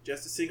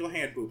 Just a single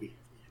hand boobie.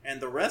 And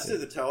the rest of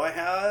the Toa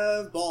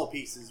have ball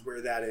pieces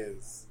where that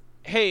is.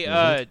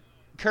 Hey,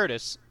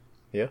 Curtis.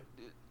 Yeah?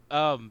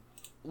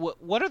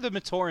 What are the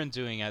Matoran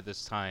doing at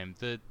this time?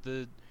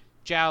 The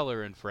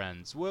Jowler and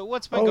friends.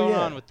 What's been going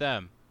on with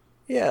them?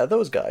 Yeah,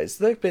 those guys.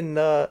 They've been,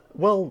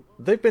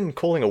 they've been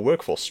calling a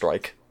workforce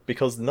strike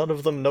because none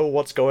of them know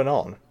what's going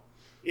on.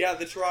 Yeah,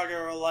 the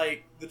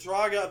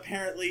Turaga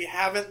apparently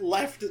haven't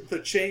left the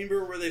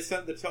chamber where they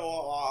sent the Toa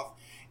off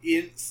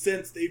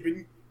since they've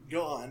been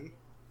gone.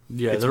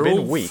 Yeah, It's they're been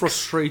all weeks.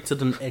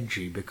 frustrated and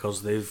edgy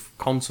because they've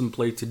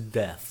contemplated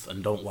death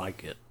and don't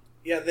like it.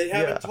 Yeah, they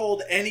haven't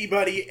told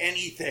anybody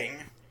anything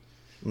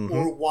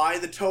or why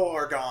the Toa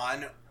are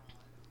gone.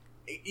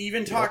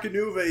 Even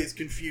TuragaNuva is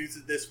confused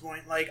at this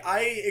point. Like,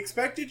 I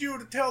expected you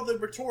to tell the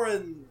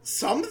Matoran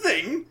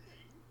something.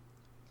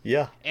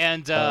 Yeah.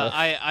 And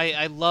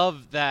I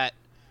love that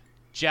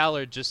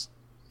Jowler just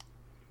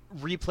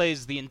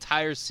replays the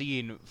entire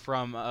scene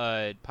from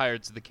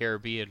Pirates of the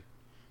Caribbean.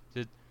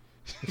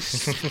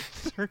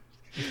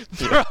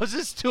 Throws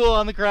his tool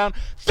on the ground.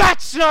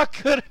 That's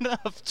not good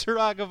enough,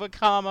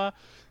 Turagavakama.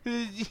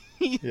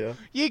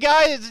 You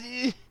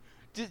guys,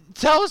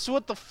 tell us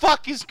what the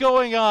fuck is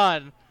going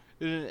on.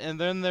 And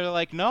then they're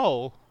like,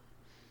 no.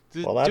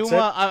 Well, that's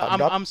Duma,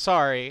 it. I'm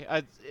sorry.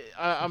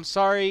 I'm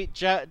sorry.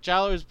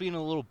 Jowler's being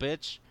a little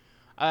bitch.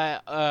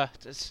 And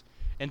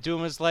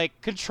Duma's like,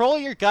 control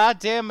your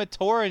goddamn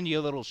Matoran, you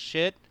little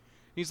shit.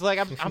 He's like,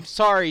 I'm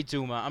sorry,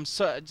 Duma. I'm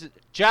sorry.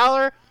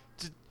 Jowler,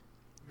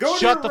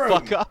 shut the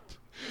fuck up.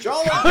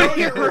 Jowler, go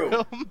to your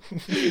room.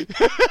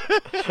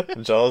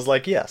 Jowler's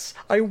like, yes,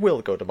 I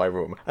will go to my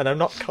room, and I'm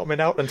not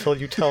coming out until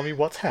you tell me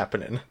what's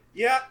happening.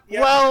 Yeah.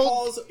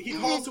 Well, he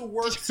calls a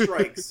work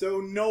strike, so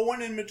no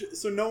one in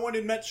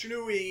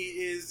Metronui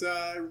is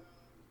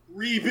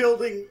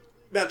rebuilding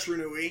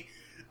Metronui.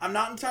 I'm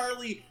not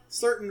entirely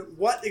certain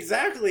what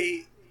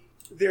exactly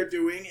they're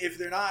doing if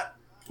they're not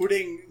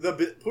putting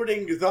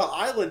the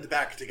island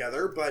back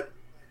together, but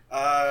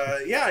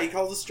he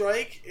calls a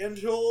strike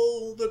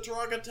until the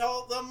Turaga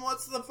tell them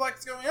what's the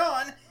fuck's going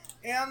on,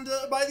 and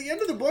by the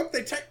end of the book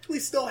they technically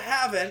still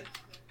haven't.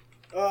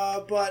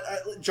 But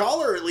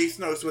Jowler at least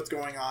knows what's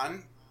going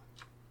on.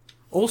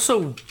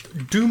 Also,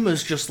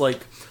 Duma's just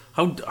like,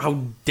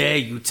 how dare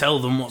you tell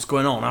them what's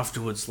going on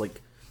afterwards? Like,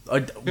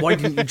 why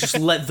didn't you just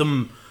let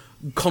them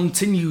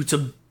continue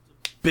to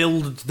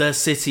build their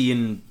city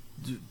in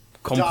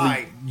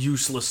complete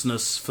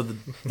uselessness for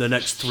the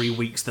next 3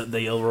 weeks that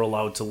they are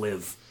allowed to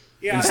live,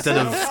 instead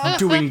of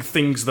doing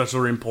things that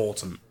are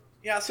important?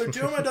 Yeah, so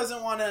Duma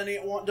doesn't want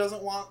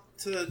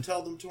to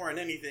tell them Torin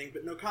anything,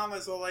 but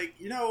Nokama's all like,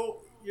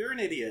 you're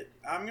an idiot.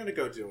 I'm gonna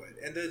go do it.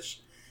 And then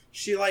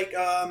she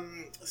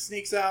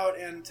sneaks out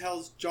and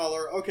tells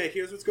Jowler, okay,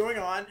 here's what's going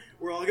on.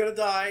 We're all gonna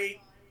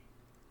die.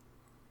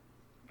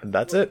 And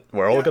that's it.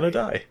 We're all gonna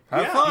die.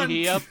 Have fun.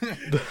 Yep.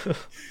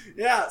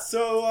 Yeah,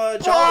 so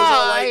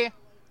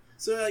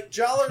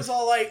Joller's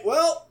all like,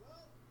 well,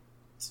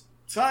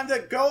 time to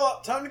go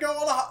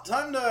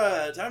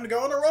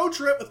on a road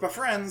trip with my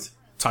friends.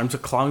 Time to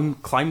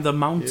climb the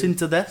mountain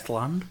to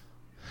Deathland.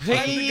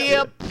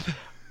 Yep.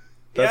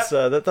 That's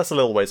a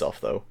little ways off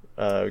though.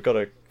 Got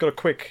a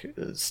quick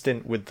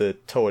stint with the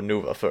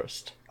TuragaNuva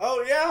first.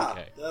 Oh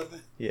yeah. Okay.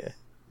 Yeah.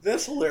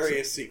 This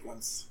hilarious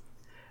sequence.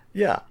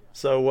 Yeah.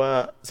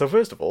 So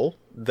first of all,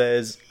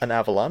 there's an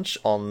avalanche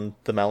on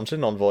the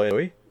mountain on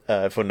Voyoi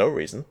for no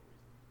reason,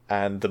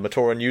 and the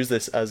Matoran use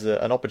this as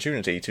an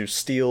opportunity to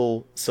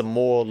steal some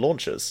more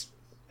launchers,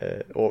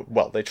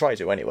 they try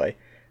to anyway.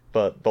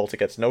 But Bolter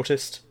gets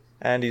noticed,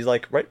 and he's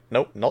like, right,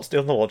 nope, not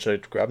stealing the launcher,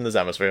 grabbing the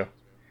Zamasphere.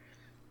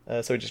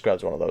 So he just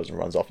grabs one of those and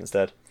runs off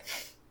instead.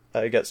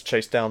 He gets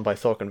chased down by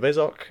Thork and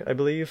Vezok, I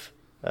believe.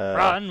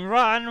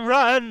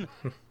 Run!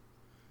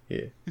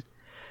 Yeah.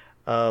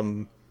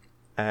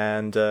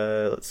 And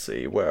let's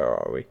see, where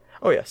are we?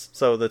 Oh yes,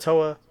 so the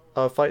Toa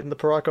are fighting the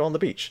Piraka on the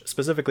beach,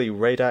 specifically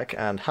Radak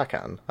and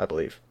Hakan, I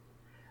believe.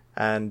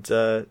 And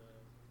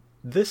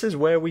this is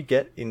where we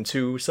get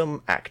into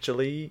some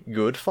actually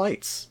good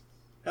fights.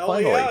 Hell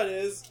Finally. yeah, it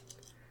is.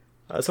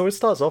 So it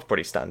starts off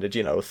pretty standard,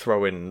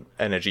 throw in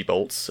energy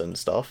bolts and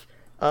stuff,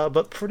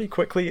 but pretty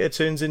quickly it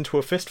turns into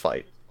a fist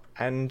fight,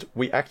 and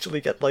we actually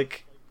get,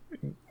 like,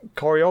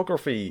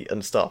 choreography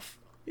and stuff.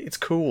 It's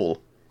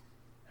cool.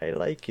 I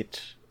like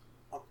it.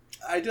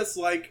 I just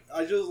like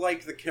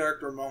the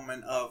character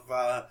moment of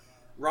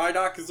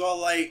Rydok is all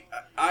like,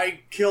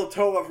 I killed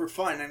Toa for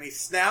fun, and he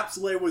snaps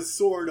one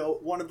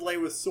of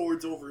Leiwa's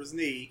swords over his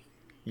knee.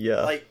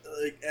 Yeah.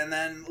 And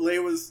then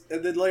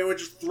Leiwa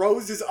just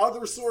throws his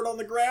other sword on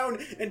the ground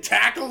and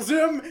tackles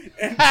him.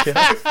 And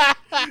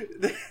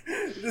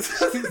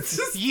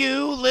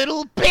You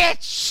little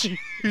bitch!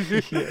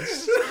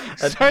 Yes.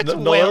 Starts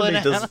wailing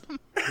at him.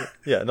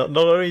 Yeah, not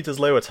only does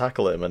Leiwa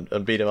tackle him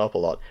and beat him up a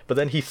lot, but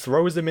then he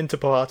throws him into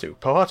Pohatu.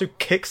 Pohatu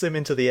kicks him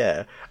into the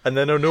air, and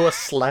then Onua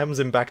slams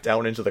him back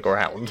down into the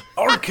ground.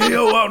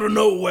 RKO out of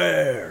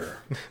nowhere!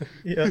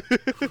 Yeah.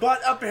 But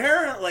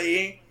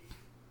apparently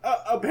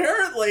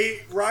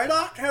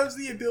Rydok has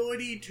the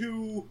ability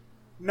to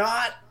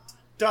not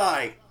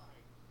die.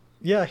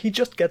 Yeah, he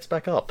just gets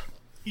back up.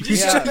 He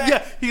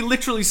He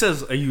literally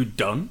says, "Are you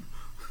done?"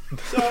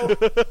 So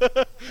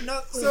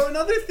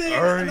another thing.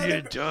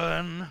 You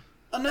done?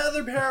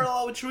 Another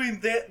parallel between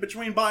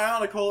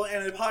Bionicle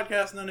and a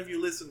podcast none of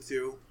you listen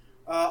to.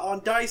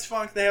 On Dice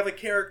Funk, they have a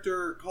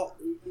character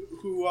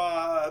who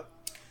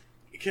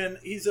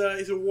he's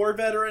a war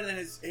veteran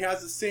and he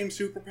has the same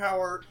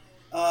superpower.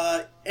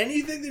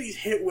 Anything that he's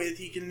hit with,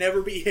 he can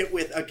never be hit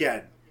with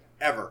again,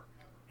 ever,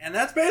 and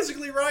that's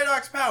basically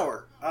Rydok's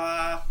power.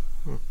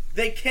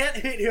 They can't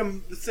hit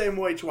him the same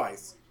way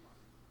twice.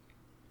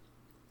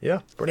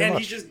 Yeah, pretty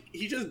much. And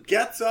he just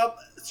gets up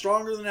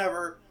stronger than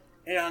ever.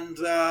 And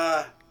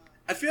I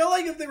feel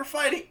like if they were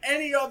fighting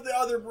any of the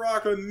other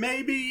Baraka,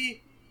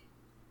 maybe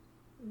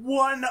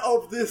one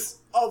of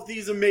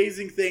these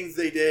amazing things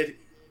they did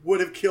would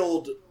have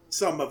killed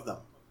some of them.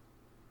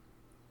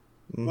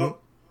 Mm-hmm.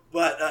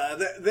 But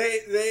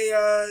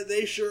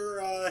they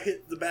sure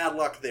hit the bad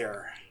luck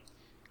there.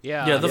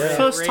 Yeah, the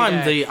first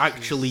time they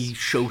actually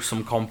show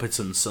some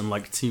competence and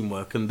like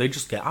teamwork, and they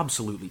just get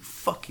absolutely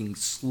fucking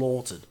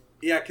slaughtered.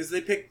 Yeah, because they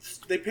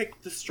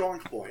picked the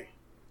strong boy.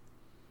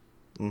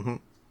 Mm-hmm.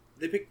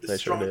 They picked the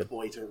strong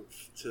boy to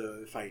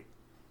fight.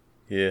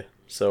 Yeah.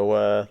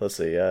 So let's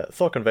see.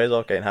 Thork and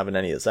Vezok ain't having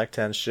any of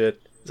Zaktan's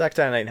shit.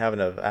 Zaktan ain't having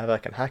of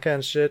Avak and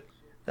Hakan's shit.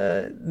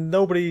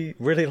 Nobody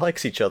really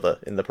likes each other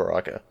in the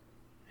Piraka.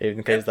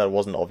 In case that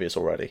wasn't obvious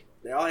already.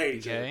 They all hate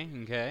each other.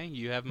 Okay,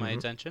 you have my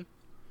attention.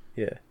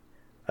 Yeah.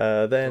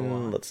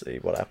 Then, let's see,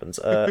 what happens.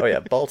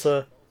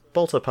 Bolter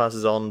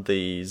passes on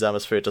the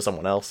Zamasphere to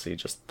someone else. He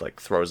just,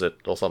 throws it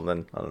or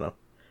something. I don't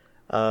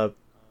know.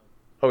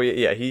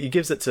 He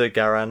gives it to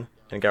Garan,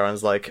 and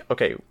Garan's like,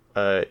 okay,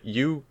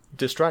 you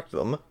distract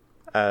them.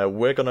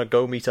 We're gonna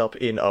go meet up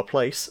in our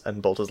place.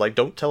 And Bolter's like,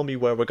 don't tell me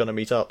where we're gonna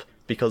meet up,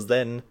 because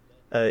then,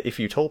 if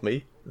you told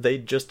me,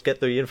 they'd just get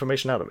the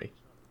information out of me.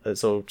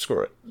 So,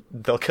 screw it.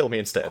 They'll kill me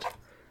instead.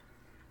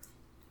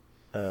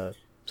 So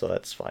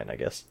that's fine, I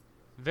guess.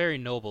 Very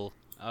noble.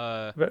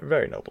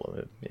 Very noble of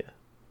him, yeah.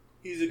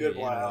 He's a good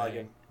boy, I like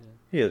him.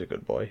 He is a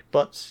good boy,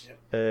 but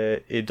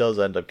it does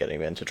end up getting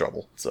him into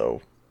trouble,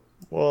 so...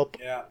 Well...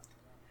 Yeah.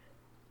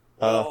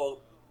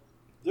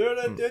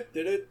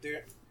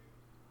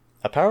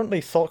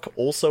 Apparently Thok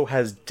also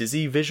has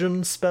dizzy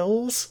vision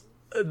spells.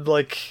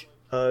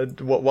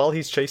 While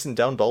he's chasing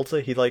down Bolter,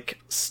 he,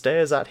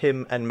 stares at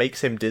him and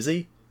makes him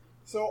dizzy.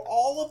 So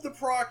all of the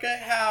Piraka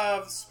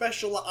have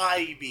special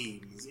eye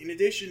beams, in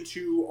addition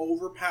to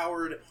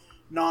overpowered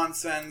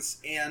nonsense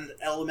and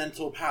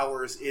elemental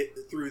powers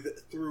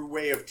through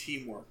way of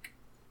teamwork.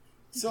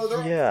 So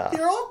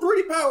they're all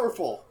pretty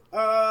powerful.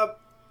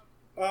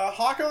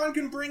 Hakan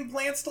can bring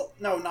plants to...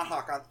 No, not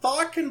Hakan.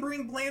 Thok can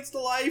bring plants to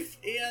life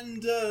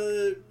and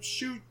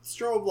shoot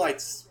strobe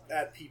lights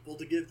at people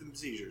to give them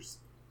seizures.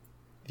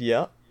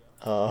 Yeah.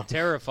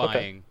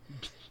 Terrifying.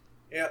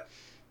 Yep.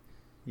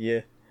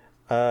 Yeah.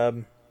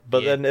 But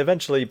then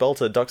eventually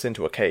Bolter ducks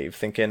into a cave,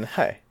 thinking,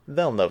 "Hey,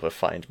 they'll never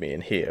find me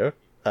in here."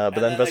 But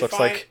then Vezok's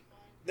like,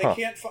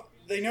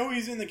 They know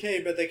he's in the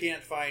cave, but they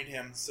can't find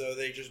him, so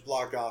they just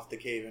block off the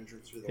cave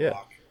entrance with a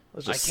rock.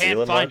 I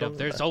can't find him.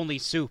 There's only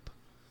soup.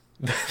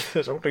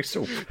 There's only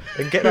soup.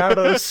 And get out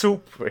of the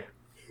soup.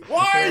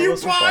 Why are you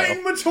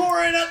buying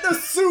Matoran at the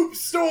soup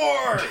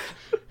store?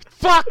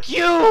 Fuck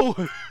you!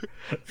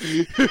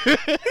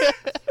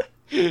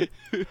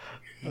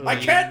 I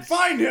can't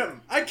find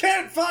him! I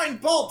can't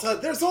find Balta!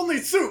 There's only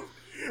soup!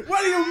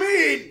 What do you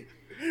mean?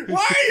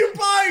 Why are you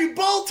buying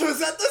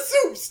Baltas at the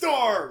soup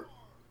store?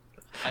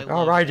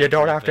 Alright, you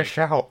don't have to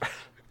shout.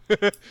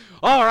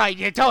 Alright,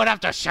 you don't have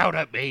to shout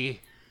at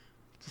me.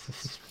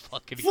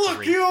 Fuck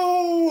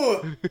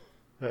you!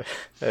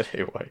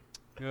 Anyway.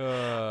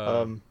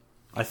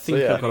 I think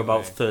I've got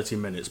about 30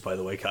 minutes, by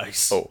the way,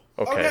 guys. Oh,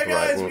 okay,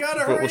 guys, right. we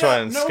gotta hurry we'll try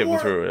and up. skip them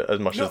through as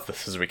much of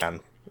this as we can.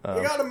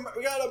 We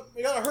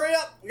gotta hurry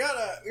up. We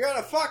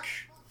gotta fuck.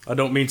 I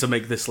don't mean to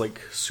make this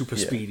like super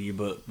speedy,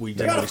 but we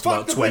did waste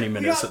about 20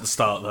 minutes at the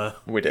start there.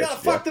 We did. We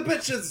gotta fuck the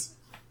bitches.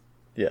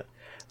 Yeah.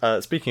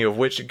 Speaking of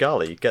which,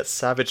 Gali gets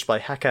savaged by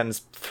Hakan's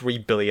 3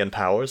 billion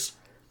powers.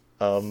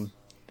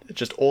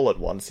 Just all at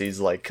once. He's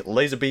like,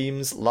 laser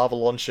beams, lava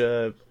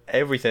launcher,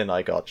 everything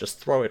I got. Just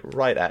throw it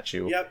right at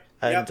you. Yep.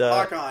 And,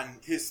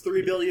 Hakan, his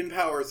 3 billion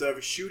powers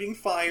of shooting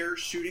fire,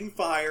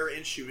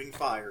 and shooting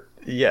fire.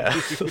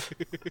 Yeah.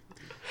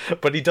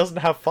 But he doesn't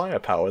have fire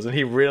powers, and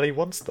he really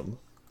wants them.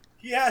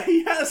 Yeah,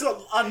 he has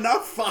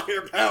enough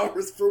fire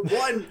powers for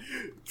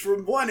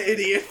one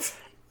idiot.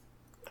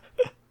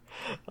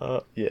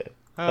 Yeah.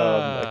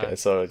 Okay,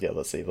 so yeah,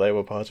 let's see. They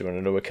were party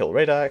when Anua kill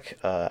Radak.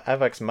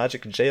 Avak's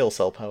magic jail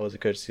cell powers are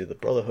courtesy of the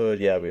Brotherhood.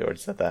 Yeah, we already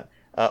said that.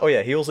 Oh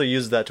yeah, he also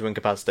used that to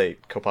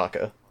incapacitate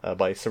Kopaka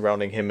by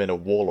surrounding him in a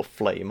wall of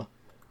flame.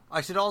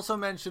 I should also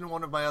mention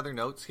one of my other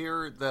notes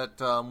here that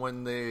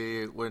when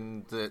the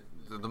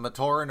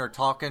Matoran are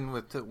talking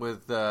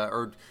with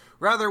or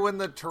rather when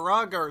the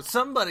Turaga or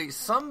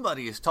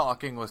somebody is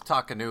talking with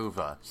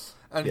TuragaNuva,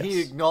 and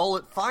he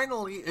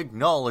finally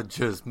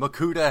acknowledges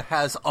Makuta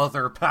has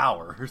other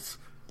powers.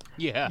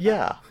 Yeah.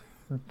 Yeah.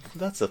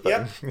 That's a thing.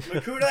 Yep,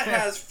 Makuta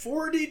has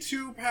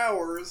 42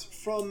 powers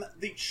from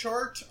the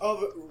chart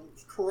of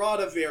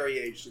Kurata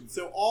variations.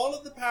 So all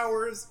of the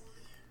powers,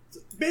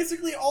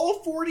 basically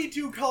all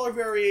 42 color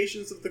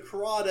variations of the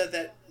Kurata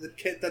that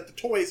the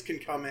toys can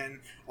come in,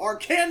 are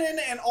canon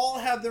and all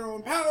have their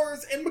own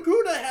powers, and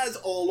Makuta has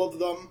all of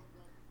them.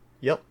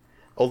 Yep.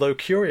 Although,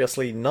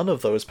 curiously, none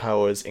of those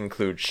powers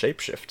include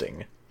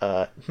shapeshifting.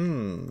 I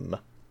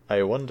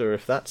wonder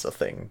if that's a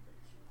thing.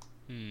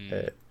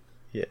 Yeah.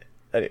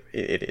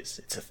 It is.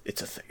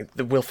 It's a thing.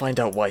 We'll find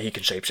out why he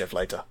can shapeshift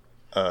later.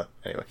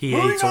 Anyway. He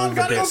hates all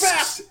the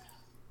discs.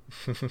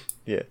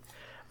 Yeah.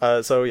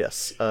 So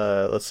yes.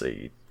 Let's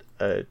see.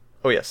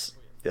 Yes.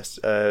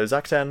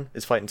 Zaktan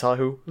is fighting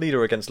Tahu,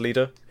 leader against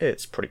leader.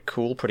 It's pretty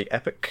cool, pretty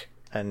epic.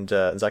 And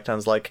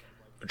Zaktan's like,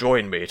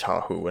 "Join me,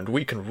 Tahu, and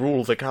we can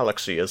rule the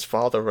galaxy as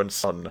father and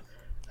son."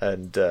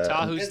 And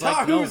Tahu's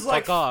like, "No,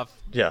 fuck off."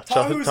 Yeah.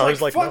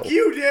 Tahu's like, "Fuck no.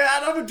 you,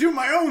 Dad. I'm gonna do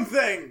my own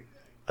thing."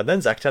 And then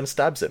Zaktan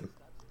stabs him.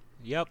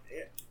 Yep.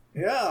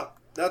 Yeah,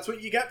 that's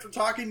what you get for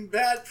talking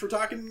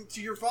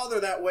to your father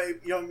that way,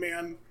 young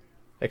man.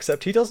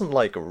 Except he doesn't,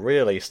 like,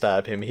 really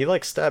stab him. He,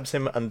 like, stabs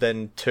him and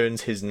then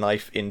turns his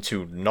knife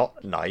into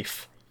not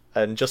knife,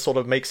 and just sort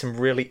of makes him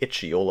really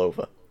itchy all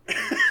over.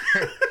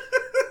 That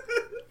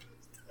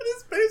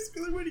is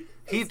basically what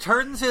he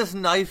turns his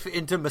knife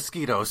into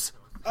mosquitoes.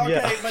 Okay,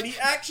 Yeah. but he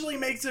actually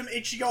makes him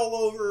itchy all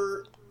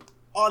over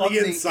on the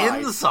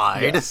inside. Yes.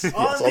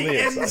 On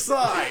the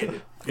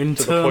inside.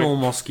 Internal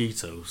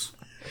mosquitoes.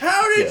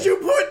 How did you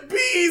put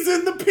bees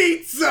in the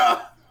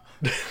pizza?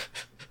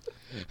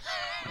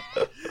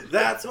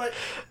 That's what...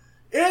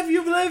 If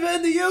you live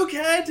in the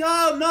UK,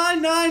 dial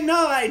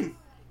 999.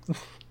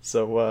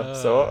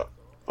 So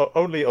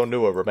only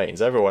Onua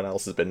remains. Everyone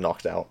else has been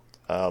knocked out.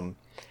 And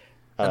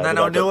then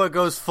Onua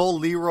goes full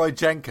Leroy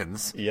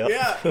Jenkins. Yep.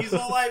 Yeah, he's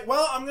all like,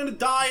 well, I'm gonna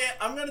die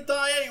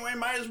anyway.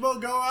 Might as well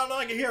go out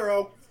like a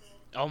hero.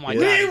 Oh my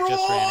god, he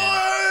just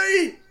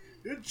ran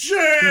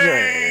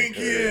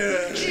Leroy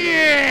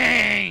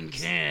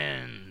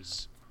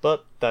Jenkins!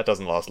 But that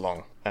doesn't last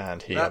long,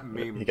 and he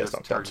gets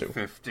knocked out too.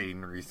 15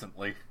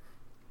 recently.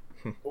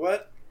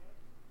 What?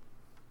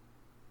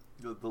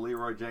 The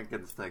Leroy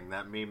Jenkins thing,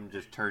 that meme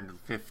just turned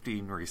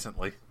 15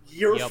 recently.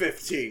 You're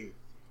 15.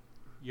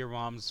 Your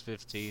mom's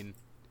 15.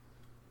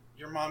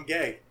 Your mom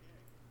gay.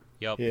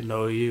 Yep. Yeah.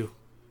 No, you.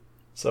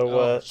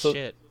 So,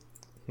 shit.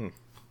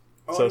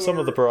 So some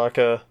of the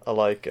Piraka are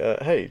like,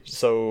 hey,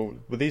 so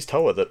with these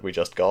Toa that we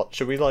just got,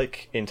 should we,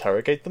 like,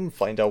 interrogate them,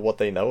 find out what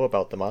they know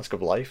about the Mask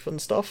of Life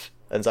and stuff?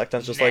 And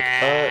Zaktan's just like,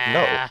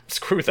 no,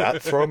 screw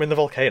that, throw them in the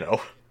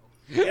volcano.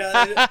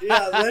 Yeah,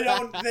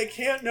 they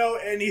can't know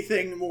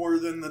anything more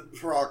than the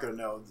Piraka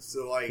know,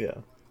 so, like... Yeah.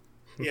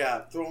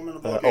 Yeah, throw them in a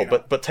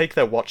volcano. But take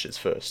their watches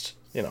first.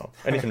 You know,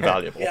 anything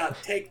valuable. Yeah,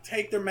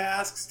 take their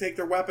masks, take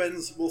their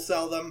weapons. We'll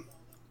sell them.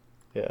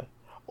 Yeah.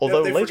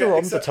 Although later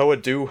on, the Toa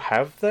do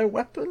have their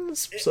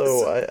weapons,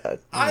 so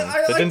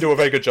they didn't do a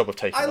very good job of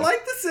taking them. I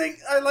like to think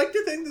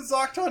that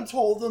Zocton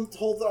told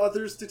the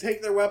others to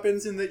take their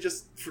weapons, and they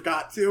just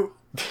forgot to.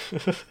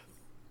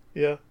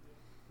 Yeah.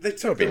 They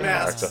took their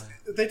masks.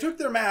 They took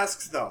their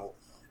masks, though.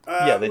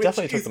 Yeah, they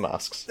definitely took the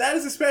masks. That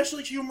is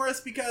especially humorous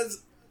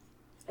because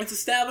it's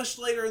established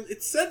later,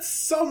 it's said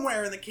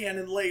somewhere in the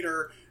canon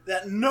later,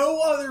 that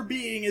no other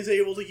being is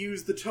able to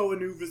use the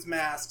TuragaNuva's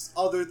masks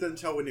other than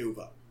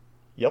TuragaNuva.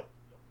 Yep.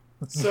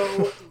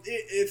 So,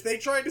 if they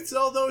tried to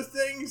sell those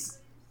things...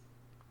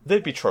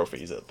 They'd be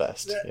trophies at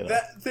best.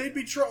 They'd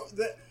be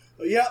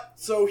Yep,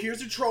 so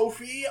here's a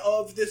trophy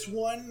of this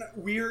one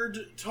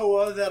weird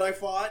Toa that I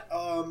fought.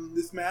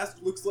 This mask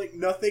looks like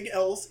nothing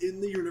else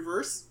in the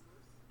universe.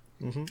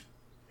 Mm-hmm.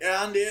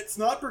 And it's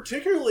not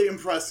particularly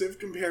impressive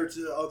compared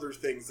to other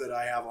things that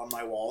I have on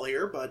my wall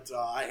here, but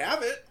I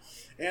have it.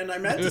 And I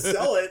meant to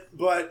sell it,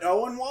 but no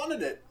one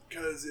wanted it,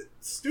 because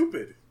it's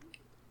stupid.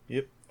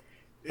 Yep.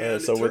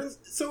 And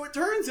it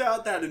turns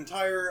out that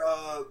entire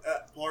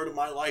part of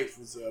my life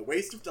was a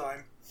waste of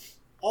time.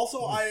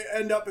 Also, I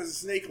end up as a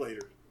snake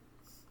later.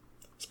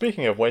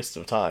 Speaking of waste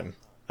of time,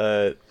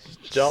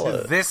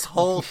 Jala... This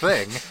whole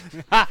thing...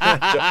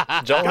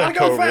 Jala and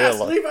Co fast!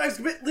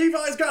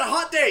 Levi's got a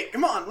hot date!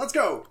 Come on, let's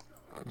go!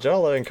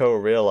 Jala and Co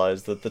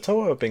realize that the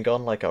Toa have been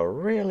gone like a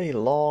really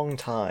long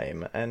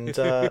time, and,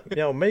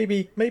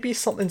 maybe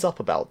something's up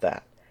about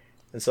that.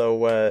 And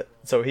so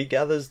he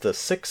gathers the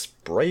 6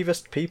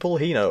 bravest people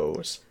he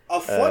knows.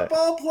 A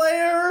football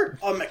player,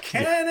 a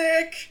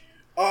mechanic,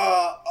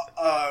 the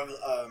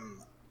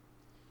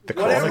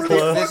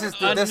chronicler.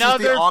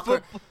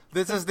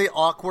 This is the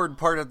awkward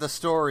part of the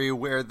story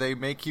where they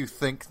make you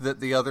think that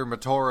the other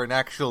Matoran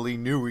actually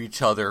knew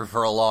each other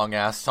for a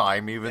long-ass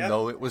time, even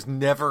though it was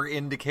never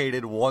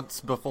indicated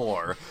once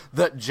before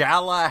that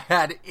Jala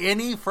had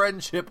any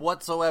friendship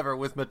whatsoever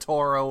with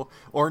Matoro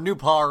or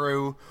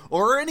Nuparu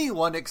or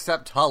anyone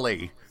except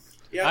Hully.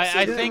 Yeah,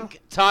 I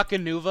think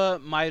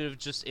TuragaNuva might have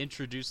just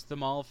introduced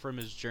them all from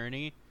his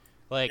journey.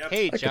 Like,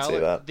 hey,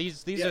 Jala,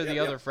 these are the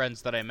other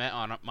friends that I met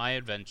on my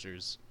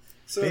adventures.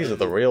 So these are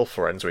the real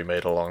friends we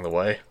made along the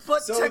way.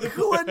 But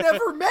Takua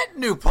never met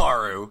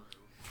Nuparu!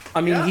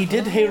 I mean, he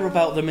did hear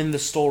about them in the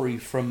story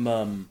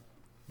from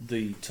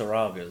the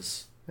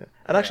Turagas. Yeah.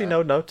 And actually,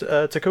 no,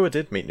 Takua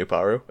did meet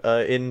Nuparu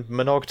in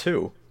Monog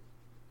 2.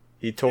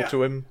 He talked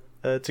to him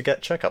to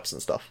get checkups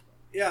and stuff.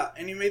 Yeah,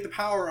 and he made the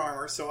power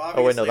armor, so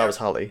obviously... Oh wait, no, that was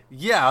Holly.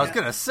 Yeah, I was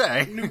gonna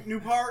say.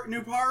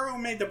 Nuparu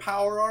made the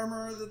power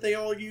armor that they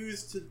all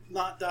used to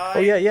not die. Oh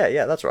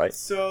yeah, that's right.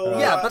 So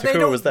but they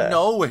don't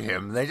know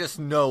him, they just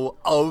know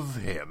of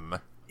him.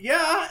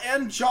 Yeah,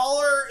 and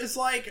Jaller is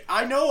like,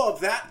 I know of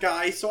that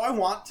guy, so I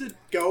want to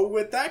go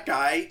with that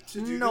guy to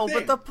do the thing. No,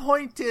 but the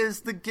point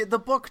is,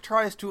 the book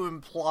tries to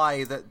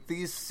imply that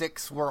these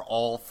 6 were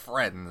all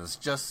friends,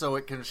 just so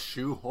it can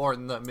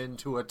shoehorn them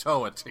into a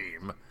Toa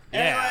team.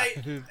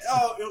 Anyway,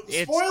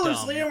 spoilers,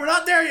 Liam, we're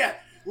not there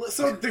yet.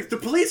 So the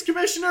police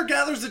commissioner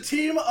gathers a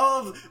team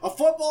of a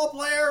football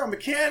player, a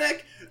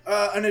mechanic,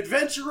 an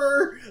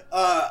adventurer,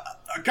 a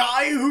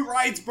guy who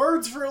rides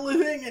birds for a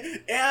living,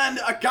 and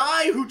a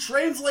guy who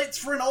translates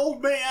for an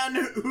old man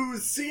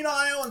who's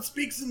senile and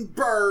speaks in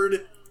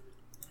bird.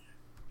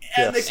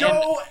 And they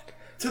go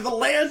to the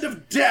land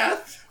of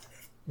death.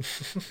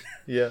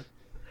 Yeah.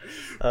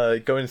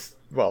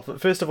 Well,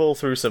 first of all,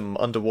 through some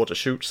underwater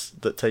chutes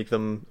that take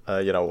them,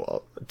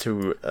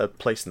 to a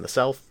place in the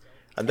south,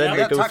 and then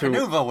they go through.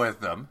 TuragaNuva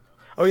with them.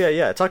 Oh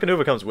yeah.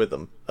 TuragaNuva comes with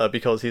them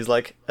because he's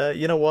like,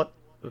 you know what?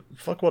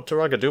 Fuck what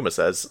TuragaNuva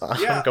says.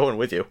 I'm going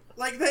with you.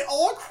 Like they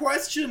all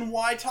question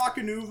why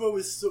TuragaNuva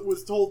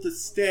was told to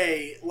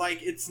stay.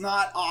 Like it's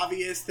not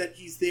obvious that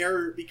he's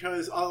there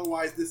because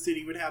otherwise the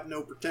city would have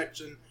no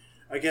protection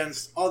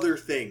against other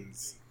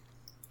things.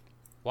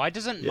 Why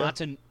doesn't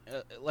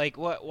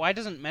why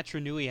doesn't Metro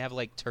Nui have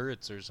like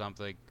turrets or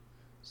something?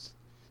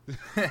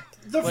 The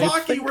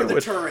Vaki were the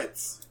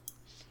turrets.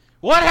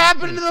 What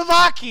happened to the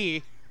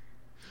Vaki?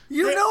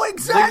 You know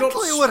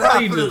exactly what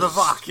happened to the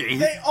Vaki.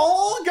 They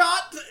all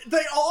got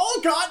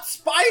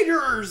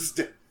spiders.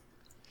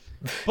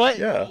 But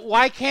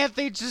why can't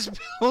they just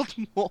build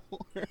more?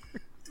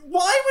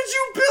 Why would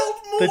you build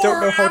more? They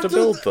don't know how to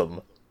build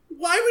them.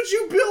 Why would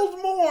you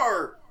build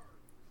more?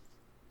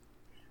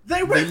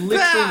 They went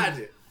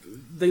bad.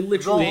 They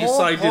literally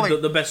decided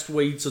that the best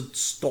way to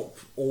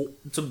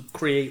to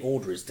create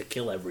order is to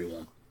kill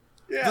everyone.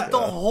 Yeah. The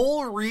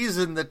whole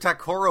reason the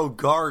Takoro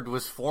Guard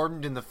was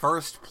formed in the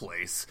first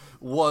place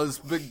was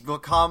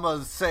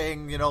Bakama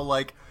saying,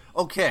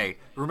 okay,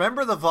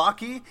 remember the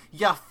Vaki?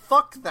 Yeah,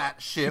 fuck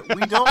that shit.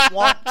 We don't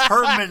want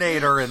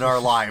Terminator in our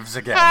lives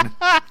again.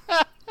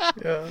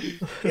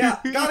 Yeah,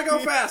 gotta go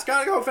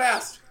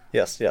fast.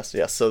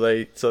 Yes. So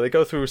they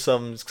go through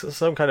some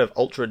kind of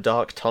ultra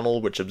dark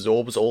tunnel which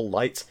absorbs all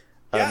light.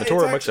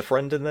 Matora makes a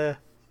friend in there.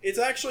 It's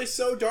actually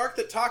so dark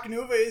that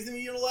TuragaNuva isn't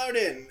even allowed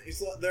in.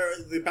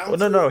 They bounce.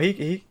 Well, no,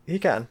 he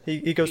can.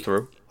 He goes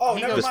through. Oh,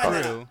 He never goes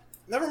mind through. then.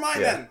 Never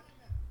mind Yeah. then.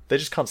 They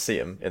just can't see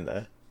him in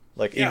there.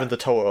 Like, Yeah. even the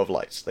Tower of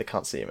Light, they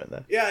can't see him in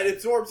there. Yeah, it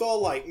absorbs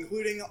all light,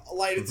 including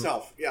light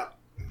itself. Yeah.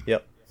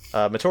 Yep.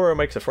 Motoro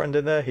makes a friend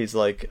in there. He's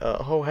like,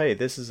 oh, hey,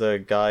 this is a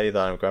guy that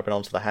I'm grabbing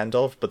onto the hand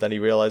of. But then he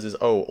realizes,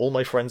 oh, all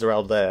my friends are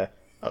out there.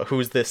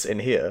 Who's this in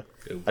here?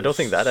 I don't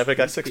think that ever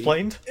gets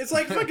explained. It's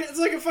like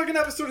a fucking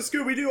episode of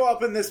Scooby Doo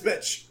up in this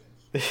bitch.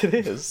 It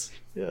is.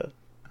 Yeah.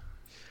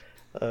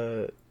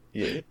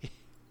 Yeah.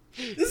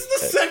 This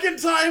is the second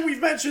time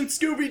we've mentioned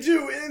Scooby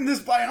Doo in this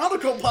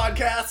Biological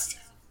podcast.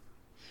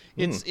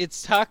 It's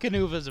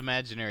TuragaNuva's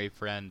imaginary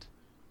friend.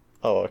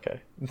 Oh,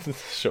 okay.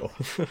 Sure.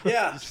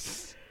 Yeah.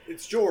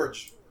 It's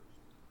George.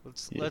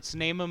 Let's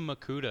name him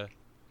Makuta.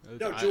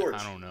 No, George.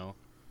 I don't know.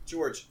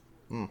 George.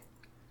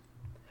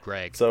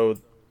 Greg. So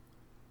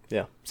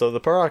the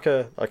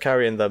Piraka are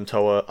carrying them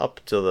Toa up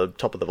to the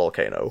top of the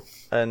volcano,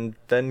 and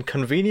then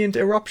convenient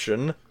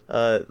eruption,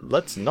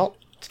 let's not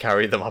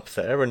carry them up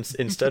there and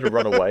instead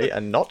run away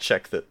and not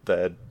check that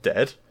they're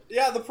dead.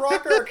 Yeah, the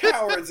Piraka are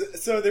cowards.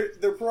 So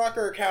the Piraka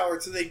are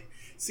cowards, so they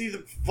see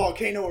the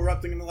volcano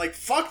erupting and they're like,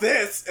 fuck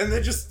this! And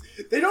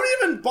they don't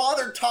even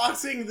bother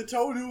tossing the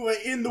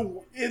TuragaNuva in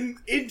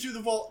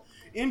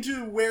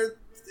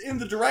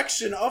the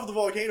direction of the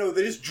volcano.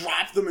 They just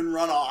drop them and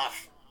run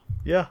off.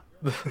 Yeah.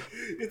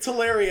 It's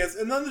hilarious.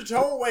 And then the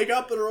Toa wake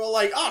up and are all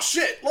like, oh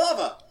shit,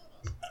 lava!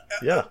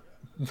 Yeah.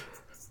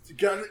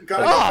 Gotta go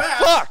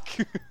fast!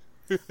 Fuck!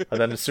 And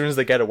then as soon as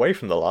they get away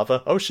from the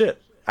lava, oh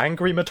shit,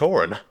 angry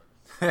Matoran.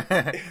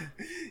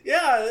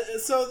 Yeah,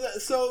 so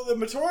the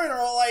Matoran are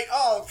all like,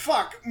 oh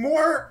fuck,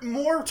 more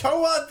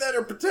Toa that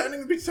are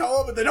pretending to be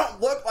Toa, but they don't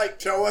look like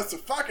Toa, so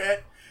fuck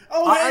it.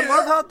 Oh,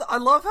 I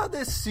love how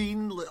this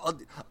scene.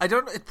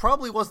 It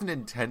probably wasn't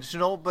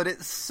intentional, but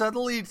it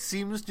subtly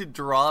seems to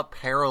draw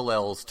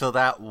parallels to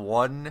that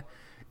one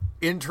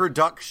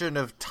introduction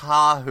of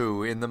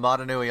Tahu in the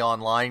Motonui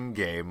Online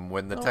game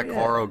when the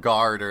Tekvoro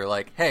Guard are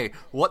like, "Hey,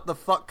 what the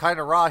fuck kind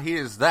of Rahi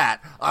is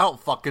that? I don't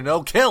fucking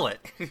know. Kill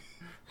it."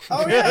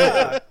 Oh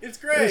yeah, it's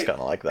great. It's kind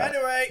of like that.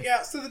 Anyway,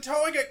 yeah. So the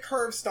Toa get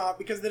curve stomped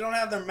because they don't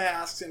have their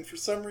masks, and for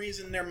some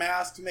reason their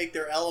masks make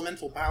their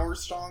elemental power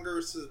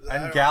stronger. So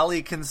And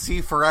Gali can see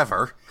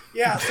forever.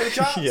 Yeah. So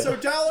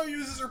Dalo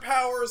uses her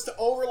powers to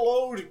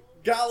overload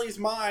Gali's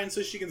mind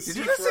so she can see Did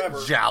you just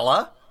forever. say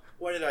Jala?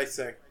 What did I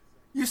say?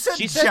 You said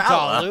She said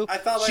Jala. Dalu. I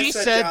thought I she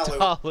said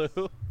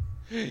Dalu.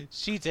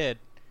 She did.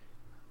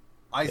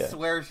 I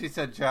swear she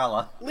said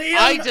Jala. Liam,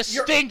 I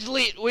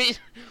distinctly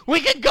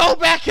we can go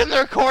back in the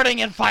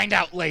recording and find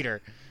out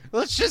later.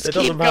 Let's just It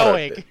keep doesn't matter.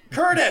 going.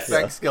 Curtis.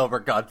 Thanks,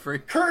 Gilbert Godfrey.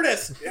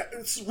 Curtis,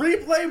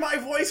 replay my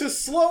voice as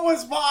slow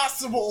as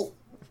possible.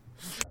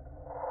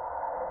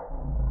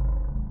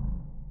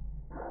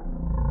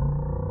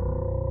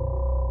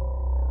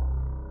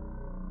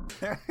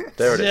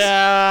 There it is.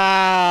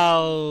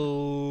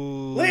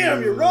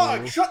 Liam, you're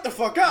wrong. Shut the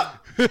fuck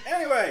up.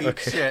 Anyway.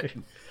 Okay. Shit.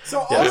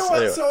 So Yes, Onuwa,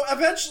 anyway. so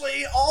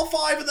eventually all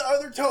 5 of the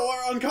other Toa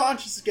are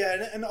unconscious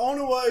again, and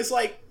Onuwa is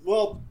like,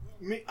 well,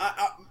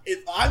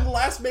 I'm the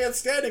last man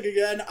standing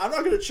again. I'm not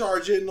going to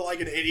charge in like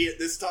an idiot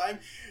this time.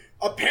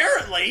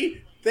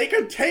 Apparently, they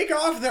can take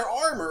off their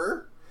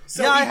armor.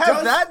 So I he have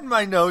does- that in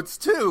my notes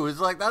too. It's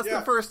like that's Yeah.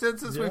 the first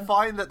instance we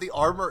find that the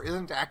armor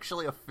isn't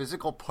actually a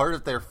physical part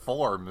of their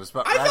forms.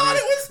 But I thought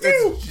it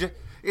was too!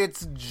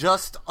 It's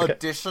just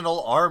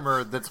additional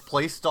armor that's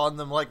placed on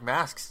them like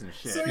masks and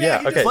shit. So, Yeah,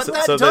 he okay, just- But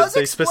that so does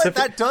they explain, specific-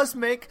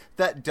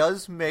 that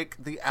does make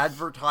the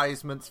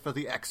advertisements for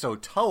the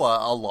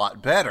Exotoa a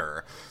lot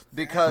better,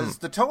 because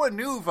the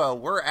TuragaNuva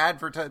were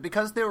advertised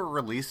because they were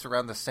released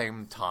around the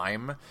same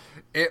time.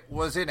 It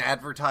was in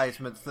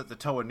advertisements that the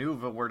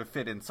TuragaNuva were to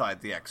fit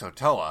inside the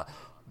Exotoa,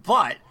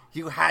 but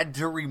you had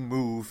to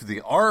remove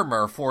the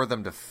armor for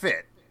them to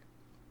fit.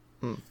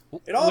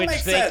 It all Which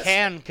makes they sense.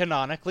 can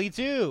canonically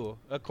do,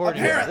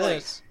 according to Apparently.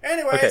 this.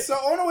 Anyway, Okay. so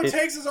Onuwa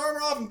takes his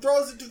armor off and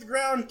throws it to the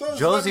ground.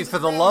 Josie, for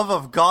the love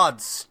of God,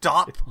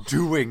 stop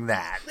doing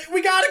that.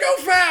 We gotta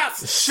go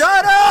fast!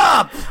 Shut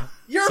up!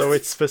 You're So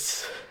it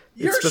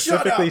You're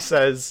specifically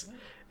shut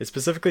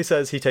up.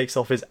 says he takes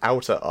off his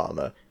outer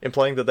armor,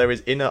 implying that there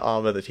is inner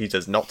armor that he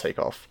does not take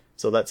off.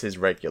 So that's his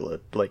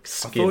regular, like, I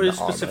skin thought it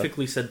armor.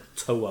 specifically said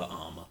Toa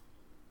armor.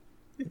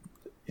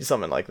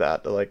 Something like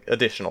that. Like,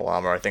 additional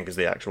armor, I think, is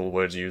the actual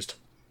words used.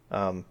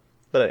 But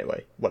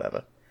anyway,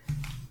 whatever.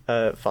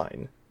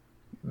 Fine.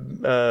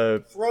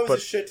 throws but-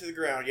 his shit to the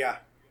ground. Yeah,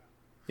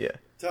 Yeah.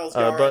 tells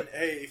Garen, but-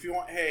 hey, if you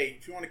want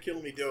to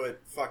kill me, do it.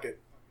 Fuck it.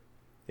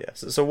 Yeah,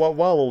 so while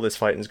all this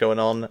fighting's going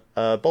on,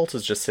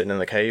 Bolter's just sitting in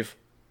the cave,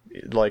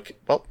 like,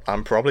 well,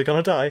 I'm probably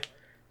gonna die.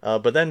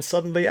 But then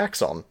suddenly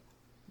Axon.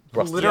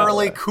 busts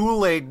Literally out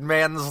Kool-Aid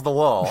mans the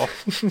wall.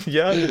 there.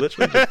 Yeah, he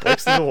literally just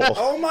breaks through the wall.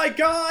 Oh my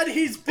God,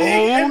 he's big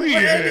and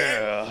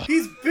red.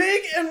 He's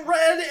big and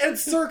red and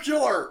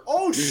circular.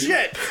 Oh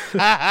shit.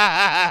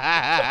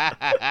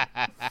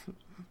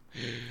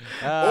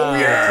 Oh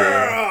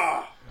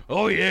yeah.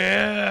 Oh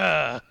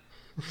yeah!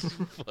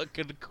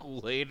 fucking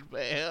Kool-Aid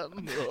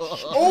Man.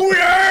 Oh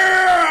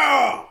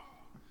yeah!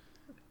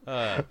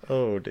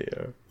 Oh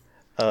dear.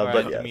 Right,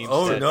 but yeah.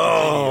 Oh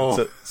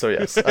no! So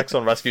yes,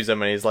 Axon rescues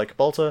him and he's like,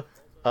 Balta,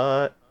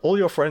 all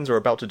your friends are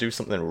about to do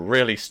something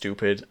really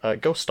stupid.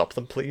 Go stop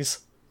them, please.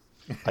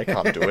 I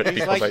can't do it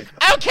because like,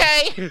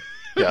 okay!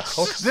 Yeah.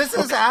 This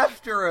is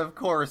after, of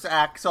course,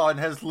 Axon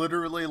has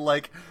literally,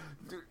 like,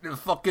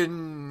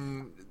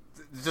 fucking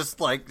just,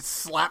 like,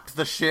 slapped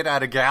the shit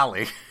out of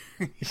Galley.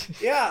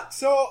 Yeah,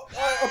 so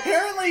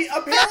apparently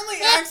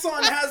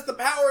Axon has the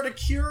power to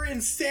cure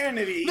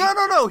insanity.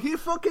 No. He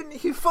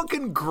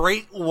fucking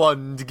great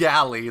one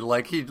Galley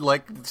like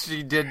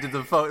she did to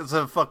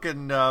the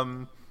fucking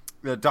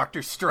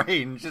Doctor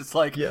Strange. It's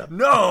like,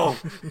 no,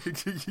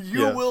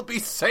 you will be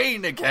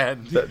sane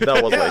again.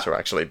 That was later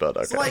actually, but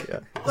okay.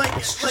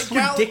 It's It's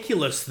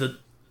ridiculous that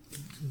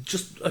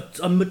just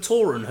a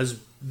Matoran has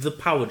the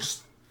power,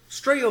 just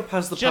straight up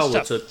has the Just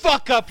power to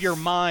fuck up your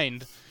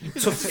mind.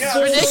 to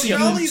force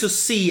you to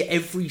see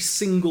every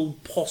single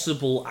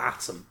possible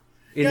atom.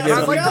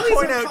 I'd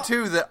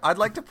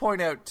like to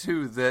point out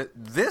too that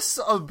this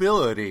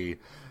ability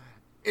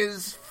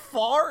is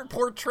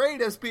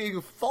portrayed as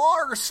being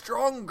far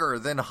stronger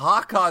than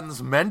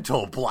Hakon's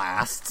mental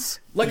blasts.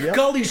 Like,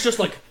 Gully's just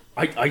like,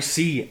 I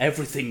see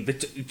everything.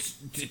 It's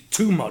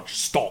too much.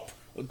 Stop.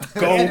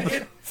 Go.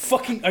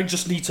 Fucking, I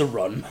just need to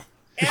run.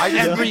 I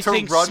just need to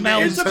run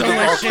into the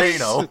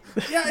volcano.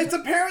 Yeah, it's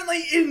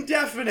apparently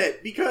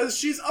indefinite because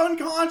she's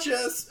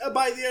unconscious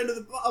by the end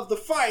of the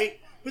fight.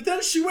 But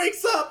then she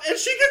wakes up and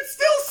she can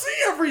still see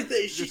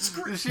everything.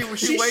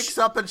 She wakes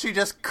up and she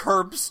just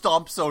curb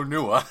stomps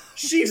Onua.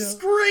 She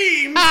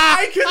screams,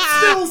 "I can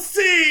still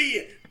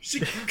see!"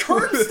 She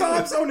curb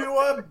stomps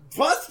Onua,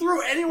 busts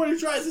through anyone who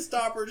tries to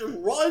stop her, just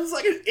runs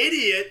like an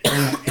idiot,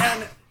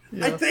 and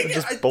I think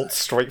just bolts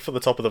straight for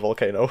the top of the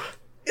volcano.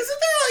 Isn't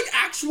there like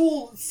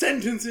actual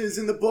sentences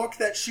in the book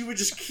that she would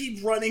just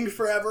keep running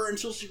forever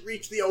until she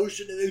reached the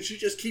ocean and then she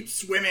just keeps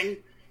swimming?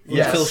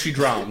 Yes. Until she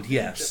drowned,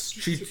 yes.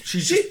 She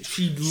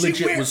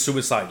legit was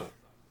suicidal.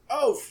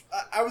 Oh,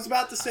 I was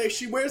about to say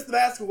she wears the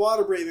mask of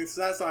water breathing, so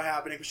that's not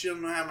happening because she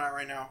doesn't have that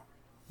right now.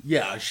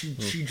 Yeah, she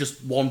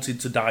just wanted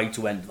to die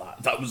to end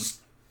that. That was...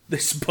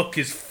 This book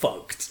is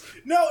fucked.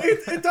 No,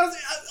 it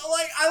doesn't.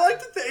 I like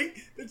to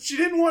think that she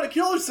didn't want to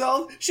kill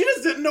herself. She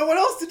just didn't know what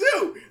else to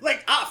do.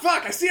 Like,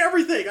 fuck, I see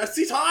everything. I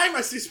see time,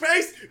 I see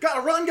space.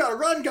 Gotta run.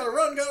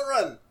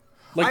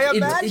 Like,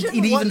 it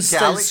even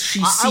says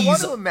she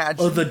sees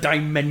other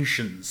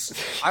dimensions.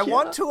 I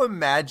want to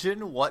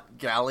imagine what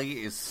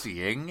Galley is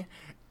seeing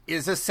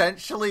is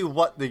essentially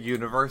what the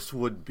universe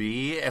would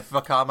be if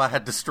Vakama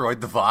had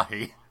destroyed the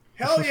Vahi.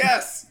 Hell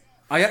yes!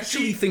 I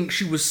actually think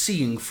she was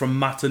seeing from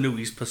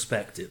Matanui's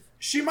perspective.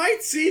 She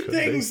might see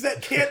things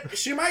that can't...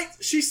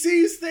 She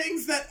sees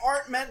things that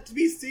aren't meant to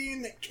be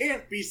seen, that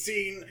can't be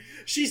seen.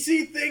 She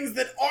sees things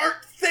that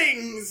aren't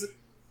things.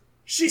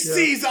 She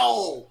sees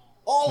all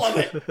of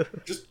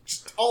it.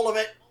 just all of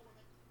it.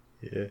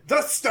 Yeah.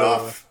 The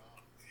stuff.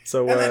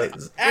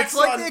 It's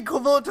like the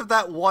equivalent of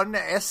that one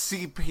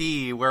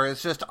SCP where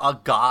it's just a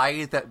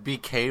guy that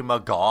became a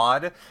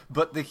god,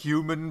 but the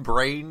human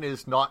brain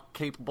is not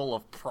capable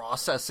of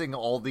processing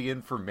all the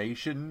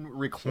information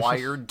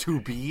required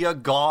to be a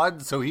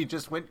god, so he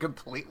just went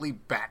completely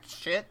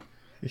batshit.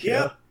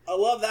 Yeah, I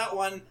love that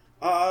one.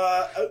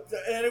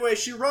 Anyway,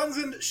 she runs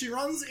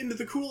into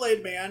the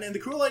Kool-Aid Man, and the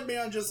Kool-Aid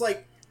Man just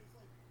like,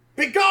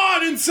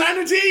 "Begone,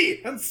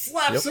 insanity!" and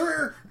slaps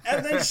her,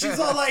 and then she's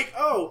all like,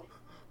 "Oh,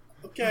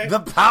 okay. The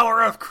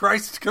power of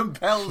Christ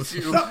compels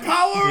you. The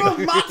power of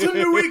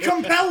Matanui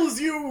compels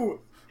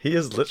you." He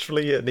is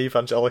literally an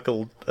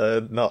evangelical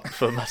nut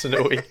for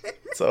Matanui,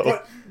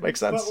 so makes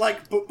sense.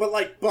 But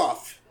like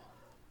buff.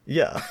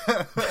 Yeah.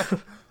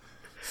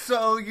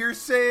 So you're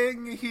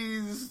saying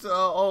he's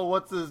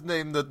what's his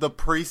name? The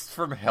priest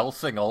from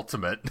Helsing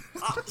Ultimate.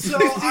 So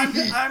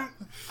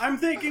I'm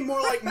thinking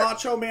more like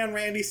Macho Man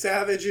Randy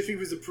Savage if he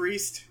was a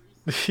priest.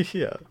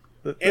 Yeah,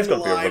 there's got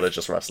to be a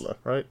religious wrestler,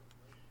 right?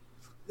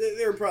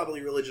 They're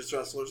probably religious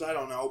wrestlers. I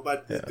don't know,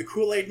 but the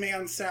Kool-Aid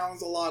Man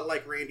sounds a lot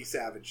like Randy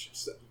Savage.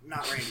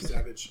 Not Randy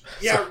Savage.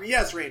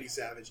 Yes, Randy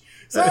Savage.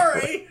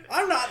 Sorry,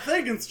 I'm not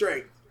thinking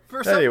straight.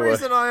 For some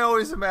reason, I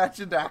always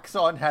imagined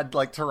Axon had,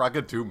 like,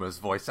 TuragaNuva's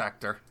voice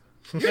actor.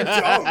 You're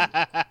dumb.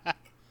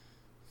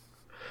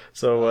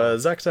 So,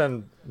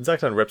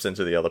 Zaktan rips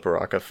into the other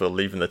Piraka for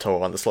leaving the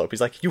toe on the slope.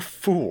 He's like, "You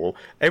fool!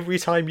 Every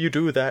time you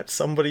do that,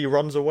 somebody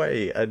runs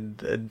away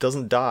and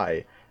doesn't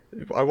die.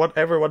 I want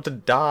everyone to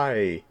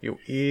die, you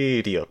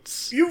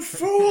idiots." You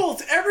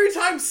fools! Every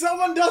time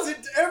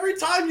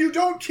you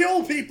don't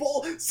kill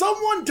people,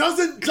 someone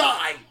doesn't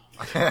die!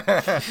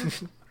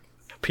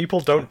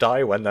 People don't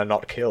die when they're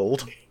not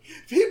killed.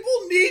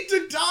 People need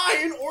to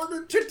die in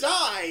order to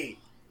die!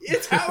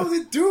 It's how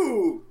they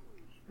do!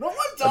 No one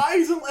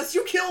dies unless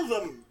you kill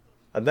them!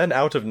 And then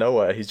out of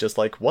nowhere, he's just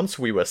like, "Once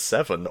we were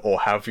 7, or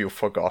have you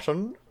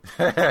forgotten?"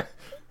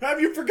 Have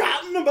you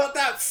forgotten about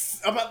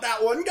that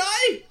one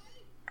guy?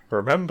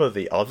 remember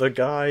the other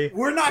guy?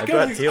 I'm not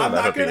going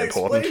to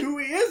explain who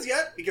he is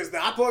yet, because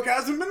that book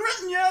hasn't been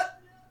written yet.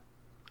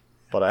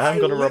 But I am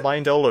going to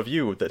remind all of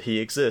you that he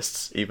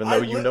exists, even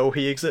though you know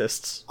he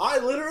exists. I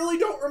literally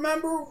don't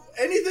remember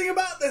anything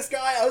about this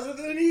guy other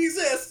than he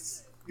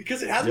exists,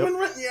 because it hasn't been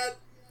written yet.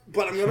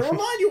 But I'm going to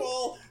remind you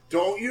all,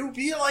 don't you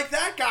be like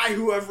that guy,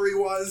 whoever he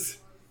was.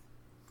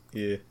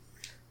 Yeah.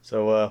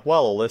 So,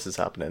 while all this is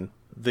happening,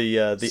 the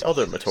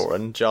other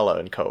Matoran, Jala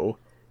and co.,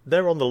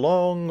 they're on the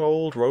long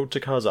old road to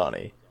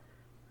Karzani.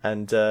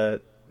 And, they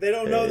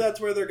don't know that's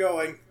where they're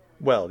going.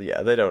 Well,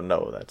 yeah, they don't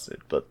know that's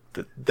it, but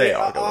they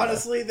are going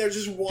honestly, there. they're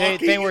just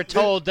walking. They were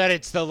told that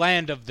it's the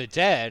land of the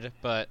dead,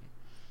 but...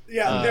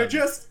 Yeah, they're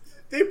just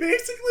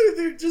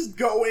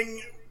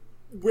going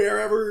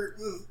wherever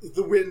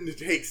the wind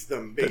takes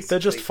them, basically. They're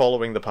just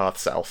following the path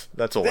south.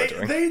 That's all they're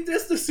doing. They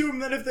just assume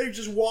that if they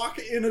just walk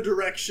in a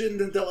direction,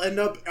 then they'll end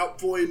up out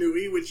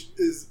Voyanui, which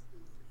is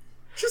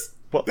just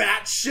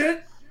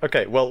batshit.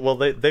 Okay, well,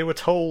 they were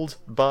told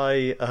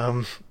by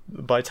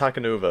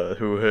TuragaNuva,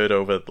 who heard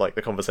over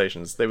the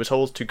conversations. They were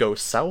told to go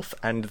south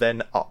and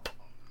then up.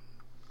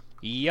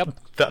 Yep,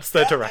 that's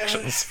their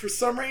directions. For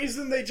some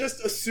reason, they just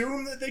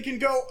assume that they can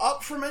go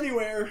up from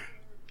anywhere.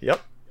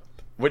 Yep,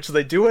 which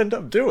they do end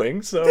up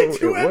doing. So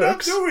it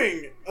works.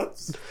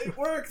 It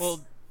works.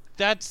 Well,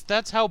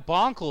 that's how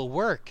Bonk will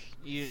work.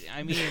 That's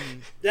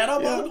how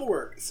Bonk will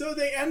work. So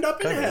they end up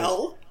in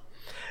hell.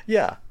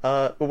 Yeah,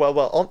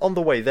 well, on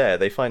the way there,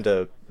 they find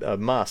a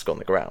mask on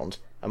the ground.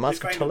 A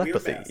mask of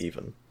telepathy,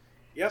 even.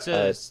 Yep.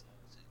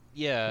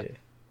 Yeah,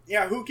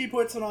 Huki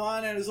puts it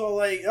on and is all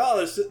like,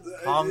 oh,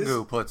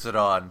 Kongu puts it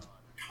on.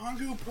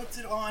 Kongu puts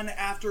it on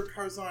after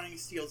Karzani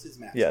steals his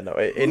mask. Yeah, no,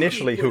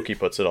 initially Huki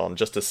puts it on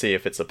just to see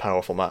if it's a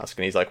powerful mask,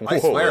 and he's like, whoa, I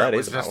swear that it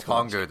is was a just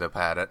powerful Kongu that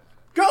had it.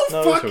 Go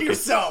fuck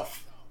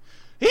yourself!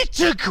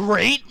 It's a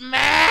great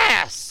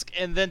mask!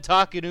 And then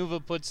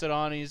TuragaNuva puts it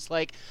on, and he's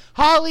like,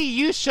 Holly,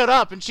 you shut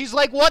up! And she's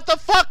like, what the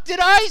fuck did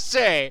I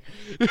say?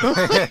 And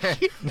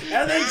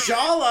then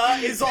Jala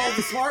is all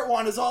the smart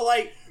one, is all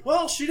like,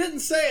 well, she didn't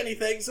say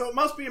anything, so it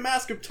must be a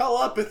mask of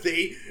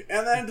telepathy.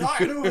 And then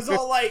TuragaNuva's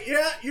all like,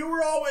 yeah, you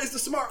were always the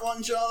smart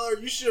one, Jala.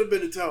 You should have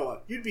been a Toa.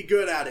 You'd be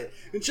good at it.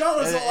 And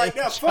Jala's all like,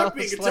 yeah, fuck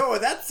being a Toa.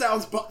 That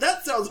sounds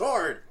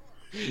hard.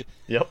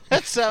 Yep.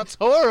 That sounds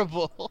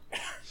horrible.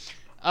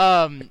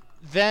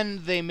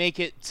 Then they make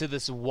it to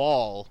this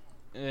wall.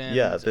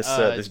 And,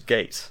 this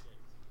gate.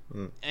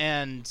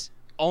 And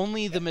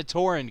only the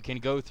Matoran can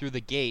go through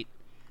the gate,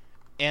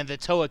 and the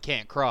Toa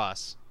can't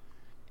cross.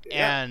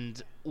 Yeah.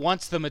 And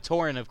once the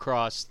Matoran have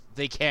crossed,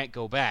 they can't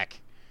go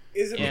back.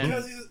 Is it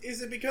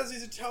because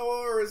he's a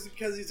Toa, or is it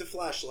because he's a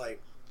flashlight?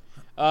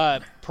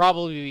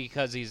 Probably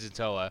because he's a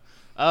Toa.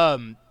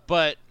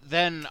 But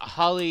then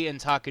Holly and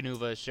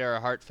TuragaNuva share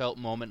a heartfelt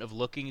moment of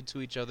looking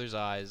into each other's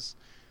eyes.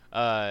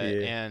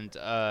 And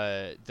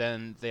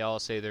then they all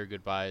say their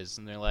goodbyes,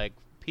 and they're like,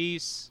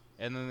 peace,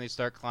 and then they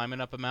start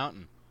climbing up a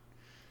mountain.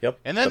 Yep.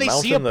 And then they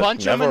see a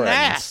bunch of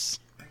Manas.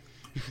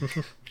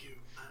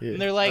 Yeah.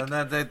 And they're like...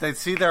 And then they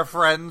see their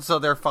friend, so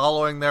they're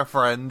following their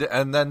friend,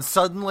 and then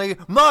suddenly,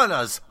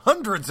 Manas!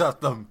 Hundreds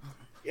of them!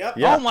 Yep.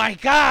 Yeah. Oh my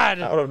god!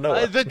 Out of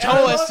nowhere. The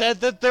Toa said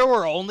that there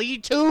were only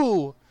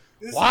 2!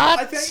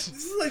 What? This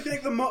is I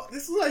think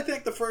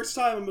the first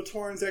time a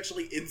Matoran's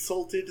actually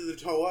insulted the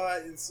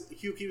Toa, and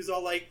Huki was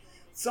all like,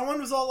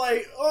 someone was all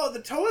like, oh, the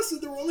Toa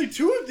said there were only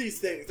 2 of these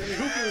things, and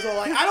Huki was all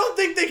like, I don't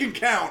think they can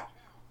count.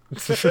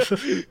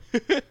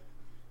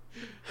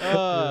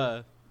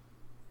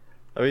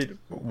 I mean,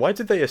 why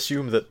did they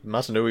assume that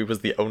Matanui was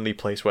the only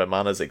place where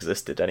manas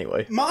existed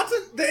anyway?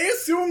 They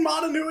assumed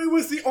Matanui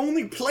was the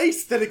only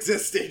place that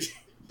existed.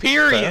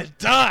 Period.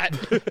 Dot.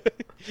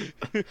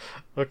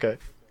 Okay.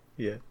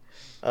 Yeah.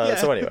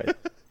 So anyway,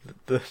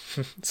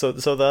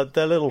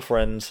 their little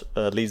friend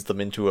leads them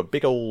into a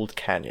big old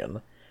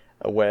canyon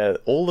where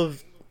all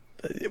of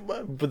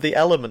the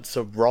elements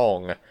are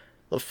wrong.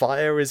 The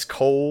fire is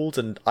cold,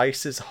 and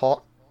ice is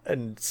hot,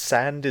 and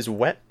sand is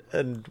wet,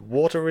 and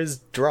water is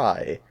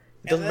dry.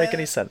 It doesn't make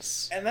any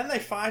sense. And then they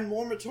find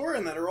more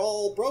Matoran that are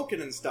all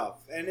broken and stuff,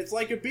 and it's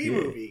like a B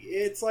movie.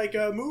 It's like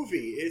a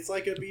movie. It's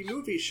like a B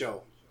movie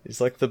show. It's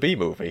like the B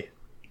movie.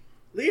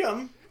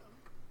 Liam.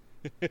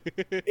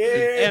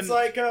 It's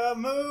like a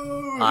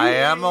movie. I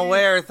am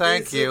aware,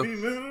 thank you.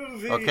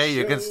 Okay,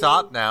 you can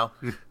stop now.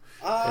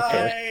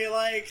 I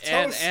like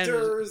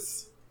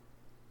toasters.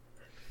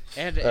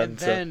 And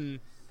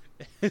then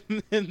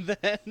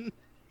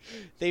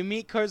they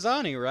meet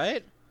Karzani,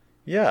 right?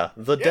 Yeah,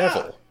 the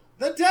devil.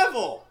 The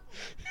devil!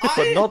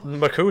 But not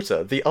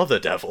Makuta, the other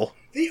devil.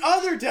 The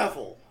other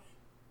devil!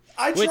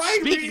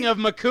 Speaking of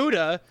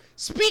Makuta,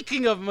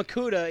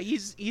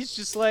 he's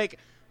just like,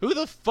 who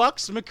the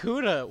fuck's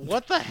Makuta?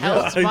 What the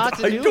hell is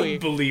Matanui? I don't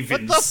believe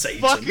in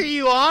Satan. What the fuck are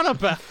you on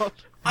about?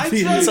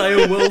 The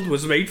entire world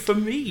was made for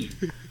me.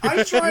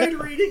 I tried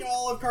reading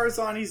all of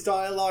Karzani's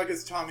dialogue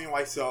as Tommy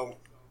Wiseau.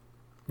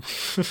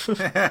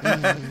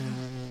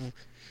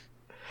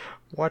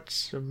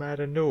 What's a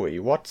Matanui?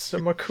 What's a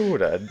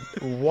Makuta?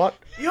 What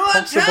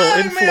possible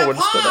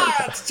influence did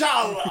it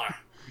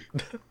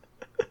have?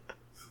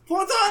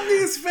 Put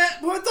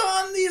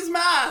on these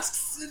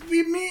masks.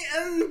 Be me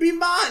and be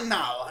mine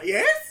now.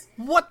 Yes.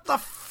 What the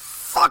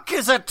fuck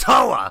is a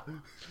Toa?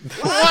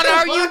 What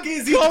are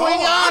you going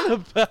on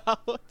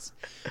about?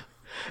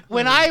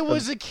 When I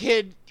was a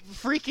kid,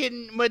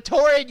 freaking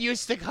Matoran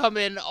used to come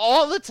in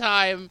all the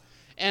time,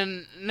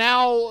 and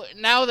now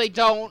they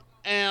don't,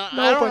 and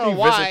I don't know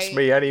why. Nobody visits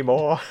me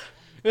anymore.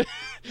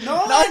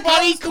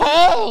 Nobody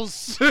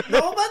calls.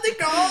 Nobody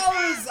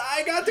calls.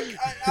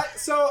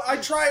 So I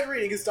tried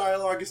reading his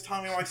dialogue as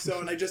Tommy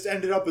Wiseau, and I just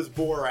ended up as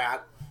Borat.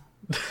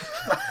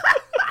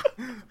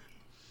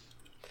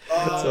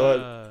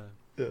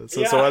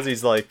 So as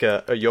he's like,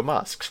 your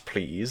masks,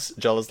 please,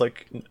 Jala's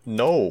like,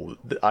 no,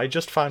 I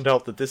just found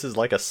out that this is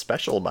like a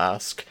special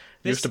mask.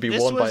 Used to be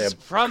worn by a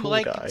from cool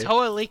like guy.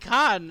 Toa Lee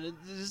Khan,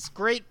 this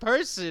great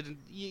person.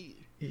 Yeah.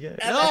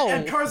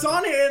 And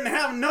Karzani didn't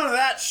have none of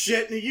that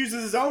shit, and he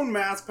uses his own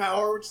mask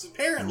power, which is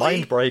apparently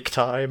mind break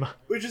time.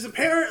 Which is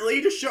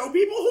apparently to show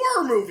people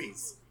horror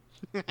movies.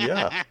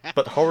 Yeah,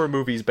 but horror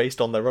movies based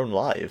on their own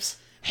lives.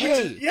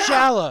 Hey,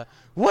 Jala,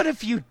 what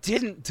if you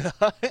didn't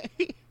die?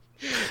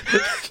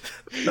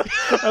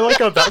 I like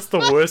how that's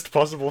the worst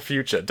possible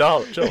future.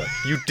 Jala,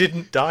 you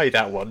didn't die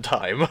that one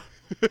time.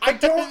 I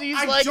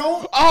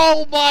don't.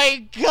 Oh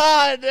my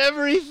god,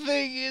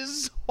 everything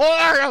is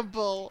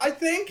horrible. I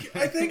think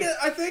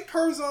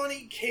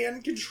Karzani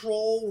can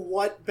control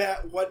what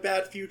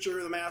bad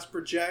future the mask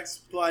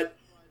projects, but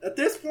at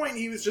this point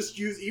he was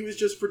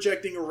just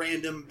projecting a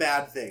random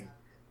bad thing.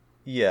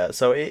 Yeah,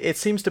 so it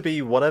seems to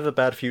be whatever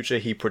bad future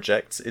he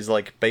projects is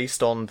like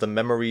based on the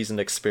memories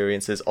and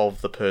experiences of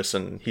the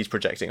person he's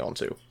projecting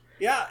onto.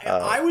 Yeah,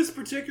 I was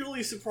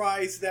particularly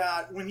surprised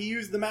that when he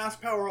used the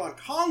mask power on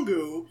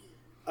Kongu,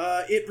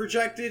 it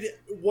projected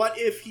what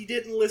if he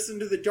didn't listen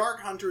to the Dark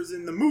Hunters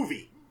in the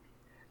movie.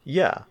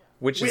 Yeah,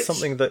 which is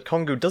something that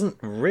Kongu doesn't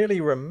really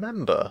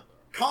remember.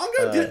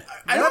 Kongu did.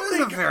 That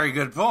is a very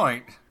good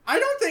point. I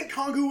don't think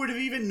Kongu would have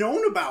even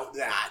known about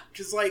that,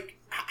 because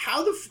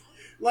how the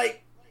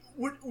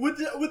would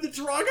the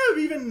Turaga have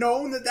even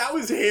known that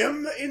was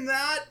him in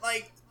that?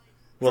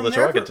 Well, the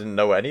Turaga didn't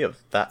know any of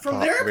that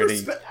part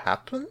really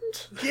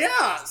happened.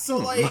 Yeah,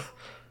 so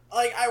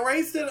I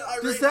raised it.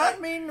 Does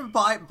that mean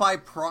by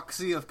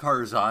proxy of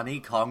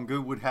Karzani,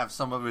 Kongu would have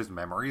some of his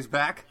memories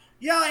back?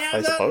 Yeah, I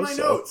have that in my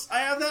notes. I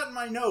have that in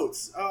my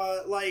notes.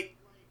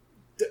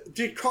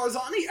 Did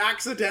Karzani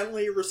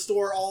accidentally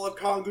restore all of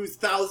Kongu's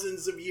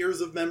thousands of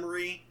years of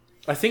memory?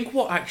 I think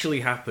what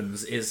actually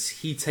happens is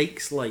he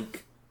takes,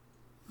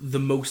 the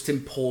most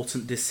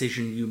important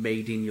decision you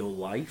made in your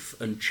life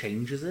and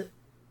changes it.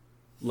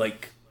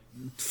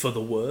 For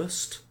the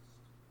worst.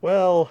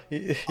 Well,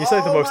 you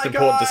say the most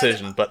important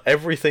decision, but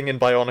everything in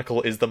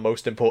Bionicle is the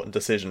most important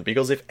decision,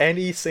 because if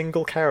any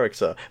single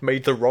character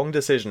made the wrong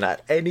decision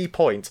at any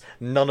point,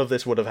 none of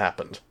this would have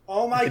happened.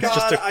 Oh my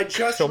god, I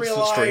just constant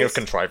realized... string of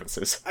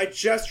contrivances. I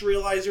just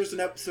realized there's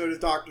an episode of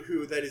Doctor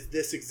Who that is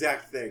this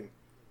exact thing.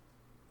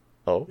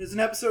 Oh? There's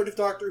an episode of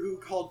Doctor Who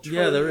called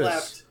Turn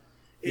Left.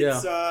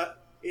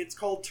 It's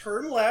called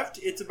Turn Left.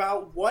 It's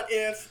about what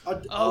if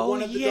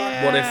one of the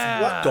What if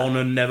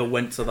Donna never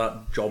went to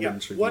that job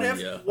interview?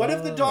 What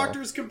if the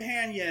Doctor's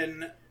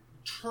companion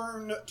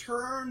turned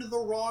the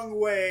wrong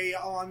way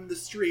on the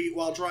street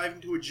while driving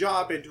to a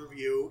job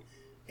interview,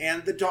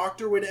 and the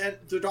Doctor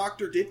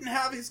didn't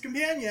have his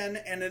companion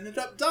and ended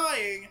up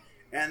dying,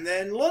 and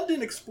then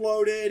London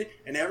exploded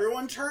and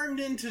everyone turned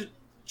into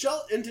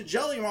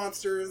jelly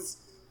monsters,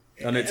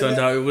 and it turned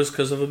out it was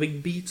because of a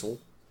big beetle.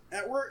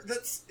 Oh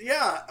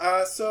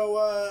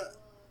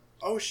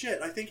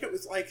shit, I think it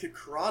was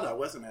Kurata,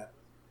 wasn't it?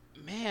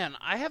 Man,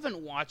 I haven't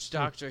watched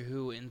Doctor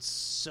Who in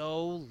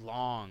so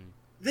long.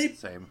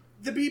 Same.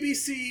 The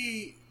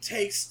BBC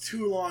takes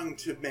too long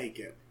to make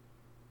it.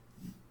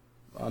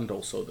 And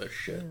also the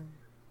shit.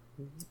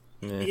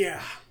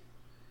 Yeah.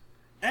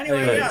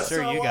 Anyway,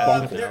 so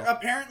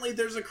apparently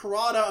there's a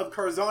Kurata of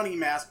Karzani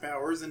mask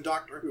powers in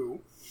Doctor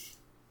Who.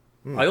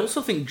 I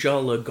also think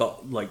Jala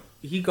got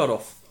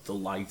off the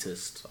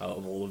lightest out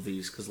of all of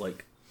these, because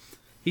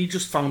he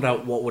just found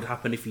out what would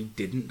happen if he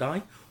didn't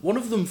die. One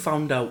of them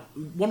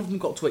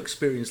got to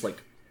experience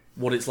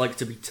what it's like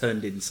to be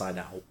turned inside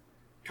out.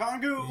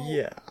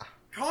 Kongu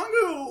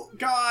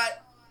got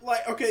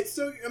okay,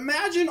 so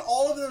imagine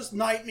all of those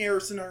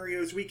nightmare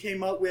scenarios we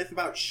came up with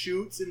about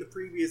shoots in the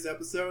previous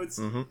episodes.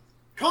 Mm-hmm.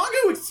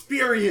 Kongu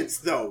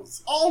experienced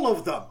those, all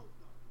of them.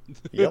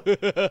 Yep.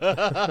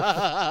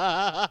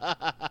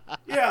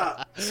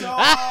 Yeah. So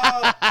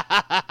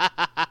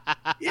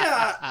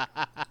yeah.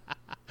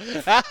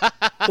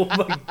 Oh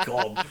my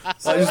god.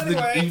 That is the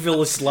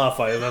evilest laugh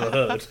I have ever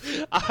heard.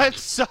 I'm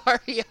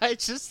sorry, I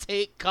just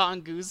hate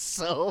Kongu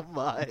so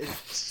much.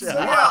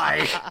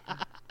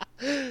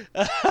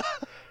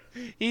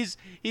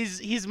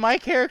 He's my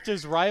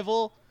character's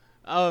rival,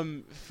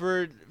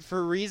 for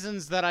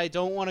reasons that I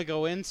don't want to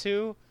go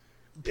into.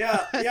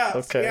 Yeah.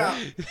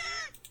 Okay.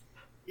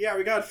 Yeah,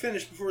 we gotta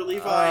finish before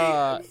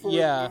Levi.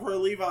 Before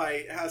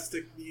Levi has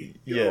to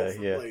go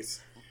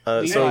someplace.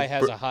 Levi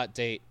has a hot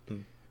date.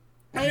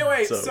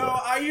 Anyway, so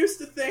I used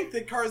to think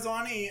that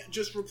Karzani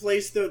just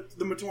replaced the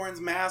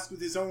Matoran's mask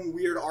with his own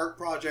weird art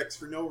projects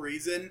for no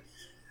reason.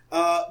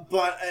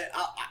 But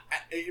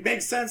it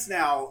makes sense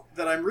now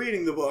that I'm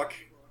reading the book,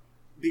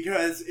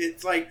 because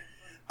it's like,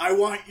 I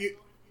want you...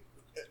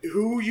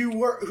 Who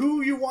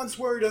you once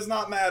were does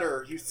not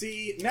matter. You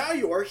see, now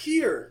you are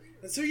here,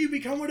 and so you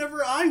become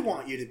whatever I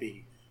want you to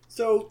be.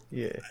 So,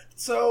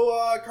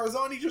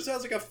 Karzani just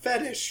has like a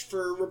fetish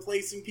for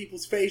replacing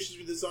people's faces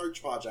with his art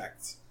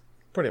projects.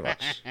 Pretty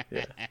much,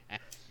 yeah.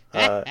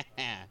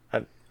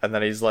 And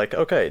then he's like,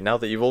 okay, now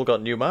that you've all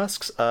got new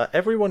masks,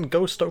 everyone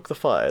go stoke the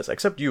fires,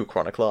 except you,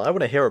 Chronicler. I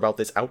want to hear about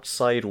this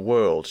outside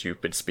world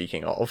you've been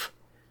speaking of.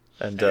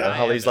 And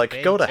Holly's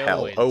like, go to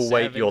hell. Oh,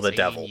 wait, you're the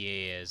devil.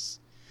 Years.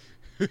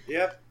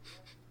 Yep.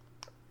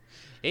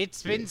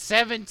 It's been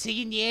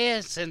 17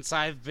 years since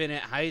I've been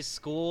at high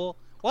school.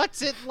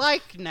 What's it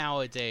like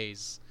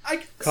nowadays?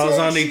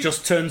 Karzani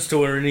just turns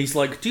to her and he's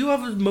like, do you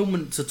have a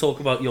moment to talk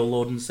about your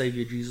Lord and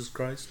Savior Jesus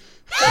Christ?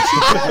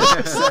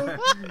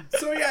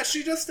 So yeah,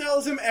 she just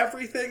tells him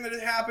everything that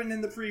had happened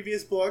in the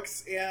previous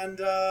books, and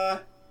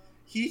then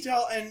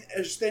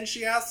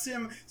she asks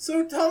him,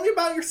 so tell me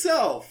about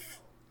yourself.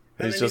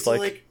 And he's just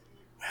like,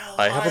 well,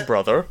 I have a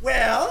brother.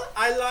 Well,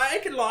 I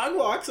like long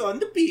walks on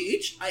the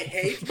beach. I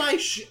hate my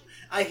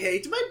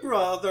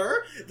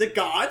brother. The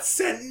gods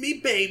sent me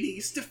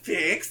babies to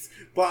fix,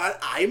 but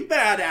I'm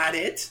bad at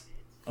it.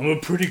 I'm a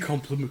pretty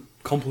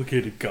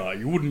complicated guy.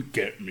 You wouldn't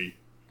get me.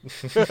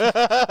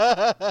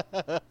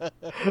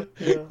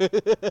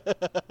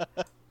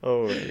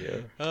 Oh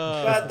dear.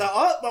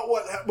 But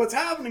what's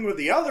happening with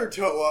the other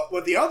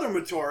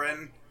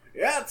Matoran?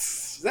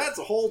 That's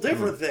a whole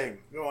different thing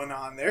going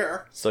on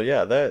there. So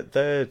yeah,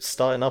 they're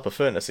starting up a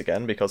furnace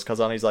again, because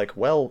Kazani's like,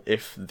 well,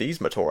 if these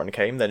Matoran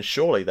came, then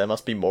surely there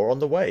must be more on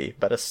the way.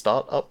 Better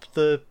start up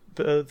the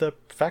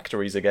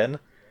factories again.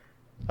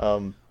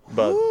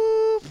 But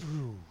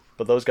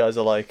those guys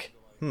are like,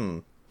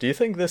 do you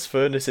think this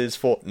furnace is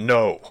for...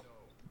 No!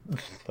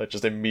 They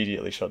just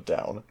immediately shut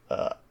down.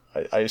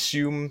 I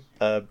assume,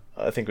 I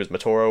think it was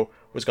Matoro,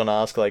 was gonna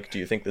ask, like, do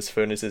you think this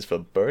furnace is for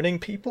burning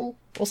people?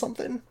 Or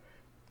something?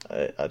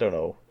 I don't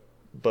know.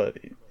 But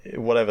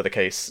whatever the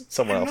case,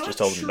 someone else just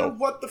told them no. I'm not sure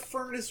what the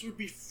furnace would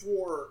be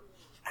for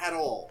at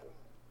all.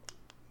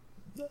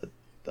 I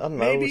don't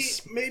know.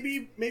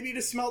 Maybe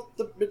to smelt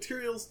the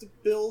materials to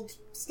build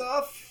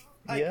stuff?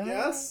 I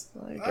guess.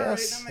 Alright, that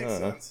makes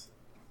sense.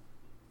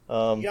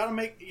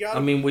 I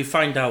mean, we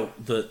find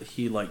out that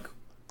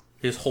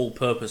his whole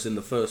purpose in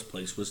the first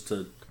place was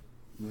to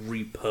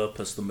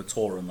repurpose the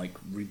Matoran,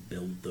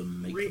 rebuild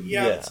them, make them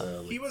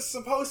better. He was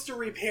supposed to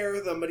repair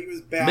them, but he was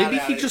bad Maybe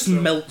at he just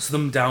melts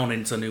them down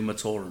into new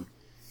Matoran.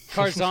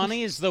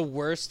 Karzani is the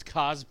worst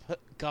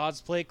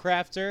cosplay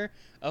crafter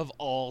of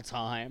all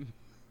time.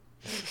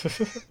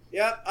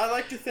 Yeah, I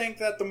like to think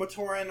that the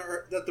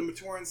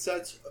Matoran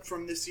sets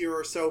from this year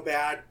are so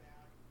bad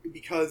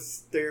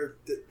because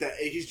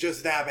he's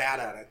just that bad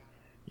at it.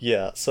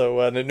 Yeah, so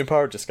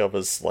Nupara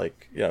discovers,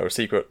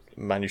 secret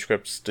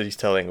manuscripts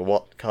detailing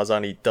what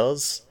Karzani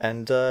does,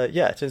 and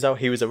it turns out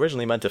he was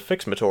originally meant to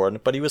fix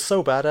Matoran, but he was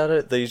so bad at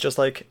it that he's just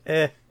like,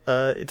 it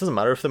doesn't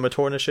matter if the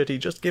Matoran are shitty,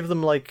 just give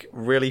them,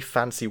 really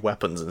fancy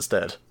weapons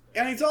instead.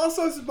 And he's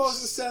also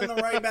supposed to send them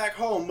right back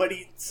home, but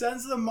he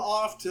sends them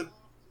off to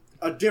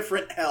a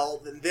different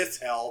hell than this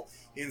hell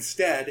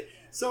instead.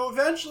 So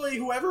eventually,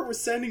 whoever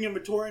was sending him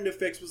Matoran to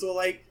fix was all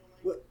like,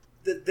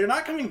 they're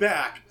not coming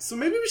back, so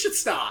maybe we should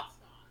stop.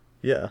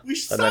 Yeah,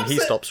 and then he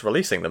stops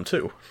releasing them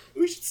too.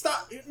 We should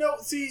stop. No,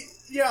 see,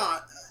 yeah,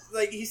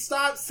 he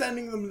stops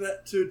sending them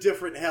to a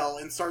different hell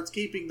and starts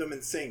keeping them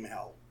in same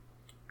hell.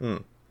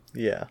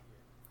 Yeah.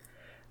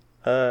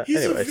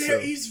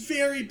 He's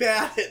very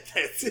bad at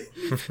this.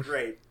 He's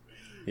great.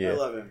 Yeah. I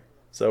love him.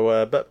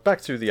 So,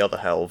 back to the other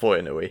hell,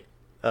 Voyanui.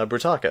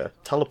 Brutaka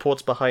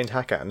teleports behind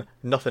Hakan.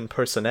 Nothing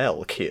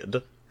personnel,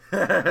 kid.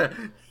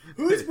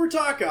 Who's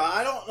Brutaka?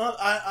 I don't know.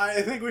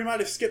 I think we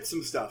might have skipped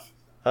some stuff.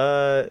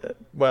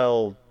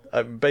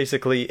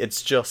 Basically,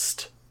 it's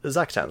just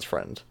Zaktan's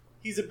friend.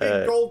 He's a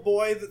big gold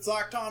boy that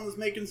Zaktan was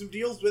making some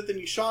deals with, and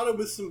he shot him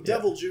with some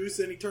devil juice,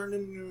 and he turned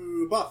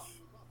into a buff.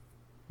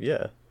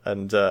 Yeah,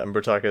 and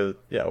Brutaka,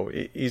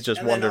 he's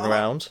just wandering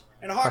around.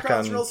 And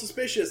Hakan's real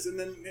suspicious, and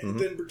then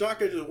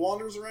Brutaka just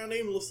wanders around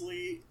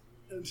aimlessly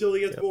until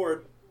he gets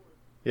bored.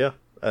 Yeah,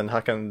 and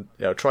Hakan,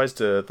 tries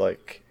to,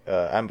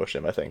 ambush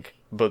him, I think,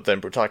 but then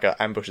Brutaka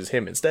ambushes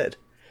him instead.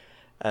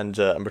 And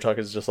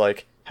Brutaka's just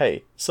like,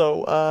 hey,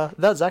 so,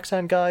 that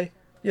Zaktan guy,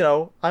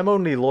 I'm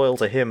only loyal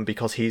to him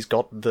because he's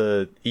got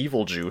the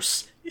evil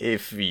juice.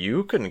 If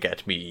you can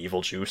get me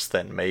evil juice,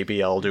 then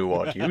maybe I'll do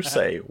what you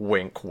say,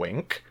 wink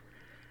wink.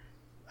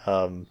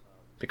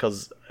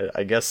 Because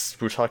I guess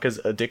Brutaka's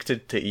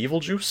addicted to evil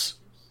juice?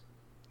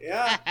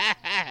 Yeah.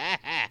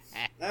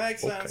 That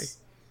makes sense.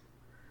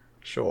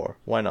 Sure,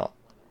 why not?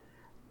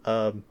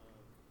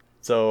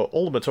 So,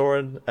 all the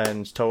Matoran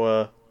and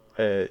Toa,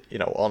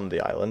 on the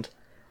island,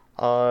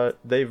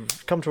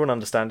 they've come to an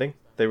understanding.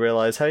 They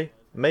realize, hey,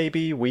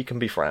 maybe we can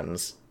be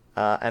friends.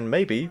 and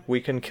maybe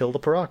we can kill the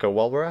Piraka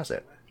while we're at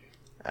it.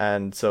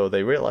 And so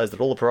they realize that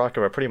all the Piraka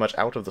are pretty much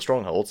out of the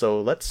stronghold,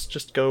 so let's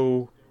just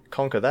go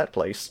conquer that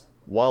place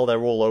while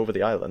they're all over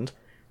the island,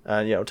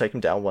 and, take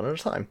them down one at a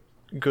time.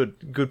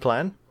 Good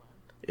plan.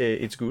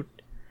 It's good.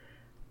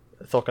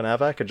 Thok and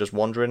Avak are just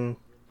wandering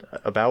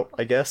about,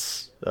 I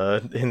guess,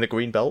 in the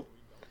green belt,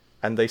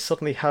 and they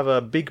suddenly have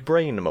a big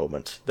brain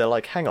moment. They're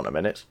like, hang on a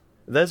minute,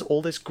 there's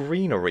all this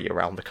greenery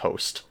around the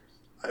coast.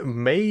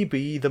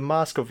 Maybe the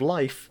Mask of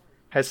Life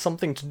has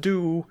something to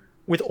do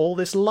with all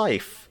this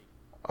life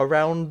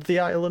around the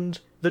island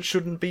that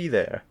shouldn't be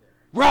there.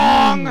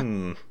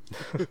 Wrong!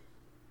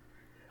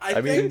 I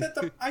think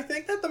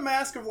that the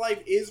Mask of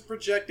Life is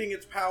projecting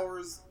its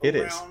powers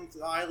around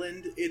the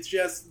island. It's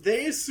just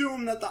they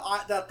assume that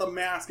the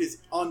mask is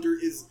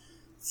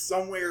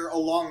somewhere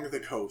along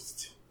the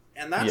coast,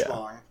 and that's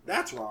wrong.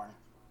 That's wrong.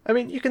 I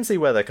mean, you can see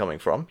where they're coming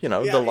from.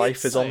 The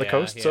life is on the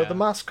coast, so the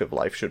Mask of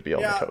Life should be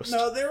on the coast.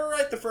 No, they were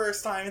right the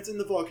first time. It's in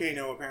the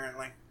volcano,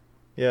 apparently.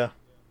 Yeah.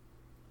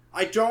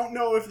 I don't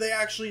know if they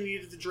actually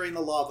needed to drain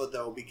the lava,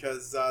 though,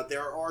 because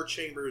there are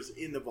chambers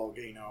in the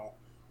volcano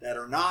that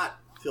are not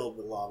filled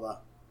with lava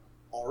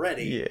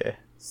already. Yeah.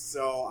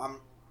 So,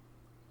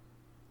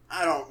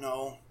 I don't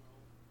know.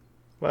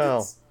 Well.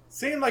 It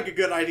seemed like a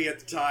good idea at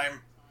the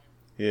time.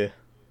 Yeah.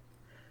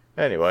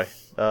 Anyway,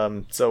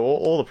 so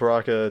all the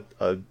Piraka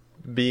are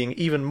being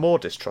even more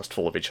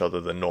distrustful of each other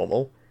than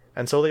normal,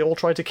 and so they all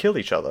try to kill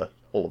each other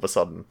all of a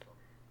sudden.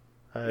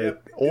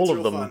 All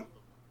of them. Fun.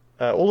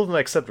 All of them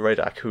except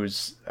Radak,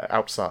 who's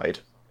outside.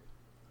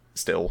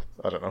 Still,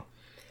 I don't know.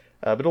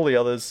 But all the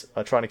others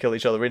are trying to kill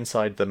each other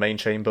inside the main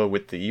chamber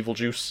with the evil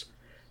juice.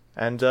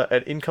 And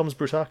in comes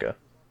Brutaka.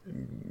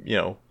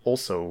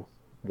 Also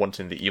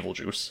wanting the evil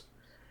juice.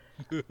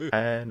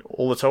 And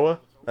all the Toa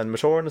and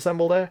Matoran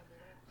assemble there.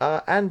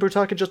 And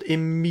Brutaka just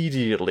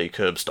immediately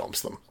curb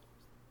stomps them.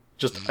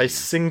 Just a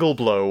single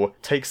blow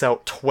takes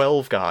out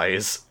 12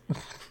 guys.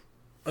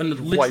 And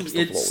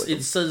literally,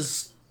 it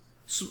says...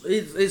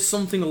 It's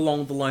something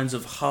along the lines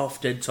of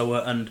half-dead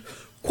Toa and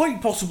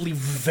quite possibly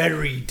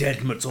very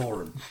dead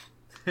Matoran.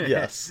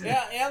 Yes.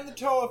 Yeah, and the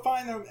Toa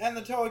find them, and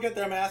the Toa get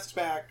their masks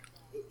back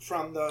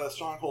from the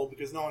stronghold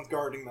because no one's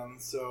guarding them.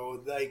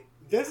 So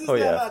this is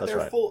them at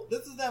their full.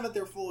 This is them at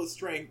their fullest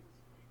strength.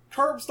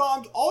 Curb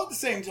stomped all at the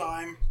same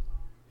time.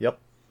 Yep,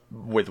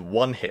 with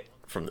one hit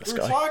from this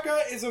guy.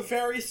 Brutaka is a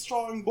very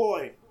strong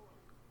boy.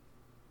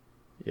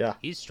 Yeah,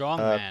 he's strong,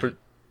 man.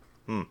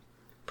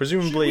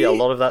 Presumably, a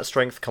lot of that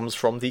strength comes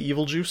from the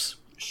evil juice.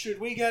 Should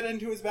we get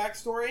into his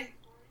backstory?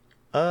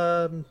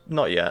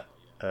 Not yet.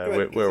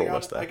 We're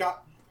almost there. I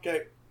got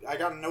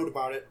a note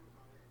about it.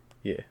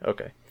 Yeah,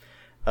 okay.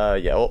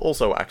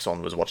 Also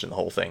Axon was watching the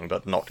whole thing,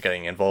 but not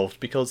getting involved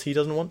because he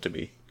doesn't want to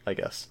be, I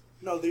guess.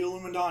 No, the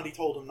Illuminati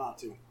told him not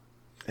to.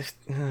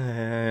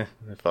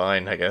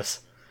 Fine, I guess.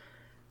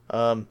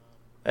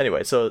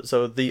 Anyway, so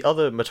the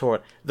other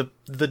Matoran...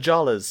 The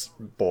Jala's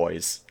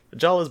boys,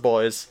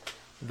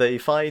 they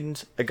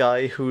find a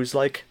guy who's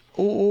like,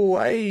 "Oh,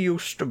 I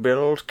used to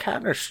build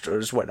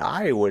canisters when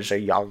I was a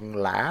young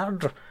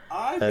lad.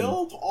 I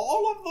built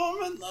all of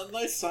them, and then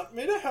they sent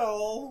me to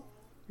hell."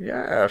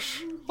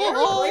 Yes. Very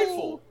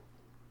grateful.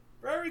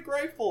 Very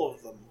grateful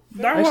of them.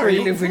 Now I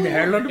live in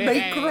hell and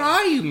make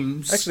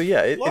crimes. Actually,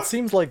 yeah, it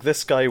seems like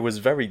this guy was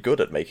very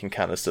good at making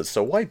canisters,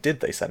 so why did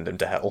they send him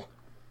to hell?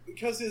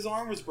 Because his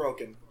arm was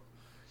broken.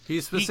 He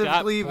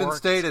specifically even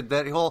stated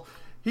that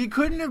he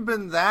couldn't have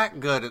been that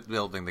good at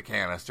building the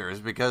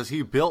canisters because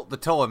he built the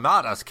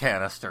Toamata's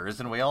canisters,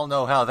 and we all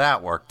know how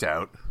that worked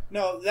out.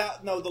 No,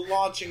 the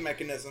launching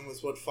mechanism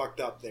was what fucked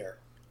up there.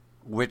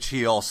 Which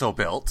he also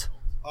built.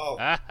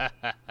 Oh.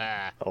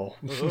 Oh.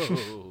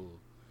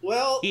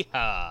 Well,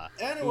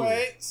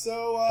 anyway,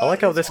 so... I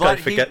like how this guy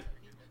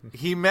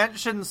He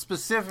mentioned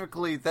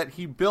specifically that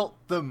he built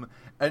them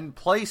and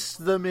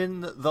placed them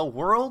in the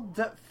world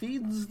that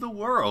feeds the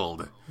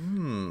world.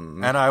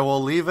 And I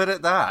will leave it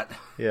at that.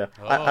 Yeah.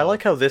 I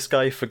like how this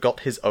guy forgot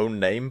his own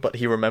name, but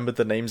he remembered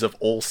the names of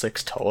all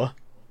 6 Toa.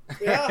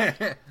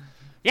 Yeah.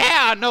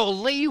 Yeah, no,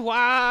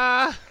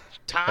 Lewa,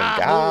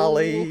 Tahoe,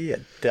 Gali,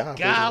 and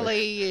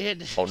Gali,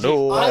 and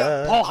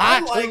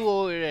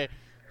Pohatu.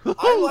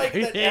 I like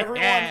that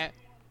everyone...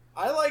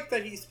 I like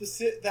that he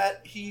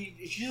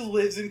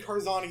lives in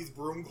Karzani's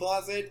broom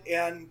closet,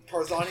 and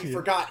Karzani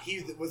forgot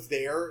he was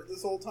there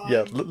this whole time.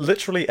 Yeah,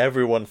 literally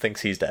everyone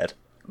thinks he's dead.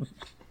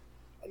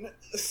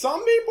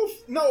 Some people...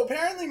 No,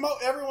 apparently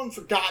everyone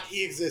forgot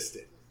he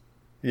existed.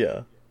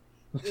 Yeah.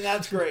 And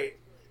that's great.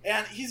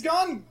 And he's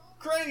gone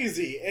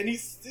crazy, and he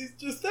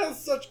just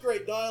has such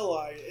great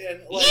dialogue,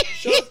 and like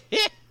he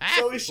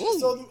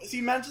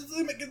mentions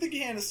the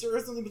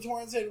canisters, and the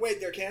Matoran said, "Wait,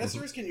 they're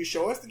canisters? Can you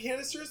show us the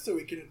canisters so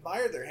we can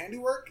admire their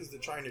handiwork?" Because they're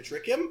trying to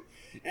trick him.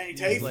 And he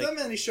takes them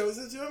and he shows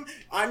it to him.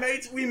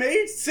 We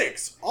made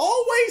 6,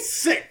 always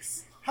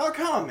 6. How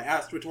come?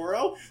 Asked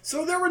Totoro.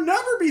 So there would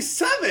never be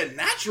 7,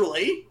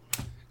 naturally.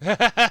 Yeah.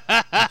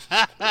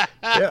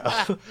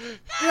 Yeah.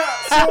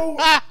 So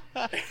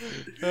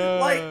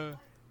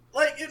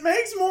like, it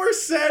makes more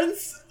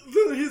sense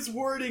his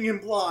wording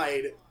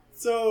implied.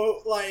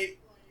 So, like,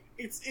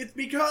 it's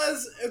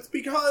because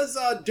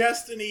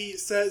Destiny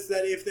says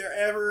that if there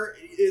ever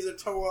is a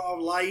Toa of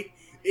Light,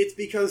 it's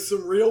because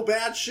some real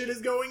bad shit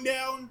is going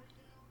down.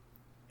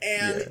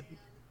 And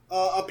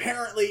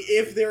apparently,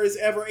 if there is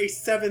ever a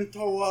 7th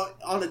Toa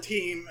on a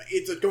team,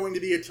 it's going to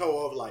be a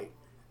Toa of Light.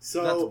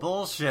 So that's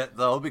bullshit,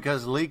 though,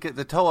 because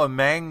the Toa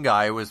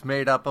Mangai was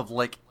made up of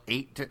like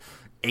 8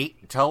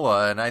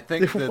 Toa, and I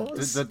think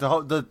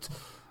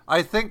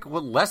I think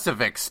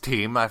Lesevic's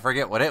team, I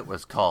forget what it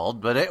was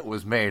called, but it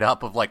was made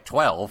up of like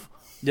 12.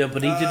 Yeah,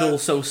 but he did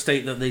also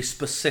state that they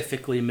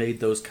specifically made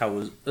those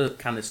canisters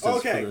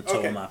for the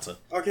Toa matter.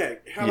 Okay,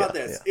 how about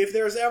this? Yeah. If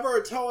there's ever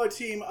a Toa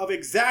team of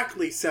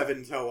exactly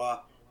 7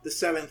 Toa, the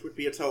 7th would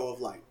be a Toa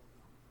of Light.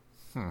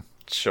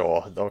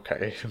 Sure,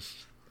 okay.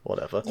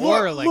 Whatever.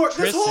 Or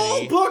electricity. This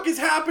whole book is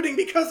happening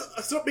because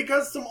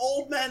some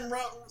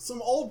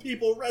old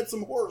people read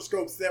some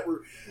horoscopes that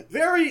were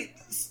very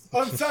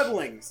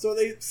unsettling. So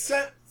they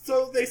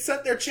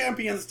sent their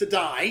champions to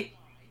die.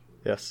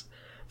 Yes.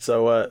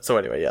 So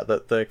anyway, yeah,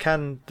 the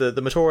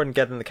Matoran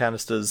get in the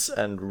canisters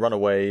and run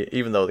away,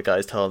 even though the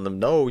guy's telling them,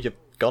 no, you're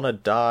gonna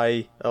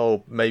die.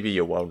 Oh, maybe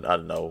you won't. I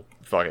don't know.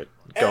 Fuck it.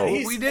 Go.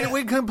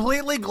 We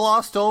completely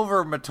glossed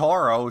over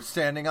Matoro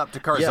standing up to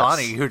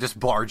Karzani, who just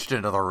barged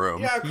into the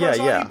room. Yeah,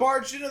 Karzani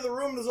barged into the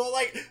room and was all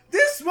like,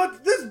 this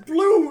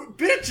blue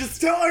bitch is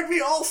telling me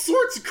all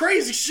sorts of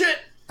crazy shit.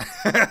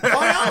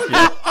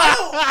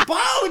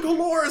 Biological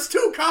lore is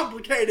too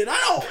complicated.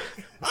 I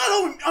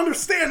don't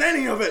understand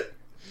any of it.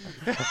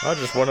 I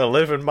just want to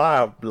live in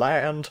my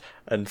land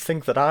and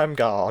think that I'm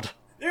God.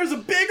 There's a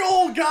big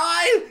old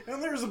guy,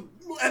 and there's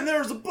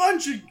a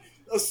bunch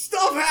of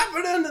stuff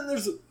happening, and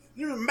there's a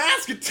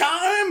mask of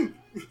time.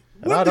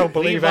 And I don't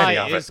believe any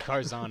of it.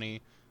 Karzani.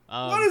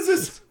 What is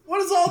this?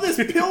 What is all this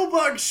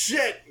pillbug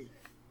shit?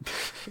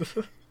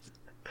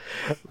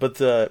 But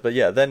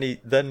yeah, then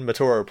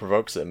Matoro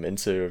provokes him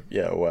into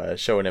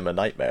showing him a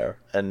nightmare,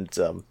 and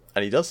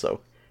he does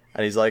so,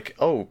 and he's like,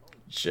 oh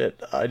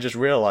shit, I just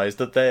realized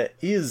that there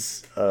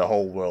is a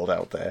whole world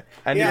out there,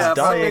 and he's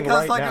dying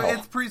right now.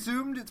 It's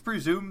presumed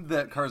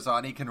that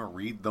Karzani can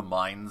read the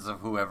minds of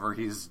whoever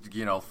he's,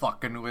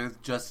 fucking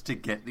with, just to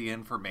get the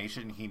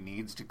information he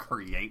needs to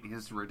create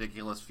his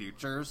ridiculous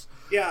futures.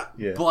 Yeah.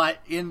 But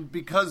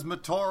because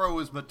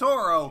Matoro is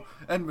Matoro,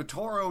 and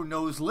Matoro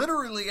knows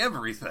literally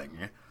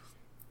everything,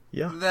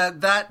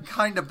 that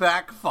kind of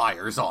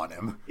backfires on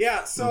him.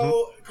 Yeah,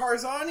 so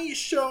Karzani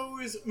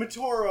shows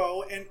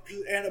Matoro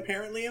and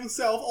apparently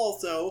himself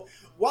also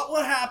what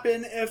will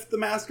happen if the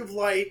Mask of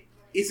Light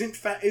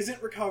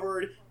isn't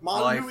recovered.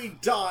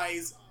 Mononui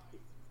dies.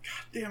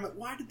 God damn it!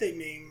 Why did they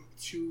name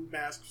 2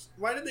 masks?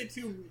 Why did they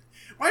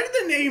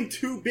name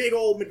 2 big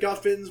old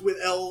MacGuffins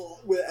with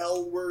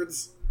L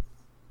words?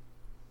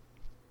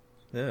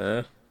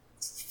 Yeah.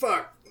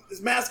 Fuck. This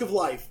Mask of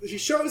Life. He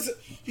shows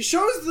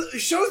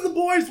the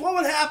boys what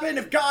would happen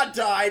if God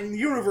died and the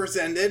universe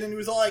ended, and he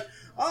was all like,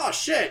 "Oh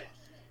shit,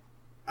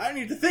 I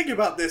need to think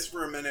about this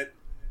for a minute."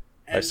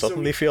 And I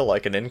suddenly feel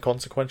like an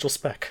inconsequential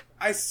speck.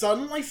 I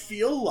suddenly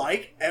feel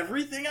like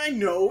everything I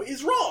know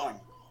is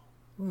wrong.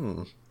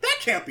 That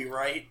can't be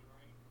right.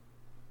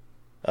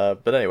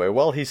 But anyway,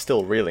 while he's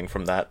still reeling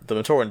from that, the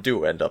Matoran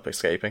do end up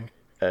escaping,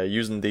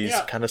 using these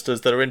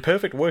canisters that are in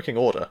perfect working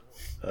order.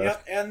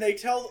 And they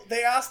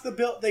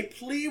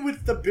plead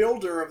with the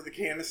builder of the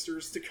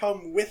canisters to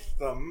come with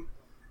them,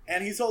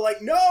 and he's all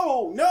like,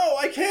 no,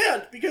 I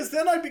can't, because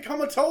then I become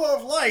a Toa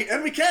of Light,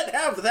 and we can't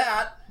have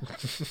that.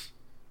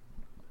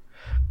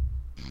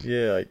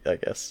 Yeah, I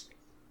guess.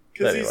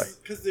 Anyway.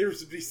 Because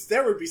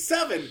there would be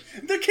 7.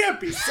 There can't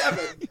be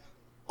 7.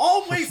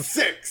 Always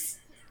 6.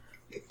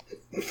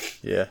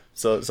 Yeah,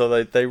 so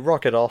they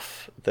rocket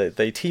off.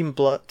 They team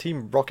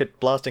rocket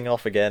blasting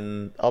off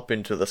again up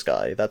into the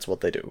sky. That's what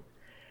they do.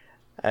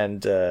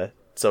 And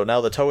so now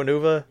the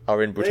TuragaNuva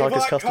are in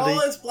Brutaka's custody.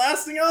 Call is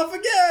blasting off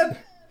again.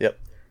 Yep.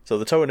 So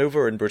the TuragaNuva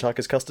are in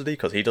Brutaka's custody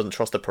because he doesn't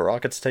trust the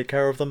Piraka to take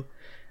care of them.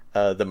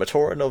 The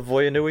Matoran of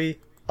Voyanui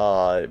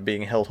are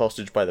being held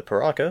hostage by the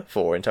Piraka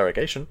for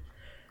interrogation.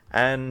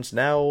 And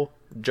now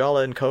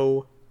Jala and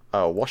co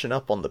are washing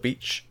up on the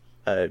beach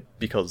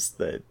because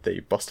they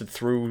busted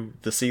through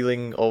the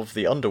ceiling of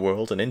the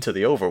underworld and into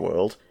the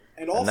overworld.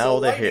 And also now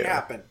they're here.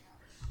 Happened.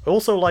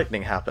 Also,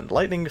 lightning happened.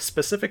 Lightning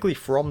specifically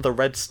from the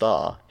Red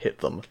Star hit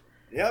them.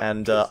 Yep.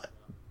 And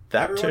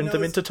that turned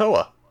them into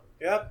Toa.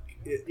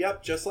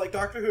 Yep, just like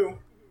Doctor Who.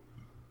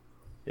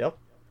 Yep.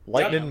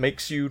 Lightning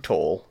makes you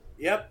tall.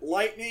 Yep,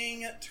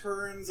 lightning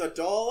turns a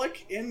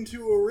Dalek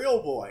into a real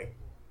boy.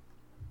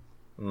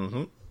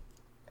 Mm-hmm.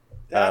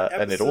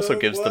 And it also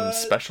gives them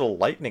special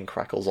lightning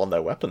crackles on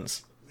their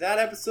weapons. That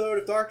episode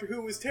of Doctor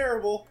Who was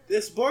terrible.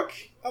 This book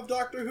of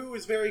Doctor Who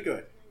is very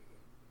good.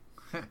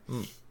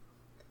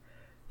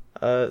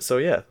 So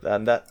yeah,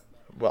 and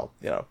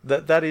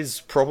that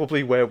is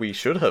probably where we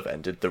should have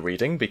ended the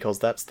reading, because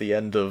that's the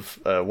end of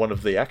one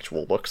of the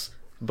actual books.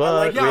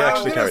 But we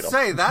actually carried on.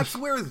 Say, that's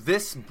where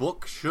this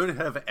book should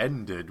have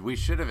ended. We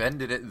should have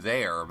ended it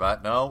there,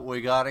 but no,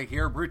 we gotta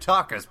hear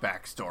Brutaka's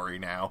backstory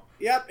now.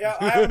 Yep,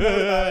 I haven't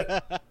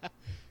heard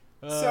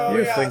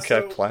about it.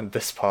 I planned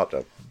this part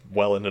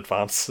well in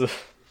advance.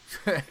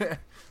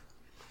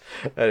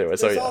 Anyway,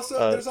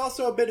 there's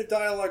also a bit of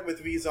dialogue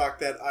with Vizok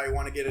that I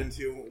want to get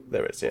into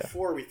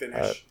before we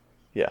finish.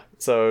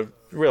 So,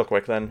 real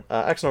quick then.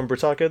 Axon and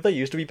Brutaka, they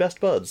used to be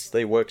best buds.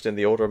 They worked in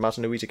the Order of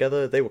Matanui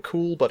together. They were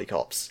cool buddy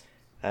cops.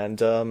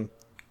 And,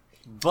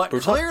 But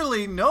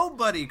clearly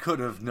nobody could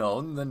have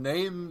known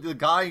the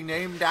guy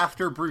named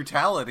after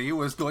brutality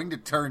was going to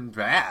turn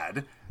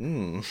bad.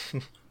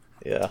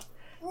 Yeah.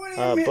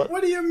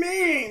 What do you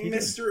mean,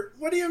 Mister?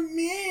 What do you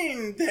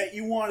mean that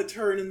you want to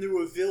turn into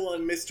a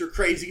villain, Mr.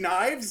 Crazy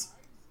Knives?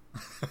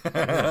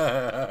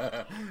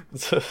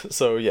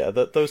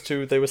 Those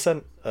two, they were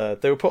sent.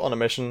 They were put on a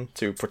mission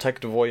to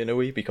protect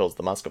Voyanui because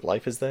the Mask of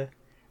Life is there,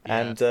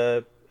 and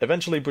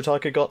eventually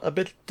Brutaka got a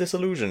bit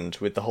disillusioned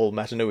with the whole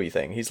Matanui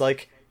thing. He's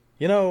like,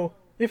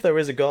 if there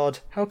is a god,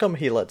 how come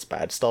he lets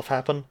bad stuff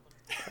happen?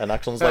 And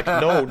Axon's like,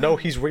 no,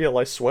 he's real,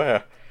 I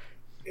swear.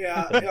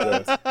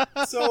 Yeah.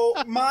 So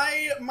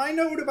my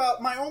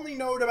only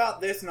note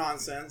about this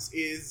nonsense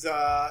is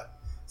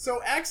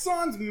so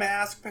Axon's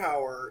mask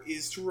power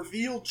is to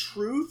reveal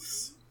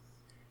truths,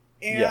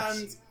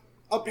 and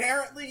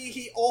apparently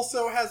he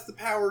also has the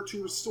power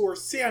to restore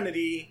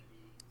sanity.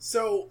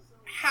 So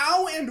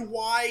how and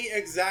why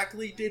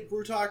exactly did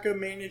Brutaka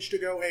manage to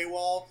go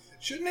AWOL?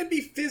 Shouldn't it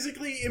be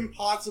physically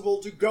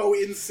impossible to go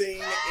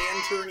insane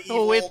and turn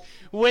evil?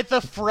 With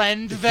a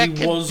friend that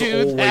can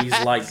do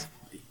that?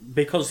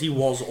 Because he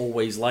was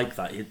always like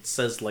that. It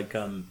says,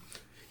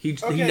 he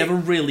never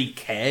really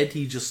cared.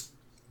 He just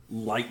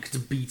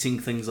liked beating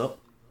things up.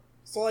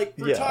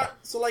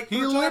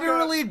 He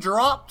literally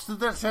dropped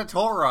the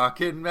Tetorak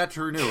in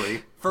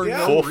Metronui for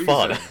no reason.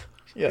 Fun.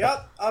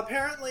 Yep.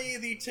 Apparently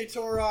the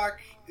Tetorak,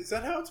 is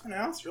that how it's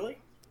pronounced, really?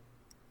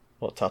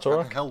 What,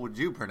 Tatorak? How the hell would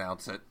you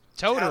pronounce it?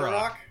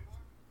 Totorak.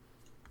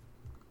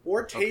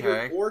 Or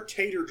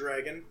Tater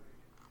Dragon.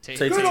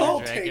 Good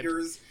old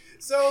Taters.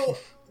 So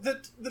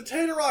the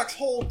Tatorak's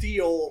whole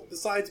deal,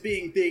 besides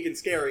being big and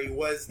scary,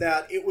 was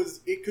that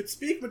it could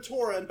speak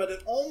Matoran, but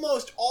it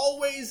almost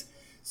always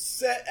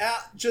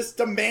just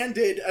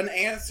demanded an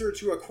answer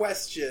to a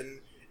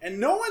question, and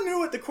no one knew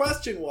what the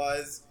question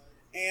was.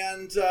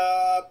 And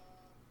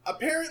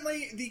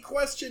apparently, the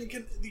question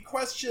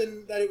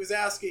that it was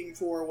asking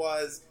for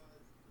was,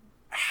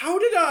 "How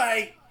did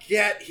I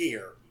get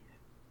here?"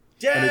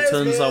 And it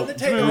turns out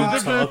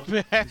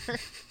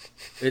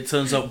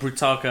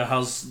Brutaka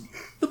has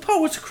the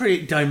power to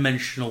create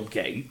dimensional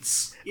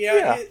gates.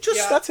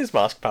 That's his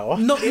mask power.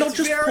 Not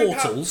just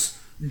portals,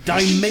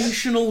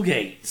 dimensional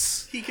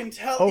gates. He can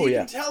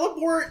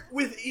teleport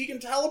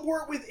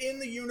within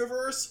the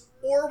universe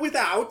or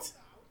without.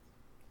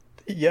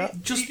 Yeah.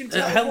 Just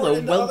hello,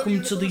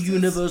 welcome to the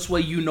universe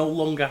where you no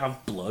longer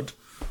have blood.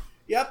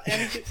 Yep,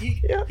 and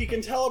he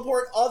can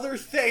teleport other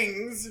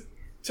things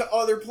to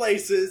other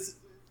places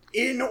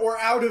in or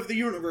out of the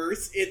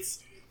universe. It's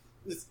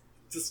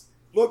just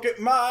look at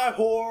my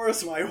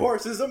horse. My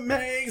horse is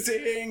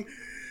amazing.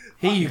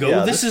 Here you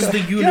go. This is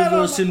the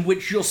universe in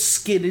which your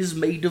skin is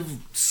made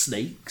of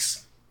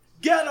snakes.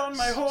 Get on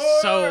my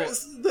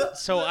horse.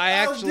 So I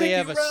actually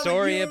have a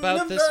story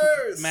about this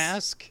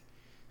mask.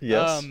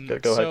 Yes.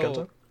 Go ahead,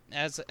 Ganto.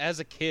 As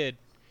a kid,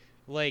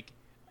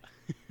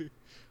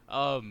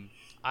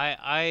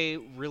 I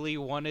really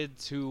wanted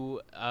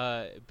to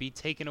be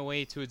taken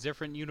away to a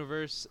different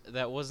universe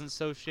that wasn't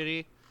so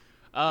shitty.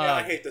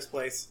 I hate this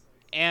place.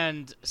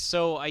 And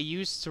so I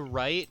used to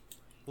write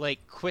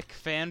quick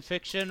fan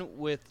fiction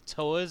with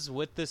Toas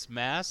with this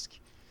mask,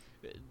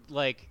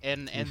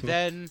 and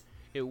then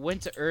it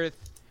went to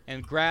Earth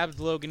and grabbed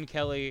Logan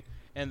Kelly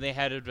and they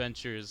had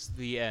adventures.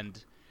 The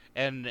end,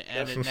 and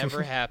it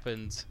never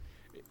happened.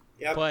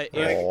 Yep. But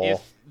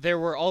if there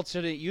were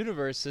alternate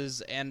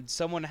universes and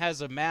someone has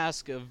a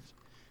mask of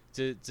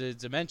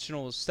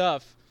dimensional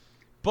stuff,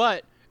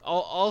 but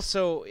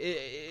also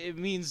it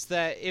means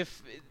that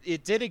if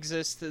it did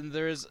exist and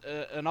there's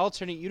an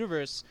alternate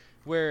universe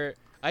where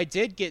I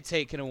did get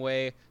taken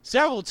away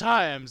several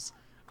times.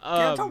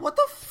 Ganto, what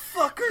the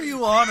fuck are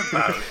you on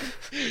about?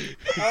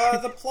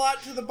 The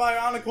plot to the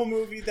Bionicle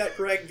movie that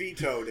Greg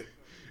vetoed.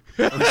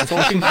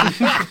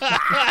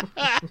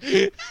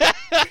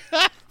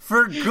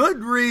 For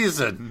good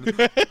reason.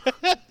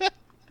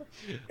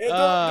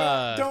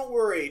 Don't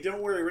worry.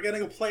 We're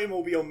getting a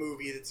Playmobil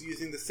movie that's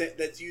using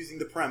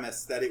the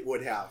premise that it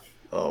would have.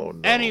 Oh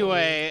no.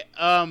 Anyway,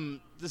 I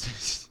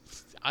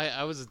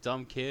was a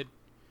dumb kid.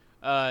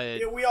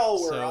 We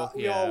all were.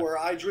 We all were.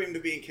 I dreamed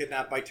of being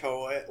kidnapped by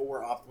Toa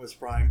or Optimus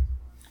Prime.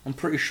 I'm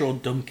pretty sure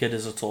dumb kid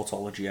is a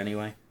tautology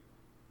anyway.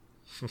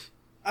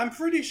 I'm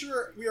pretty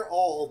sure we're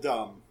all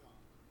dumb.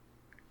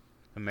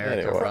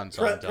 America runs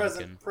on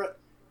Duncan.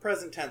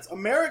 Present tense.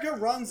 America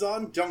runs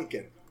on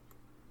Duncan.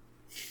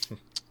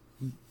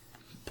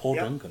 Poor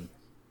Duncan.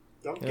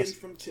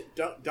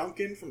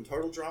 Duncan from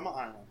Total Drama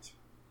Island.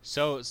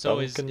 So is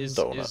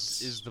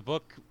the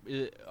book?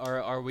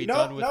 Are we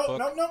done with book?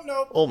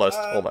 No.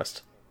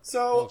 Almost.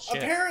 So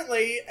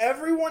apparently,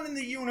 everyone in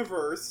the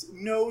universe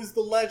knows the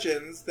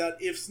legends that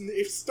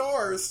if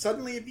stars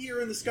suddenly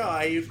appear in the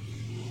sky,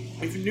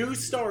 if new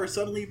stars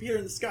suddenly appear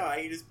in the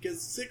sky, it is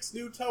because 6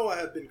 new Toa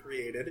have been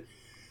created.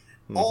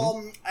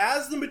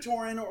 As the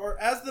Matoran or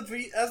as the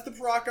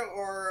Piraka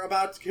are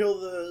about to kill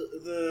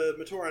the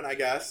Matoran, I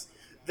guess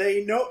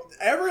they know.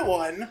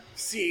 Everyone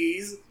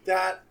sees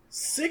that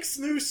 6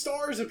 new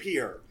stars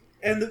appear,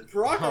 and the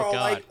Piraka are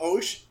like,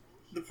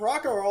 the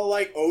Piraka are all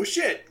like, oh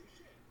shit.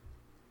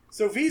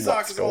 So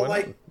Vizok is all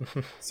like,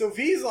 so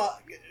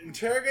Vizok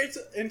interrogates.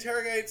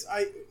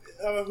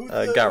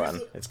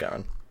 Garan. It's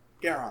Garan.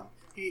 Garan.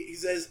 He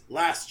says,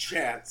 "Last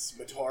chance,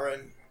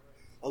 Matoran.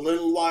 A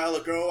little while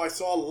ago, I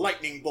saw a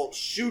lightning bolt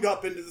shoot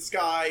up into the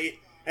sky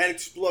and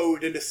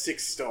explode into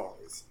 6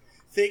 stars.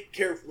 Think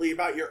carefully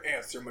about your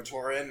answer,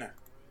 Matoran.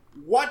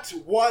 What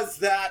was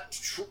that?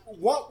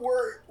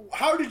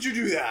 How did you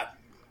do that?"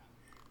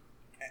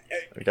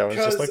 Garen's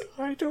just like,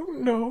 I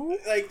don't know.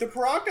 Like the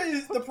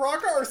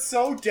Piraka are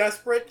so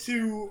desperate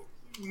to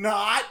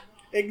not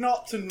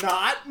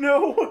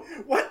know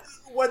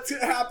what's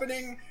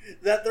happening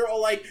that they're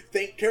all like,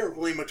 think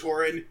carefully,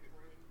 Matoran.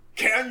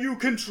 Can you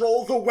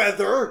control the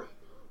weather?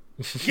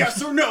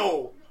 Yes or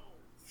no?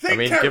 Think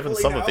carefully given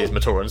some of these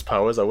Matoran's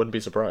powers, I wouldn't be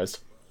surprised.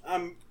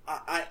 You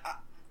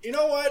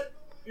know what?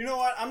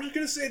 I'm just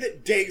gonna say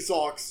that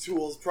Dazok's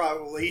tools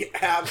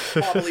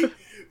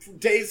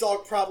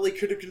Dazok probably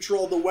could have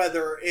controlled the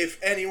weather if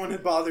anyone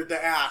had bothered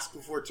to ask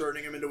before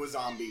turning him into a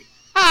zombie.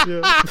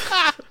 Yeah.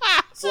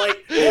 It's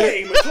like,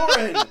 hey,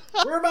 Matoran,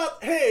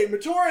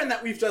 Matoran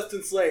that we've just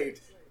enslaved.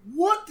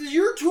 What do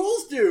your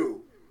tools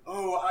do?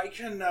 Oh, I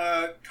can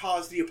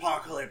cause the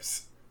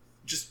apocalypse.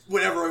 Just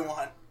whatever I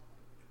want.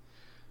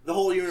 The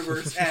whole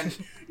universe. And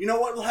you know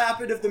what will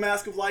happen if the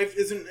Mask of Life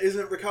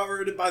isn't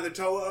recovered by the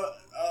Toa?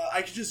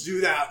 I can just do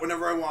that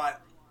whenever I want.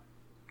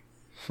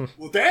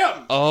 Well,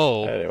 damn!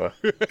 Oh. Anyway.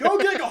 Go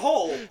dig a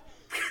hole!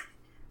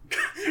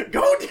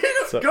 Go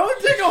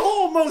dig a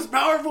hole, most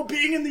powerful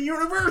being in the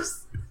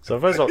universe! So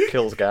Vizok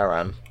kills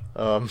Garan.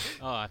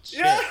 Shit.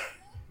 Yeah!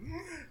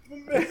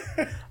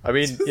 I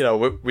mean,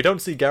 we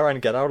don't see Garan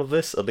get out of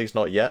this, at least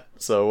not yet,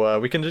 so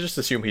we can just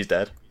assume he's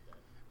dead.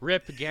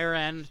 Rip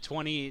Garan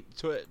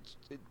 2006.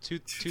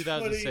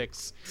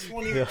 2006.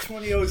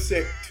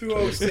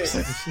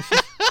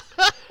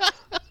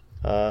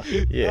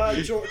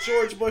 Yeah.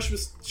 George Bush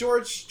was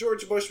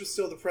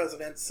still the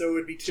president, so it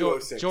would be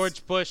 206.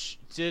 George Bush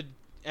did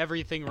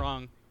everything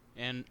wrong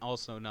and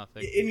also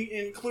nothing,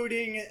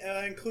 including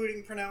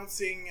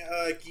pronouncing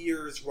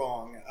gears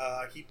wrong.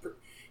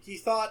 He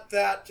thought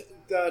that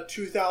the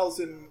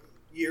 2000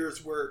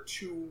 years were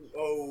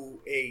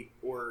 208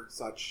 or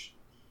such.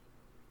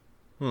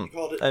 He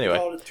called it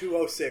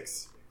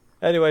 206.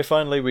 Anyway,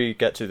 finally we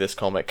get to this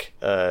comic,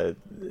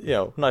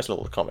 nice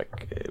little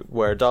comic,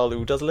 where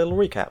Dalu does a little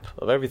recap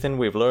of everything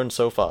we've learned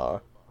so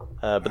far.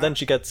 But then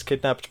she gets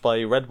kidnapped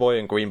by Red Boy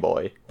and Green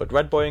Boy, but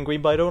Red Boy and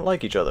Green Boy don't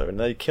like each other, and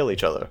they kill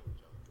each other.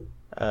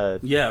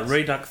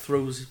 Raydak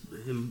throws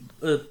him...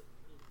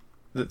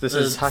 this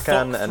is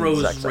Hakan and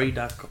Zaktan.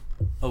 Raydak.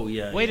 Oh,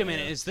 yeah. Wait a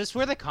minute, is this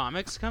where the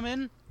comics come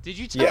in? Did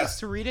you tell us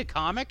to read a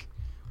comic?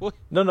 What?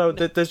 No,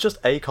 there's just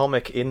a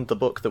comic in the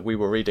book that we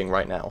were reading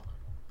right now.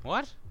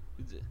 What?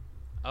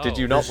 Did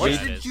you not read?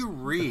 What did you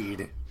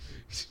read?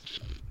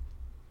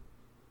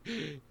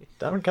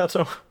 Damn it,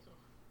 Ganto.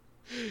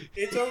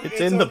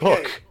 It's in the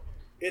book.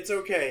 It's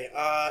okay.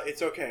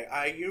 It's okay.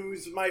 I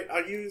use my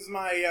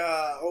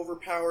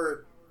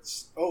overpowered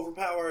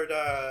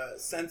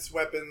sense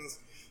weapons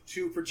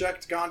to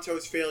project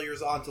Ganto's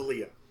failures onto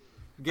Leah.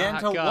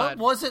 Ganto, what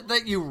was it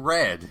that you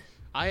read?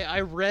 I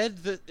read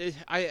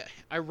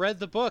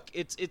the book.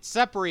 It's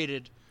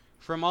separated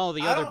from all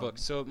the other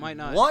books, so it might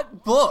not.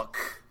 What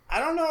book? I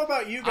don't know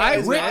about you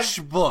guys.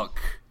 Which book?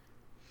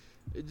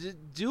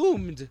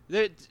 Doomed.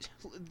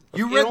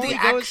 You read the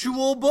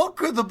actual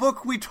book or the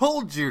book we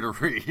told you to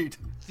read?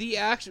 The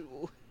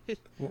actual.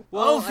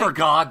 For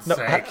God's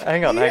sake!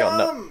 Hang on.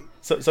 No.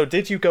 So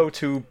did you go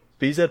to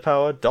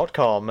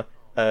bzpower.com?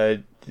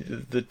 The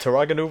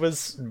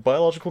TuragaNuva's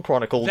Biological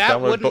Chronicle, that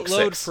download wouldn't book 6.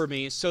 load for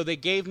me, so they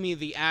gave me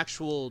the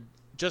actual,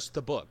 just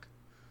the book.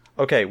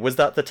 Okay, was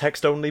that the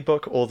text-only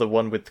book or the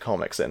one with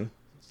comics in?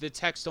 The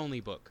text-only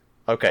book.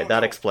 Okay,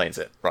 that explains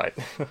it. Right.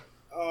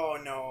 Oh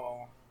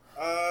no.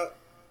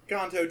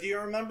 Ganto, do you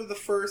remember the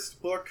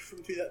first book from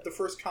the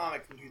first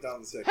comic from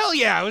 2006? Hell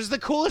yeah, it was the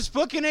coolest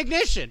book in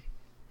Ignition.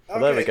 Okay,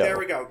 well, there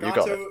we go. You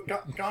got it.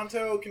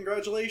 Ganto,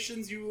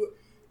 congratulations. You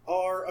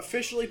are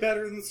officially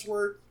better than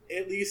Swirt,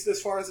 at least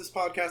as far as this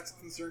podcast is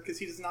concerned, because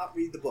he does not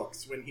read the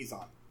books when he's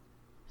on.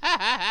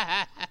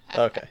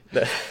 Okay.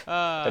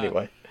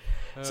 Anyway.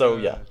 So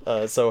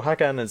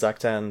Hakan and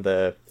Zaktan,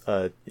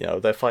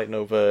 they're fighting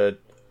over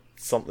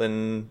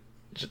something.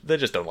 They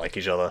just don't like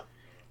each other,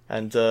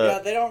 and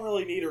they don't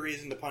really need a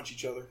reason to punch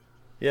each other.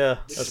 Yeah,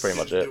 that's pretty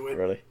much it,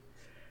 really.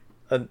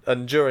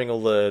 And during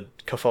all the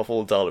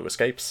kerfuffle, Dalu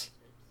escapes.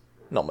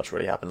 Not much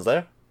really happens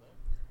there.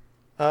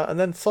 And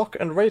then Thok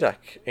and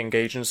Radak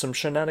engage in some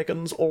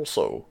shenanigans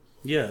also.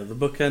 Yeah, the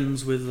book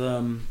ends with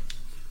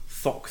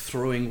Thok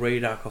throwing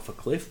Radak off a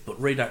cliff, but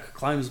Radak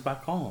climbs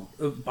back up.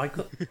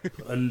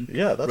 And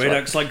yeah, that's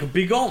Radak's right. like,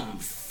 "Begone,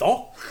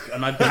 Thok!"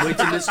 And I've been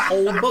waiting this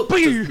whole book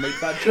to make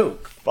that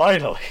joke.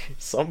 Finally,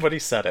 somebody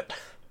said it.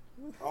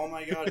 Oh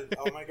my god,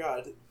 oh my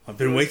god. I've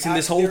been waiting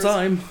this whole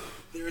time.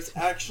 There's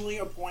actually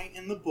a point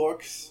in the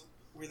books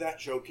where that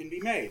joke can be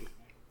made.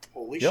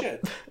 Holy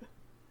shit.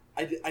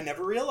 I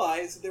never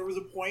realized there was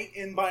a point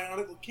in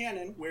Biological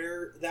canon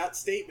where that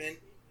statement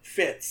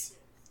fits.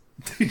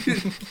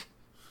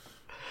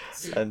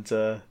 And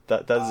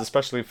that is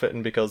especially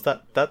fitting because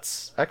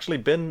that's actually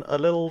been a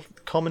little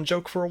common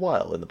joke for a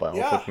while in the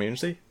Biological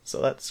community.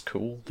 So that's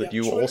cool that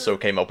you Twitter also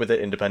came up with it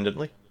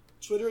independently.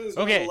 Twitter is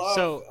going to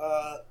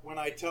love when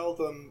I tell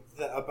them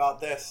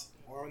about this,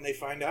 or when they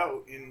find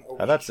out in a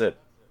week. That's it.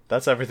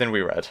 That's everything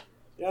we read.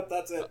 Yep,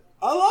 that's it.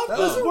 I love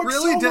this book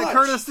really so much.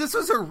 Curtis, this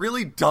was a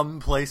really dumb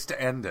place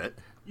to end it.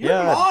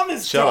 Your mom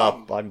is shut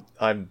dumb. up.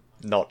 I'm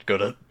not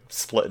good at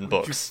splitting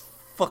books.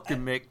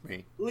 Fucking make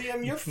me.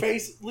 Liam, your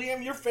face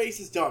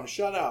is dumb.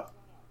 Shut up.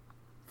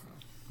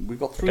 We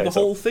got through the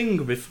whole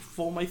thing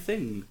before my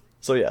thing.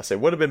 So yes, it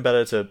would have been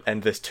better to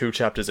end this 2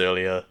 chapters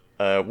earlier.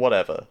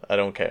 Whatever. I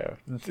don't care.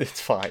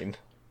 It's fine.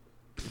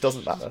 It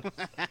doesn't matter.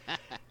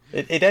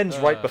 It ends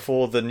right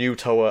before the new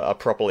Toa are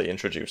properly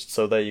introduced.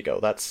 So there you go.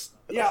 That's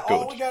good.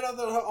 All we got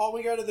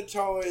of the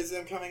Toa is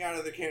them coming out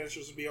of the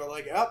canisters and be all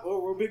like,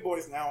 we're big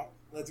boys now.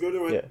 Let's go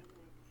do it. Yeah.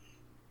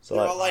 So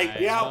they're all like,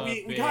 we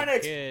kind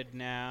of kid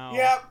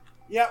now.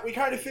 Yeah, we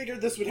kind of figured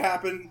this would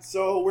happen,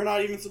 so we're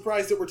not even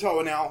surprised that we're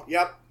Toa now.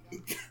 Yep.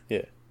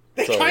 Yeah.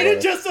 They kind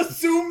of just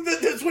assumed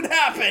that this would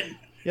happen.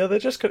 Yeah, they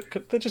just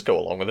go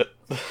along with it.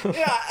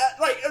 Yeah,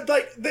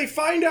 like they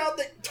find out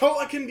that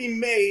Toa can be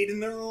made, and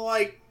they're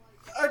like,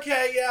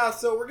 okay, yeah,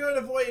 so we're going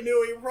to avoid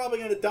Nui. We're probably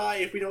going to die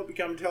if we don't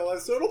become Toa,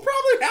 so it'll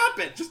probably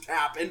happen. Just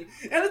happen.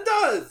 And it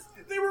does.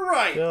 They were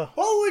right. Yeah.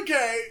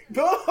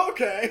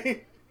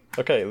 Okay.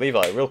 Okay,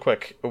 Levi, real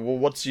quick.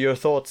 What's your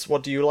thoughts?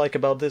 What do you like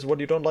about this? What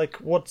you don't like?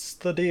 What's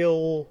the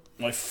deal?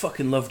 I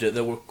fucking loved it.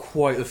 There were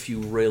quite a few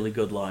really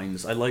good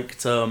lines. I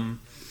liked, hang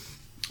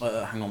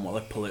on while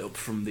I pull it up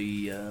from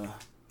the,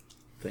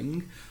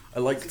 thing. I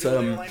liked,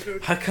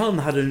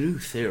 Hakan had a new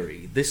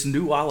theory. This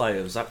new ally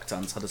of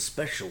Zaktan's had a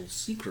special,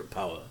 secret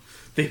power.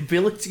 The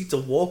ability to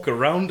walk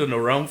around and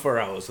around for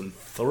hours and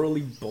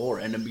thoroughly bore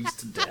enemies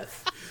to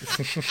death.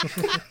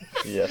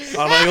 Yes.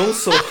 And I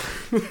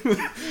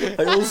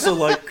also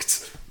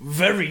liked,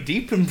 very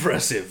deep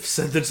impressive,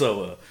 said the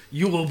Toa.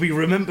 You will be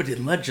remembered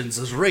in legends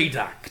as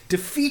Radak,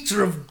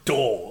 defeater of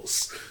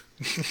doors.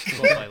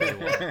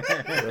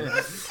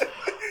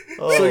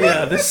 So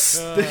yeah, this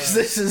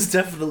has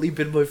definitely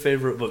been my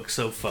favourite book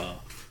so far.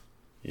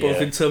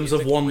 Both in terms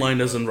of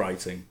one-liners and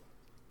writing.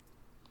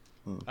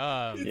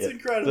 It's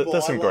incredible.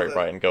 There's some great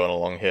writing going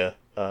along here.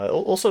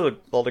 Also a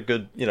lot of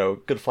good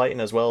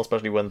fighting as well,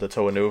 especially when the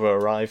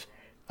TuragaNuva arrive.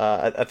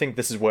 I think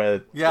this is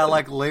where... Yeah,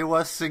 like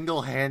Lewa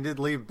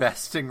single-handedly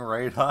besting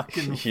Radak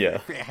in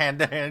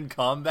hand-to-hand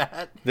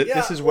combat.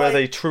 This is where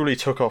they truly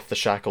took off the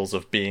shackles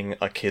of being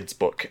a kid's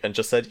book and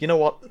just said, you know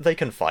what, they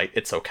can fight,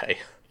 it's okay.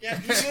 Yeah,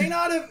 he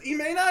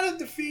may not have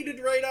defeated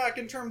Radak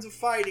in terms of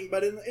fighting,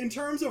 but in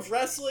terms of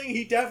wrestling,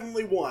 he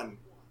definitely won.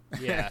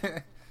 Yeah.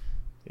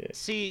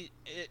 See,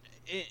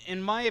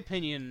 in my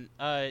opinion,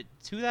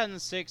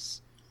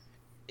 2006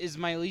 is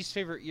my least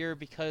favorite year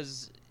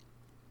because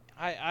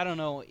I don't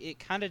know, it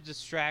kind of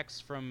distracts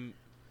from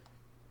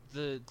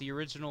the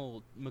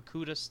original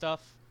Makuta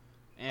stuff.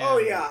 And,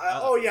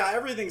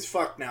 everything's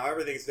fucked now.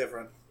 Everything's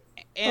different.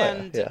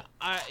 And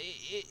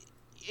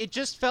it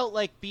just felt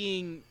like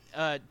being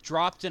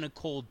dropped in a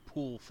cold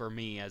pool for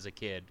me as a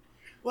kid.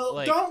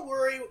 Well, don't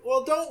worry.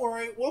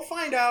 We'll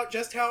find out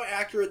just how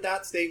accurate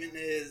that statement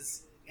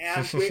is.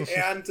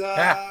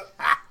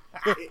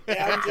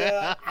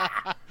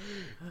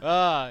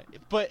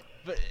 But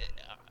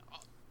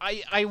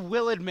I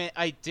will admit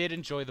I did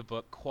enjoy the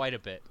book quite a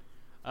bit.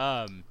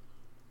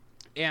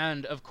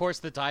 And of course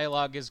the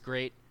dialogue is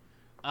great.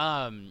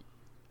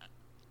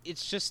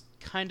 It's just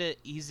kind of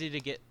easy to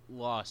get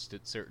lost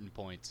at certain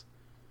points.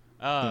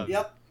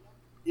 Yep.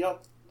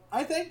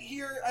 I think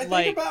you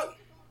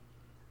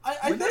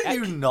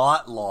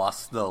not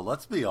lost though?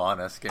 Let's be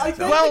honest,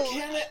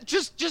 Ganto.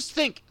 Just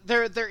think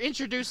they're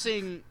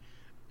introducing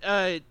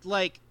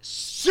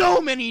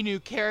so many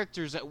new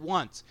characters at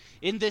once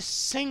in this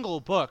single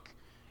book,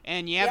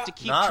 and you have to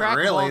keep track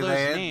of all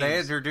those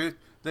names.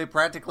 They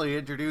practically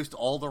introduced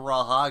all the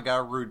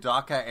Rahaga,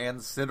 Rudaka, and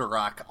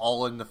Sidorak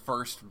all in the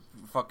first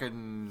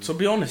fucking... To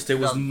be honest, it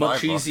was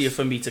much easier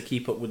for me to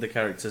keep up with the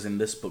characters in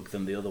this book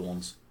than the other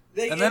ones.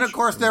 And then, of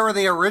course, there were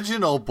the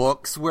original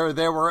books where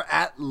there were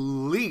at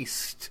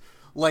least,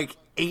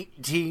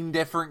 18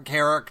 different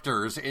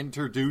characters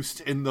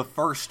introduced in the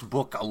first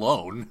book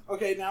alone.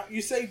 Okay, now,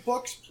 you say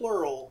books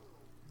plural,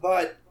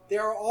 but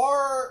there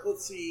are,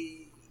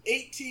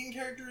 18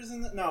 characters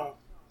in the... No,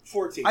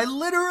 14. I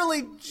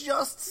literally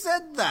just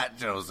said that,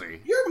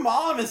 Josie. Your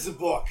mom is a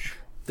book.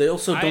 They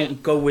also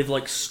don't go with,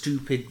 like,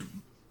 stupid,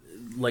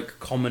 like,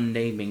 common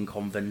naming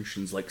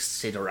conventions, like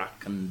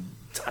Sidorak and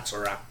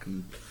Tatarak,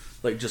 and,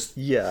 like, just...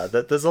 Yeah,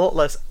 there's a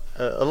lot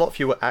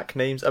fewer Ak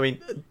names. I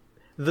mean,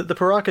 the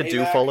Piraka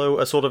do follow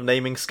a sort of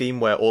naming scheme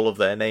where all of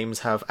their names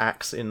have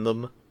Aks in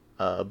them,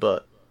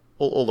 but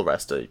all the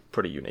rest are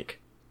pretty unique.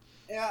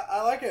 Yeah,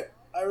 I like it.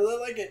 I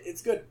really like it.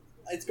 It's good.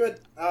 It's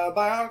good.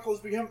 Bionicle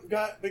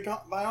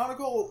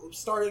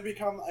started to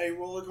become a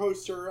roller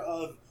coaster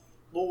of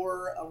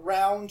lore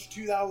around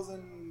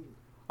 2000.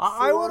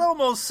 I would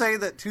almost say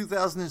that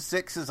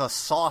 2006 is a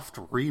soft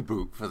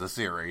reboot for the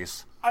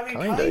series. I mean,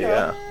 kinda,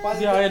 yeah.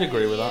 I'd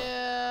agree with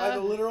that. By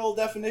the literal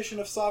definition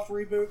of soft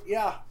reboot,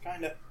 yeah,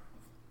 kinda.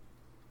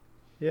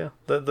 Yeah,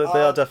 they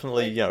are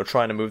definitely,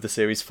 trying to move the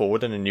series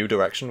forward in a new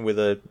direction with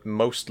a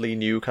mostly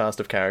new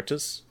cast of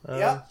characters.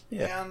 And,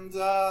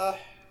 I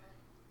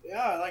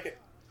like it.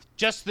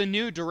 Just the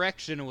new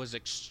direction was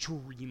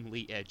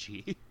extremely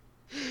edgy.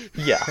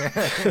 Yeah.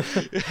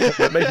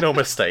 But make no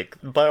mistake,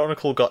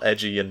 Bionicle got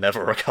edgy and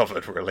never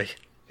recovered, really.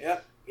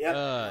 Yep.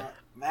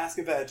 Mask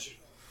of Edge.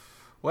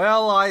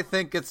 Well, I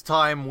think it's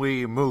time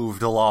we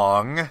moved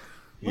along.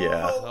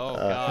 Yeah.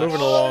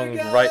 Moving along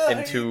right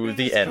into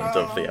the end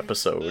of the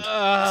episode.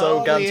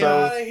 So,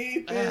 Ganto,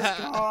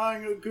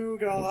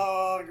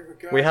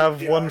 we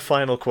have one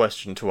final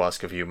question to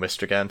ask of you,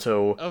 Mr.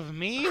 Ganto. Of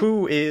me?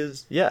 Who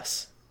is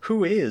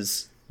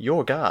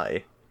your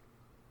guy?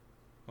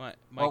 What,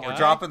 my guy? We're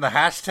dropping the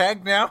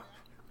hashtag now?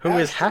 Who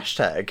is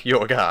hashtag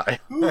your guy?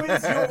 Who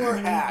is your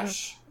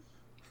hash?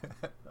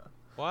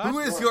 What? Who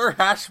is your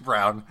hash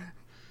brown?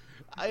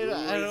 I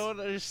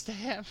don't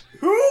understand.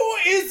 Who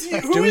is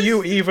you? Do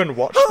you even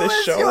watch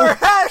this show? Who is your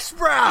hash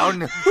brown?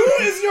 Who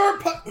is your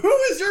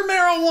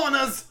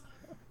marijuanas?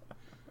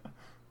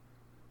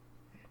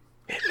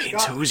 It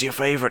means who's your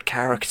favorite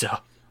character?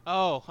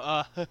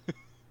 Oh,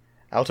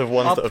 Out of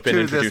ones that have been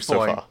introduced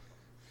so far.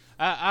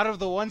 Out of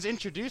the ones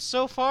introduced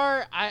so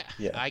far,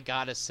 I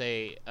gotta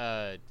say,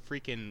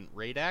 freaking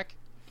Raydak.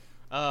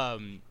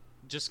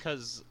 Just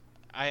because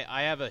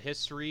I have a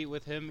history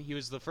with him. He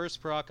was the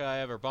first Piraka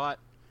I ever bought.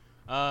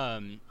 I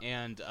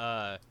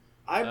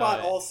bought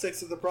all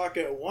 6 of the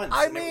Piraka at once.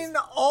 I mean,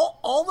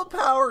 all the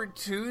power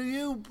to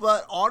you,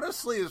 but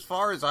honestly, as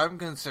far as I'm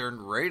concerned,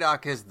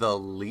 Raydak is the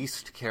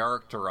least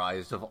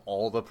characterized of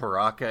all the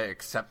Piraka,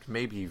 except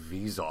maybe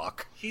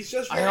Vizok. He's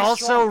just I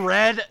also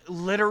read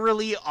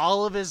literally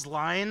all of his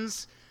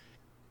lines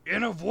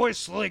in a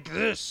voice like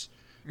this.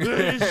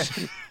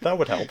 That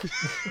would help.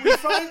 We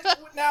find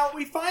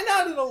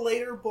out in a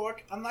later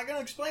book, I'm not going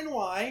to explain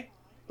why,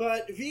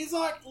 but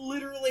Vizok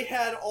literally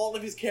had all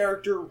of his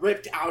character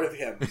ripped out of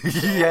him.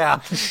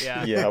 Yeah,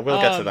 we'll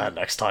get to that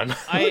next time.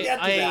 We'll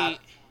get to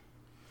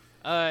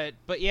that.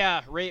 But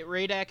yeah,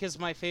 Raydak is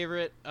my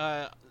favorite.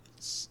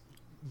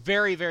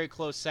 Very, very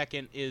close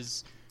second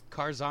is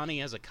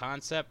Karzani as a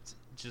concept.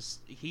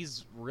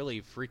 He's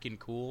really freaking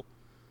cool.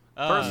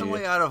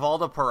 Personally, out of all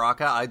the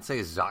Piraka, I'd say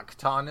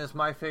Zaktan is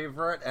my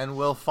favorite, and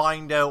we'll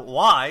find out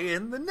why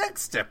in the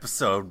next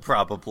episode,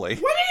 probably.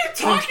 What are you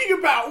talking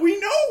about? We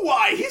know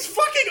why! He's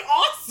fucking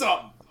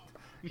awesome!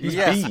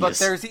 Yes, but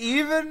there's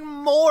even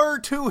more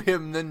to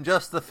him than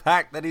just the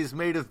fact that he's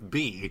made of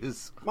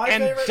bees.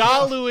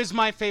 Dalu is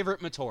my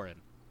favorite Matoran.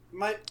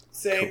 My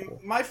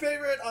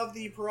favorite of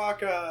the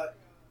Piraka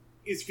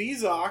is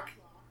Vizok,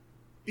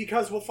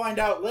 because we'll find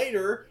out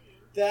later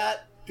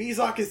that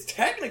Vizok is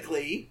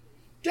technically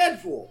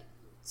Deadpool.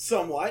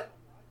 Somewhat.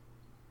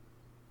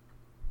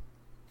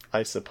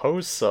 I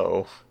suppose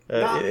so.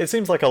 It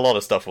seems like a lot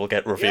of stuff will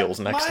get revealed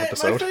next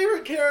episode. My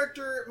favorite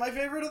character, my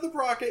favorite of the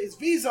Piraka is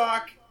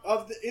Vizok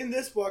in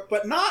this book,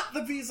 but not the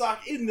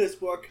Vizok in this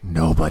book.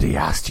 Nobody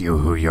asked you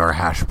who your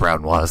hash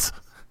brown was.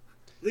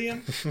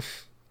 Liam?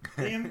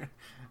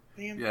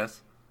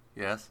 Yes.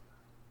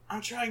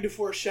 I'm trying to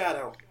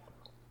foreshadow.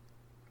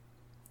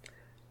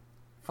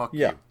 Fuck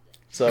you.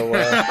 So,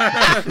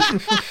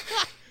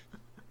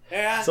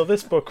 so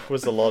this book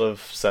was a lot of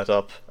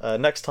setup.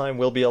 Next time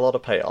will be a lot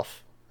of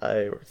payoff.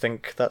 I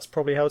think that's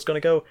probably how it's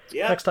going to go.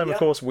 Next time, of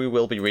course, we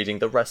will be reading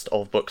the rest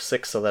of Book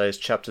 6, so that is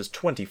chapters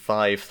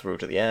 25 through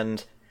to the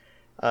end.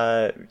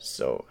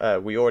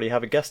 We already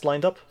have a guest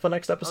lined up for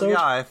next episode. Oh,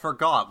 yeah, I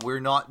forgot. We're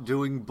not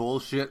doing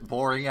bullshit,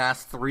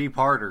 boring-ass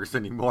 3-parters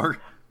anymore.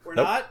 We're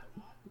not?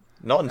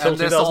 Not until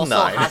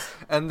 2009.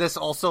 And this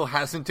also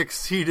hasn't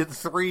exceeded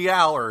 3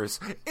 hours.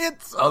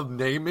 It's a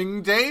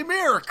naming day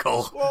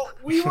miracle. Well,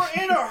 we were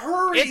in a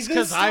hurry. It's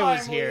because I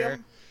was here.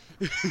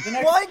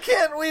 Why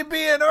can't we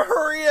be in a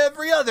hurry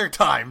every other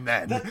time,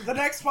 then? The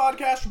next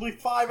podcast will be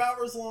 5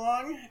 hours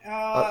long.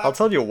 I'll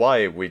tell you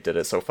why we did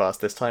it so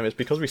fast this time. It's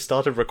because we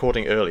started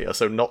recording earlier,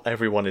 so not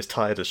everyone is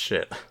tired as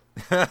shit.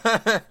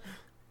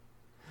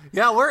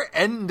 Yeah, we're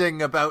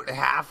ending about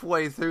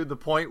halfway through the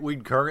point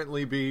we'd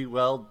currently be,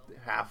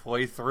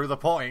 halfway through the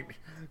point.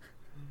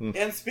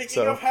 And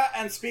speaking of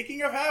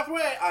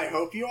halfway, I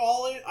hope you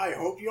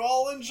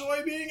all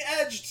enjoy being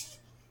edged.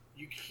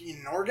 You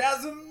can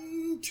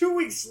orgasm 2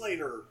 weeks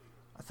later.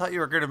 I thought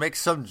you were going to make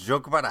some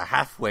joke about a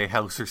halfway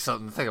house or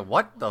something. Thinking,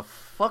 what the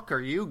fuck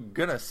are you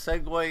going to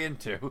segue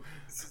into?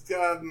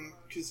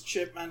 Because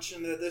Chip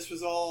mentioned that this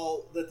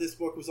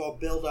book was all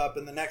build up,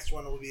 and the next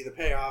one will be the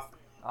payoff.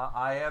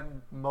 I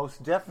am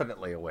most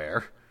definitely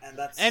aware. And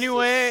that's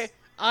anyway,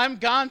 I'm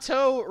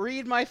Ganto.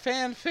 Read my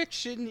fan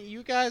fiction.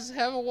 You guys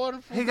have a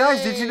wonderful day. Hey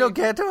guys, did you know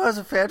Ganto has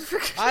a fan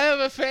fiction? I have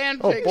a fan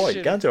fiction. Oh boy,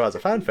 Ganto has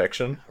a fan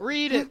fiction.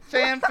 Read it,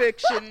 fan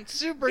fiction.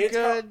 Super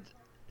good.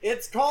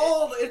 It's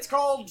called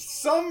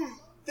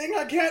something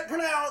I can't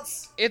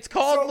pronounce. It's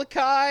called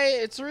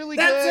Lakai. It's really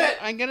good. That's it.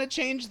 I'm gonna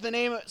change the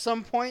name at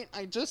some point.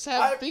 I just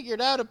haven't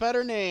figured out a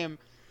better name.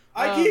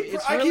 I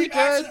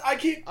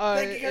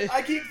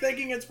keep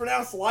thinking it's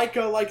pronounced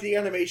Laika, like the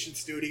animation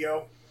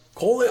studio.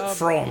 Call it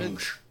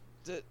Frange.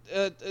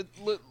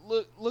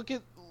 Look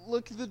at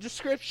the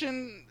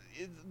description.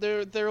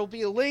 There'll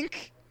be a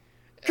link.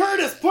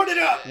 Curtis, put it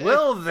up.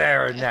 Will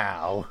there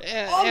now?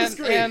 On the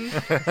screen.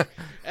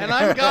 And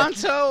I'm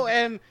Ganto,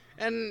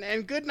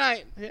 and good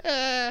night.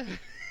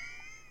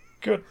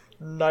 Good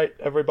night,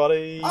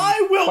 everybody.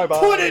 I will Bye-bye.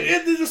 put it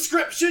in the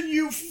description,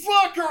 you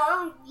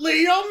fucker,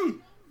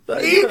 Liam.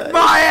 Eat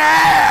my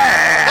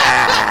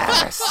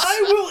ass!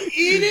 I will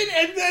eat it,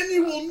 and then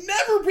you will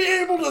never be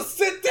able to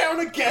sit down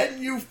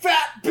again, you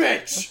fat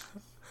bitch.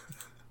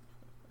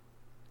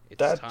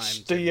 That's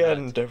the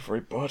end,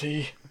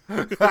 everybody.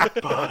 Bye.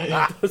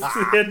 That's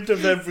the end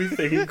of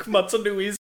everything. Matsunui's